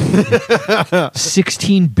Weekend.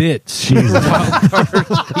 16 bits. Jesus. Wild Card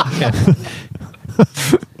Weekend.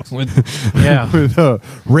 With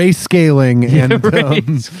ray scaling and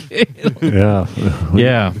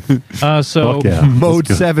yeah. So Mode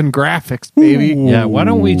 7 graphics, baby. Yeah. Why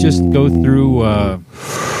don't we just go through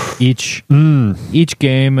each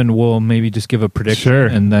game, and we'll maybe just give a prediction,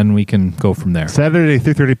 and then we can go from there. Saturday,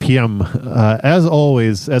 3:30 p.m. As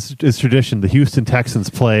always, as is tradition, the Houston Texans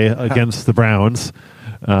play against the Browns.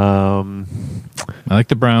 I like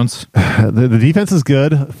the Browns. The defense is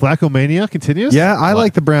good. Flacco Mania continues. Yeah, I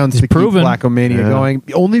like the Browns to proven. keep Flacco Mania going,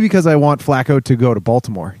 only because I want Flacco to go to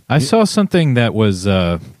Baltimore. I saw something that was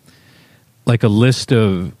like a list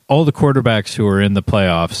of all the quarterbacks who are in the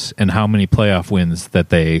playoffs and how many playoff wins that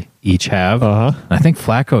they each have. I think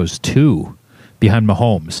Flacco's 2 behind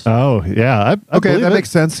Mahomes. Oh, yeah. Okay, that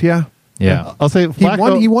makes sense, yeah. Yeah. I'll say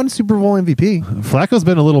Flacco, he won Super Bowl MVP. Flacco's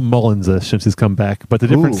been a little Mullins-ish since he's come back, but the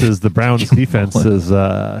difference is the Browns' defense is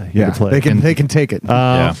here to play. They can take it.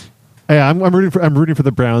 Yeah, I'm rooting for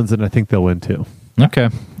the Browns, and I think they'll win too. Okay,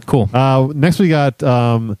 cool. Next we got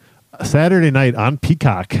Saturday night on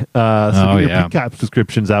Peacock. So get your Peacock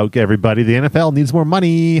subscriptions out, everybody. The NFL needs more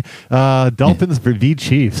money. Dolphins v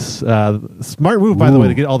Chiefs. Smart move, by the way,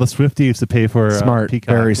 to get all the Swifties to pay for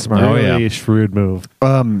Peacock. Very smart. Really shrewd move.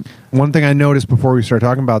 One thing I noticed before we start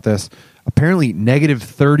talking about this, apparently negative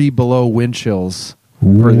 30 below wind chills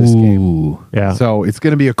for this game. Yeah. So it's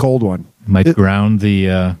going to be a cold one. Might ground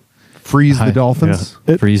the... freeze the Dolphins.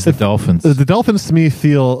 Freeze the Dolphins. The Dolphins, to me,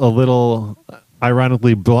 feel a little...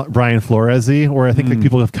 ironically Brian Flores-y, where I think like,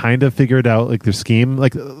 people have kind of figured out like their scheme,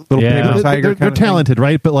 like little they're talented,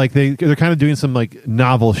 right? But like they're kind of doing some like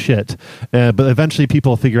novel shit. But eventually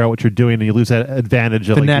people figure out what you're doing, and you lose that advantage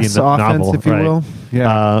of finesse like being offense, novel, if you will.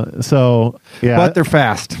 Yeah. But they're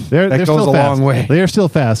fast. They're goes still a fast. long way. They are still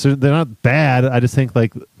fast. They're not bad. I just think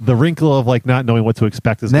like the wrinkle of like not knowing what to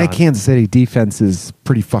expect is that gone. Kansas City defense is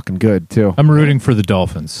pretty fucking good too. I'm rooting for the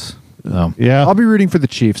Dolphins. Yeah, I'll be rooting for the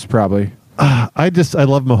Chiefs probably. I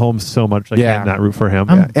love Mahomes so much. I can't not root for him.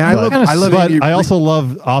 And I also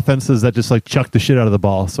love offenses that just like chuck the shit out of the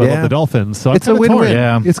ball. So I love the Dolphins. So it's a win-win.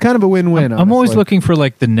 Yeah. It's kind of a win-win. I'm always looking for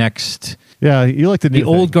like the next Yeah, you like the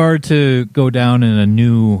old guard to go down in a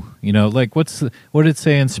new, like what did it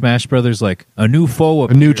say in Smash Brothers? Like a new foe,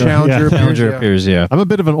 a new challenger, appears. Yeah, I'm a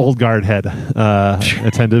bit of an old guard head. I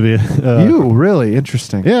tend to be. You really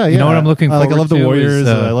interesting. Yeah. You know what I'm looking forward to? I love the Warriors. Is,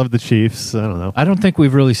 I love the Chiefs. I don't know. I don't think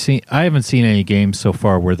we've really seen. I haven't seen any games so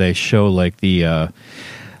far where they show like the.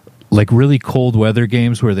 Like really cold weather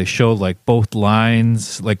games where they show like both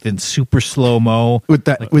lines, like in super slow mo with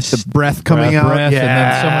that like with the breath coming out, and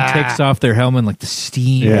then someone takes off their helmet, like the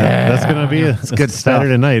steam. Yeah, that's gonna be it's good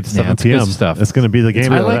Saturday night, 7 it's p.m. Good stuff. It's gonna be the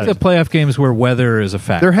game. I like the playoff games where weather is a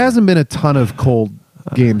factor. There hasn't been a ton of cold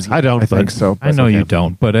games. I don't think so. I know you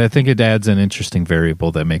don't, but I think it adds an interesting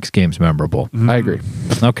variable that makes games memorable. I agree.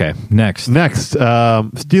 Okay, next,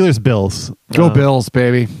 Steelers Bills. Go Bills,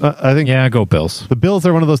 baby. I think go Bills. The Bills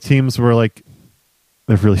are one of those teams where like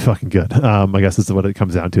they're really fucking good. I guess is what it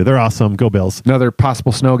comes down to. They're awesome. Go Bills. Another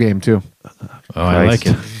possible snow game too. I like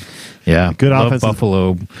it. Yeah, good love offense.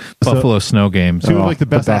 Buffalo snow games. Two of like the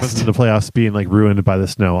best offenses in the playoffs being like ruined by the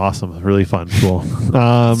snow. Awesome, really fun, cool.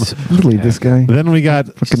 Literally, this guy. Then we got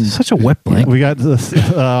such a wet blanket. We got the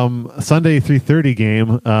Sunday 3:30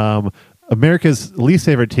 game. America's least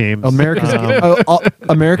favorite team. America's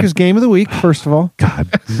game of the week. First of all, God,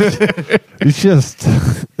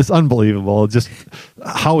 it's unbelievable. Just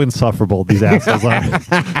how insufferable these assholes are.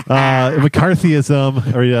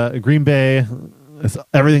 McCarthyism or Green Bay. It's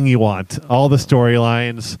everything you want. All the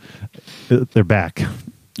storylines. They're back.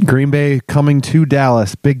 Green Bay coming to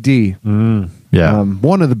Dallas. Big D. Yeah,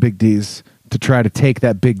 one of the big Ds to try to take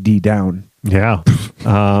that big D down. Yeah.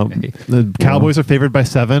 The Cowboys are favored by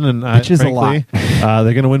 7, and which is frankly, a lot.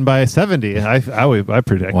 they're going to win by 70. I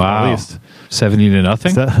predict at least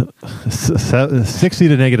 70-0. 60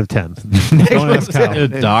 to -10. Don't ask how.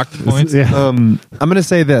 Docked points. Yeah. I'm going to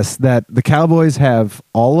say this: that the Cowboys have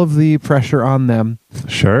all of the pressure on them.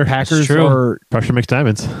 Sure, Packers true. are pressure makes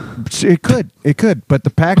diamonds. It could, but the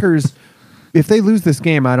Packers. If they lose this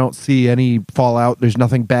game, I don't see any fallout. There's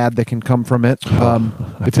nothing bad that can come from it.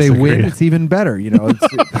 If they win, it's even better.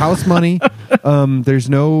 It's house money. There's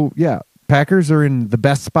no, Packers are in the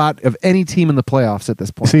best spot of any team in the playoffs at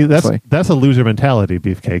this point. See, that's a loser mentality,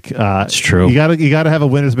 Beefcake. It's true. You gotta have a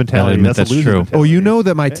winner's mentality. That's a loser true. mentality. You know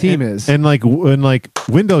that my team is. And when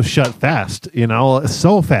windows shut fast,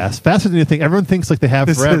 so faster than you think. Everyone thinks like they have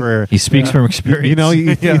forever. He speaks from experience.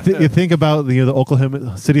 You think about the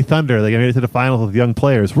Oklahoma City Thunder. They made it to the finals with young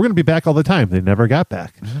players. We're going to be back all the time. They never got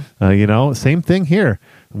back. Same thing here.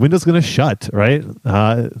 Window's going to shut, right?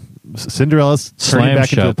 Cinderella's turning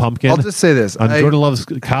back into a pumpkin. I'll just say this: Jordan loves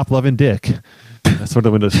cop loving dick. That's what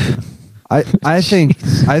the Windows. I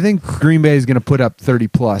think Green Bay is going to put up 30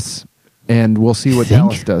 plus, and we'll see what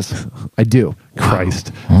Dallas does. I do.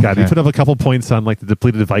 Christ, Okay. God, you put up a couple points on like the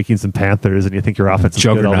depleted Vikings and Panthers, and you think your offense is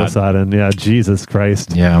good all of a sudden. Yeah, Jesus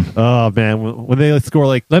Christ. Yeah. Oh man, when they score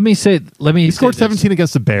like, He scored 17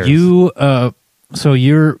 against the Bears. So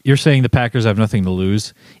you're saying the Packers have nothing to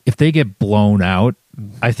lose. If they get blown out,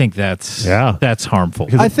 I think that's harmful.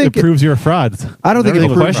 I think it proves you're a fraud. I don't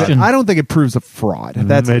think it proves a fraud.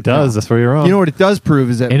 It does. That's where you're wrong. You know what it does prove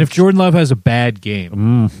is that. And if Jordan Love has a bad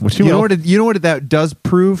game, you know what that does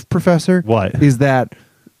prove, Professor? What is that?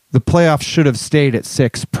 The playoffs should have stayed at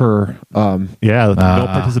 6 per. No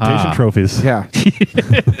participation trophies. Yeah,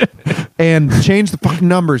 and change the fucking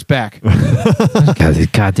numbers back. God, these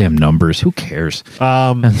goddamn numbers. Who cares?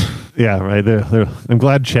 Yeah, right. I'm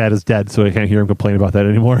glad Chad is dead, so I can't hear him complain about that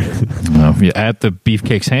anymore. At the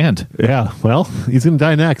Beefcake's hand. Yeah, well, he's going to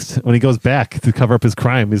die next when he goes back to cover up his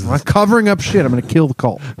crime. He's not covering up shit. I'm going to kill the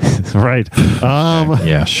cult. Right.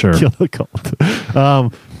 Yeah, sure. Kill the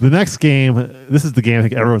cult. The next game, this is the game I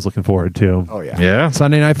think everyone's looking forward to. Oh, yeah.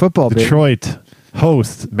 Sunday Night Football, Detroit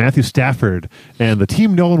hosts Matthew Stafford and the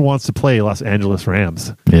team no one wants to play, Los Angeles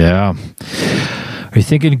Rams. Yeah. Are you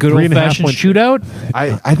thinking good old-fashioned shootout?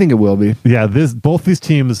 I think it will be. Yeah, both these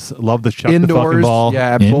teams love to chuck the fucking ball.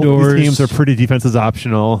 Yeah, both these teams are pretty defenses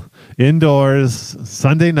optional. Indoors,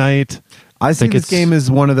 Sunday night. I think this game is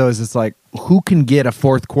one of those. It's like who can get a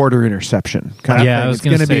fourth quarter interception? I was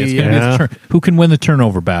going to say who can win the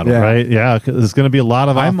turnover battle, right? Yeah, there's going to be a lot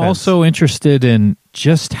of. I'm also interested in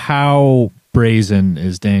just how brazen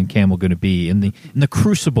is Dan Campbell going to be in the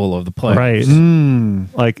crucible of the play, right?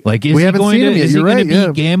 Like is he going to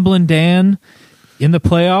be gambling Dan in the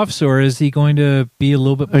playoffs, or is he going to be a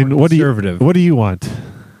little bit more conservative? What do you want?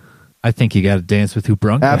 I think you got to dance with who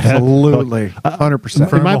brung that. Absolutely, 100%.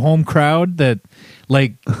 From a home crowd that,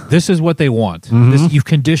 like, this is what they want. This you've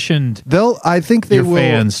conditioned. I think they your will.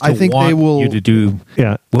 Fans to I think want they will. You to do.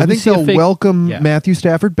 Yeah, I think they'll welcome Matthew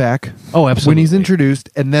Stafford back. Oh, absolutely. When he's introduced,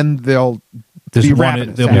 and then they'll There's Be one.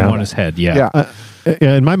 wrapping There'll his be head. one his head. Yeah.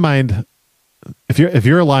 Yeah, in my mind, if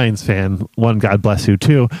you're a Lions fan, one, God bless you,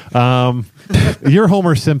 two, you're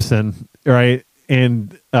Homer Simpson, right?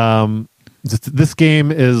 And this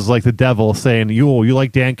game is like the devil saying, you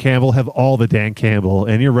like Dan Campbell, have all the Dan Campbell,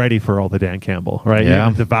 and you're ready for all the Dan Campbell, right? Yeah.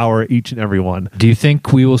 You devour each and every one. Do you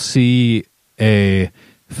think we will see a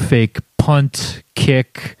fake punt,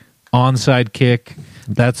 kick, onside kick,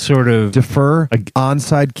 that sort of Defer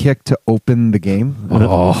onside kick to open the game.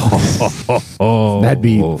 That'd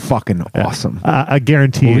be fucking awesome. I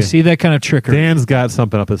guarantee Will we you. see that kind of trickery? Dan's got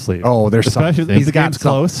something up his sleeve. Oh, there's especially something. if the game's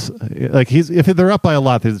close. Like if they're up by a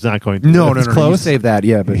lot, he's not going to. No, If no, it's no. close. You save that,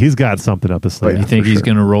 yeah. But He's got something up his sleeve. You think for he's sure.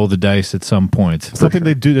 going to roll the dice at some point? Something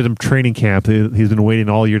they do at him training camp. He's been waiting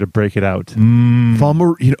all year to break it out.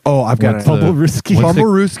 fumble. I've got What's it. Fumble risky. Fumble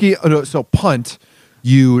Ruski. So punt.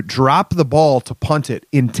 You drop the ball to punt it,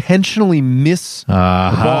 intentionally miss the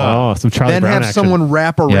ball, Oh, some Charlie then Brown have action. someone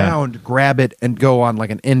wrap around, grab it, and go on like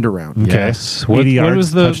an end around. Okay. Yes. What 80 yards,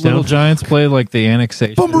 was the touchdown. Little Giants play? Like the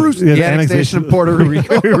annexation? Bumbarooski. The annexation of Puerto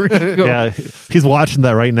Rico. Yeah, he's watching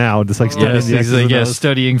that right now, just like studying Yes, the he's X's and like, O's.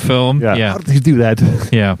 studying film. Yeah. Yeah. How did he do that?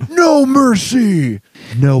 Yeah. No mercy.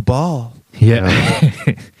 No ball. Yeah.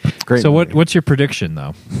 Great. So movie. what's your prediction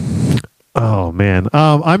though? Oh man,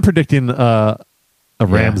 I'm predicting a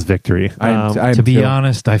Rams victory. I'm To be too.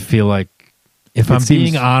 honest, I feel like if It I'm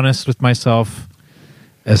being seems- honest with myself,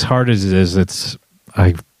 as hard as it is, it's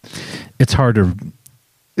hard to.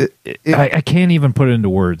 I can't even put it into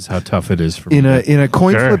words how tough it is for me. in a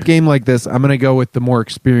coin Sure. flip game like this, I'm going to go with the more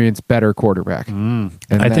experienced, better quarterback. And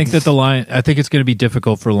I think that's- I think it's going to be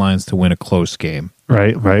difficult for Lions to win a close game,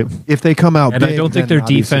 right. if they come out, and I big, don't think then their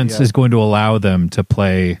obviously, defense yeah. is going to allow them to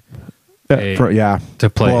play to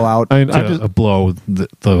play blow out. blow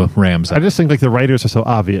the Rams. I just think like the writers are so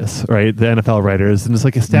obvious, right? The NFL writers, and it's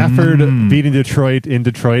like Stafford beating Detroit in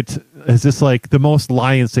Detroit is just like the most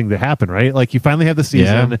Lions thing to happen, right? Like you finally have the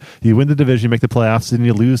season, Yeah. you win the division, you make the playoffs, and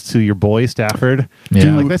you lose to your boy Stafford. Yeah,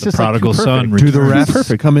 Dude, like that's the just like, prodigal perfect. son. Do the returns.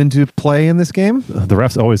 refs come into play in this game? The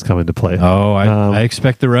refs always come into play. Oh, I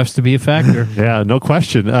expect the refs to be a factor. Yeah, no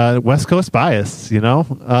question. West Coast bias, you know.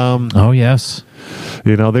 Oh yes.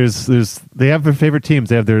 You know, there's they have their favorite teams.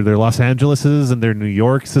 They have their Los Angeleses and their New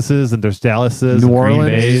Yorkses and there's Dallases, New and Green Orleans.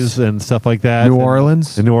 Bays and stuff like that. New And-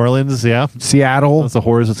 Orleans? and New Orleans, yeah. Seattle. That's the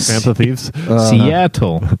horrors of Panther Thieves.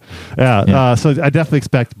 Seattle. Yeah. Yeah. So I definitely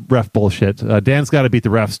expect ref bullshit. Dan's got to beat the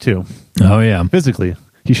refs too. Oh yeah. Physically,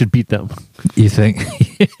 he should beat them. You think?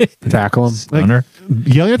 Tackle him. Stunner?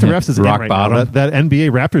 Yelling at the Yeah. refs is Rock in right bottom. Now. That NBA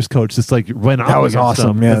Raptors coach just like went out. That was against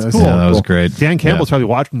awesome. them. Yeah, It's that's- cool. Yeah, that was great. Dan Campbell's Yeah. probably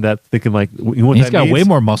watching that, thinking like, you know what He's that got needs? way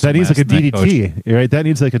more muscle That needs mass like a than that DDT, right? That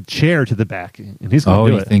needs like a chair to the back, and he's going Oh,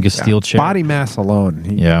 to do you it. think a steel chair? Body mass alone.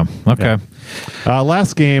 Yeah. Okay.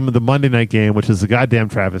 Last game, the Monday night game, which is a goddamn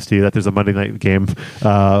travesty that there's a Monday night game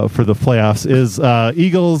for the playoffs, is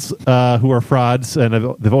Eagles, who are frauds, and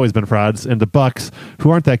they've always been frauds, and the Bucks, who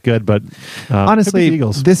aren't that good, but Honestly, could be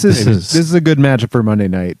Eagles. this Maybe. is a good matchup for Monday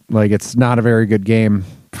night. Like it's not a very good game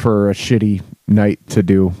for a shitty night to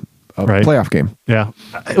do a Right. playoff game. Yeah,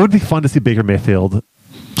 it would be fun to see Baker Mayfield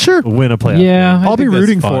Sure. win a playoff. Yeah, game. I I'll be think that's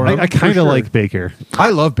rooting fun. for him. I kind of sure. like Baker. I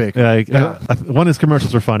love Baker. Like, Yeah. one, his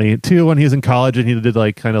commercials were funny. Two, when he was in college and he did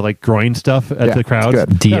like kind of like groin stuff at Yeah, the crowds. it's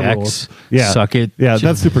good. That rules. DX. Yeah, Suck it. Yeah,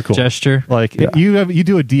 that's super cool. Gesture. Like Yeah. you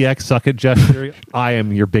do a DX suck it gesture. I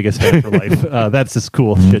am your biggest fan for life. That's just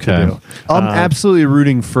cool shit to Okay. do. I'm absolutely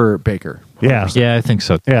rooting for Baker. Yeah, Yeah, I think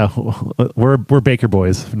so. yeah. We're Baker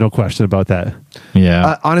boys, no question about that.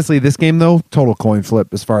 Yeah. Honestly, this game though, total coin flip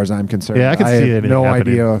as far as I'm concerned. Yeah, I can see have it no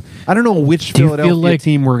happening. idea. I don't know which do you Philadelphia feel like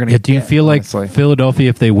team we're going to yeah, get. do you feel like honestly. Philadelphia,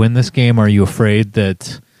 if they win this game, are you afraid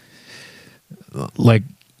that like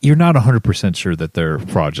you're not 100% sure that they're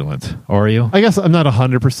fraudulent, are you? I guess I'm not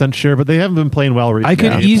 100% sure, but they haven't been playing well recently. I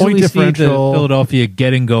could Point easily see the differential. Philadelphia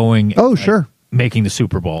getting going. Oh, and, sure. making the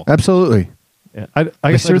Super Bowl. Absolutely. Yeah, I They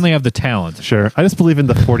guess certainly have the talent. sure. I just believe in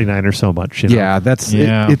the 49ers so much. You know? Yeah, that's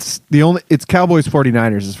Yeah. it's Cowboys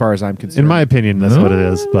 49ers as far as I'm concerned. In my opinion, that's what it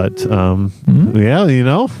is. But yeah, you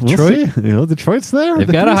know, we'll Detroit? see. You know, Detroit's there. They've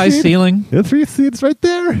The got a 3 high seed. ceiling. The 3 seeds right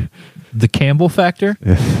there. The Campbell factor,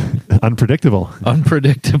 Unpredictable.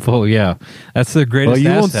 unpredictable. Yeah, that's the greatest. well, you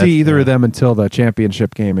won't asset. see either of them until the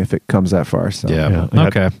championship game if it comes that far. So Yeah. Yeah.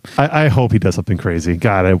 Okay. I hope he does something crazy.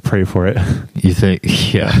 God, I pray for it. You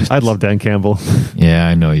think? Yeah. I love Dan Campbell. Yeah,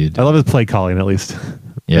 I know you do. I love his play calling, at least.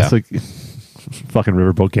 Yeah. It's like fucking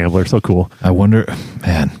Riverboat Gambler. So cool. I wonder,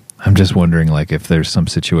 man. I'm just wondering, like, if there's some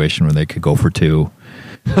situation where they could go for two,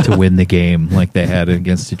 to win the game like they had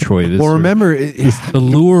against Detroit. It's Well, remember, the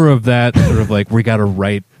lure of that sort of like we got to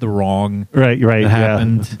right the wrong Right. that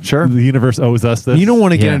happened. sure. The universe owes us this. You don't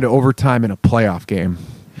want to get Yeah. into overtime in a playoff game.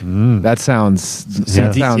 That sounds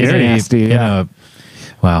Yeah. sounds In a- nasty. in Yeah. a-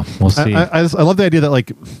 wow, we'll see. I love the idea that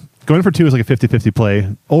like going for 2 is like a 50-50 play.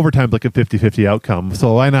 Overtime's like a 50-50 outcome.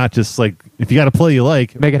 So why not just like if you got a play you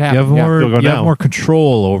like, Make it you happen. have more. Go You now. have more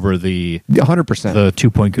control over the 100%.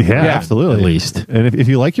 2-point conversion. yeah, absolutely, At least And if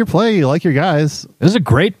you like your play, you like your guys. this is a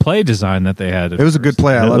great play design that they had. It was a good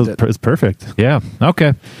play. I loved it. It's perfect. Yeah.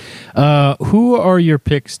 Okay. Who are your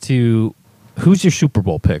picks to? Who's your Super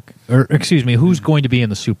Bowl pick? Or excuse me, who's going to be in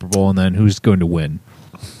the Super Bowl, and then who's going to win?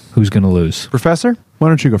 Who's going to lose? Professor, why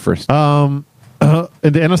don't you go first? In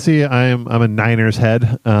the NFC, I'm a Niners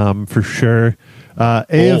head for sure.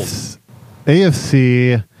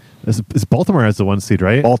 AFC is Baltimore as the 1 seed,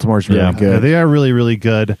 right? Baltimore's really Yeah. Yeah, good. they are really, really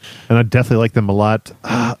good, and I definitely like them a lot.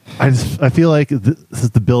 I feel like this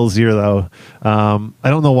is the Bills' year, though. I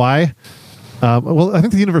don't know why. Well, I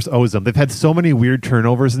think the universe owes them. They've had so many weird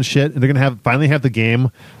turnovers and shit, and they're gonna finally have the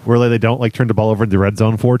game where like, they don't like turn the ball over in the red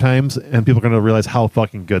zone 4 times, and people are gonna realize how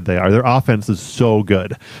fucking good they are. Their offense is so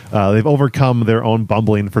good. They've overcome their own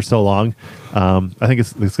bumbling for so long. I think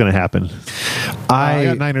it's gonna happen. I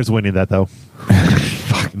got Niners winning that though.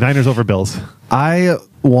 Niners over Bills. I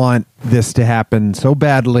want this to happen so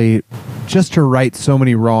badly just to right so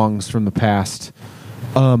many wrongs from the past.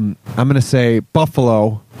 I'm going to say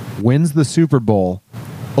Buffalo wins the Super Bowl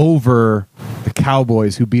over the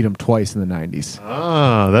Cowboys who beat them twice in the 90s.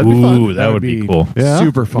 Ah, that'd be fun. Ooh, that would be cool. Yeah,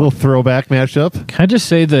 super fun. A little throwback matchup. Can I just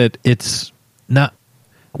say that it's not?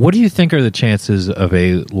 What do you think are the chances of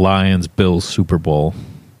a Lions Bills Super Bowl?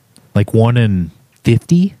 Like 1 in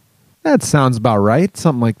 50? That sounds about right.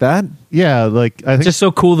 Something like that. Yeah, like I think Just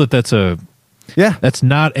so cool that that's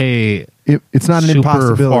not a It's not an super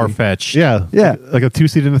impossibility. far fetched. Yeah, Yeah. like a 2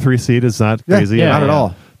 seed and a 3 seed is not Yeah, crazy. yeah, not at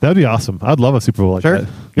all. That'd be awesome. I'd love a Super Bowl like Sure. that.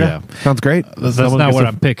 Yeah. Sounds great. That's Someone not gets what a-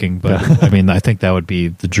 I'm picking, but I mean, I think that would be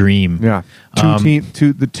the dream. Yeah.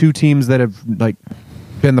 The two teams that have like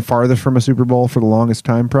been the farthest from a Super Bowl for the longest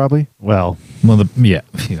time, probably. Well, Yeah.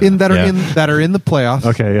 That are in the playoffs.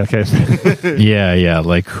 okay. Yeah.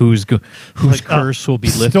 Like whose curse will be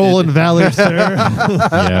lifted? Stolen valor, sir.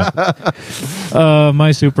 Yeah.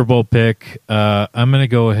 My Super Bowl pick. I'm gonna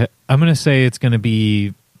go ahead. I'm gonna say it's gonna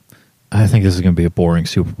be. I think this is gonna be a boring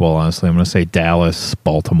Super Bowl. Honestly, I'm gonna say Dallas,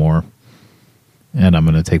 Baltimore, and I'm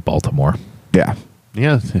gonna take Baltimore. Yeah.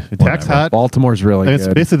 Yeah, attack's Whatever. hot. Baltimore's really And it's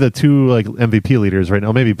good. basically the 2 like MVP leaders right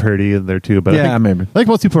now. Maybe Purdy in there too, but Yeah, maybe. I think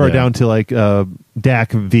most people are Yeah. down to like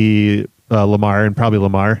Dak v Lamar and probably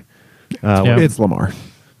Lamar. Yeah. It's Lamar.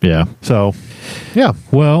 Yeah. So, yeah,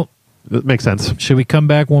 Well, it makes sense. should we come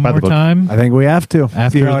back one By the more book. time I think we have to. See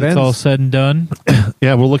after how it it's ends. all said and done?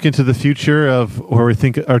 Yeah, we'll look into the future of where we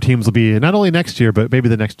think our teams will be not only next year, but maybe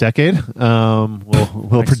the next decade.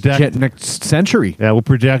 We'll project. next century. Yeah, we'll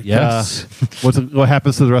project. Yes. What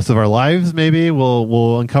happens to the rest of our lives? Maybe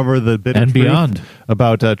we'll uncover the bit of And truth beyond.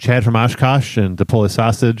 about Chad from Oshkosh and the Polish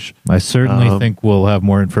sausage. I certainly think we'll have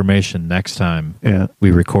more information next time Yeah. we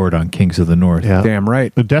record on Kings of the North. Yeah, Damn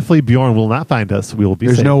right. But definitely Bjorn will not find us. We will be.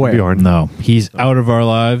 There's safe no from way. Bjorn. No, he's out of our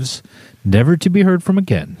lives, never to be heard from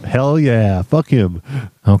again. Hell yeah, fuck him.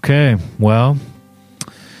 Okay, well,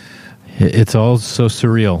 it's all so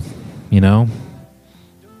surreal, you know,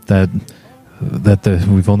 that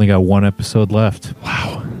we've only got one episode left.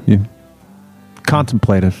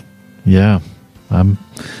 Contemplative. Yeah, I'm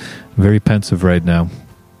very pensive right now.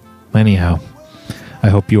 Anyhow, I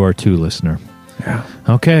hope you are too, listener. Yeah.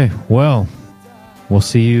 Okay, well, we'll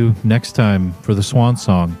see you next time for the swan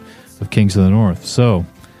song of Kings of the North. So,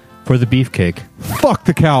 for the beefcake, Fuck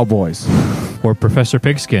the Cowboys. or Professor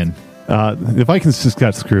Pigskin, The Vikings just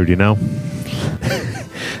got screwed, you know.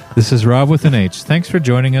 this is Rob with an H. Thanks for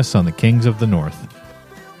joining us on the Kings of the North.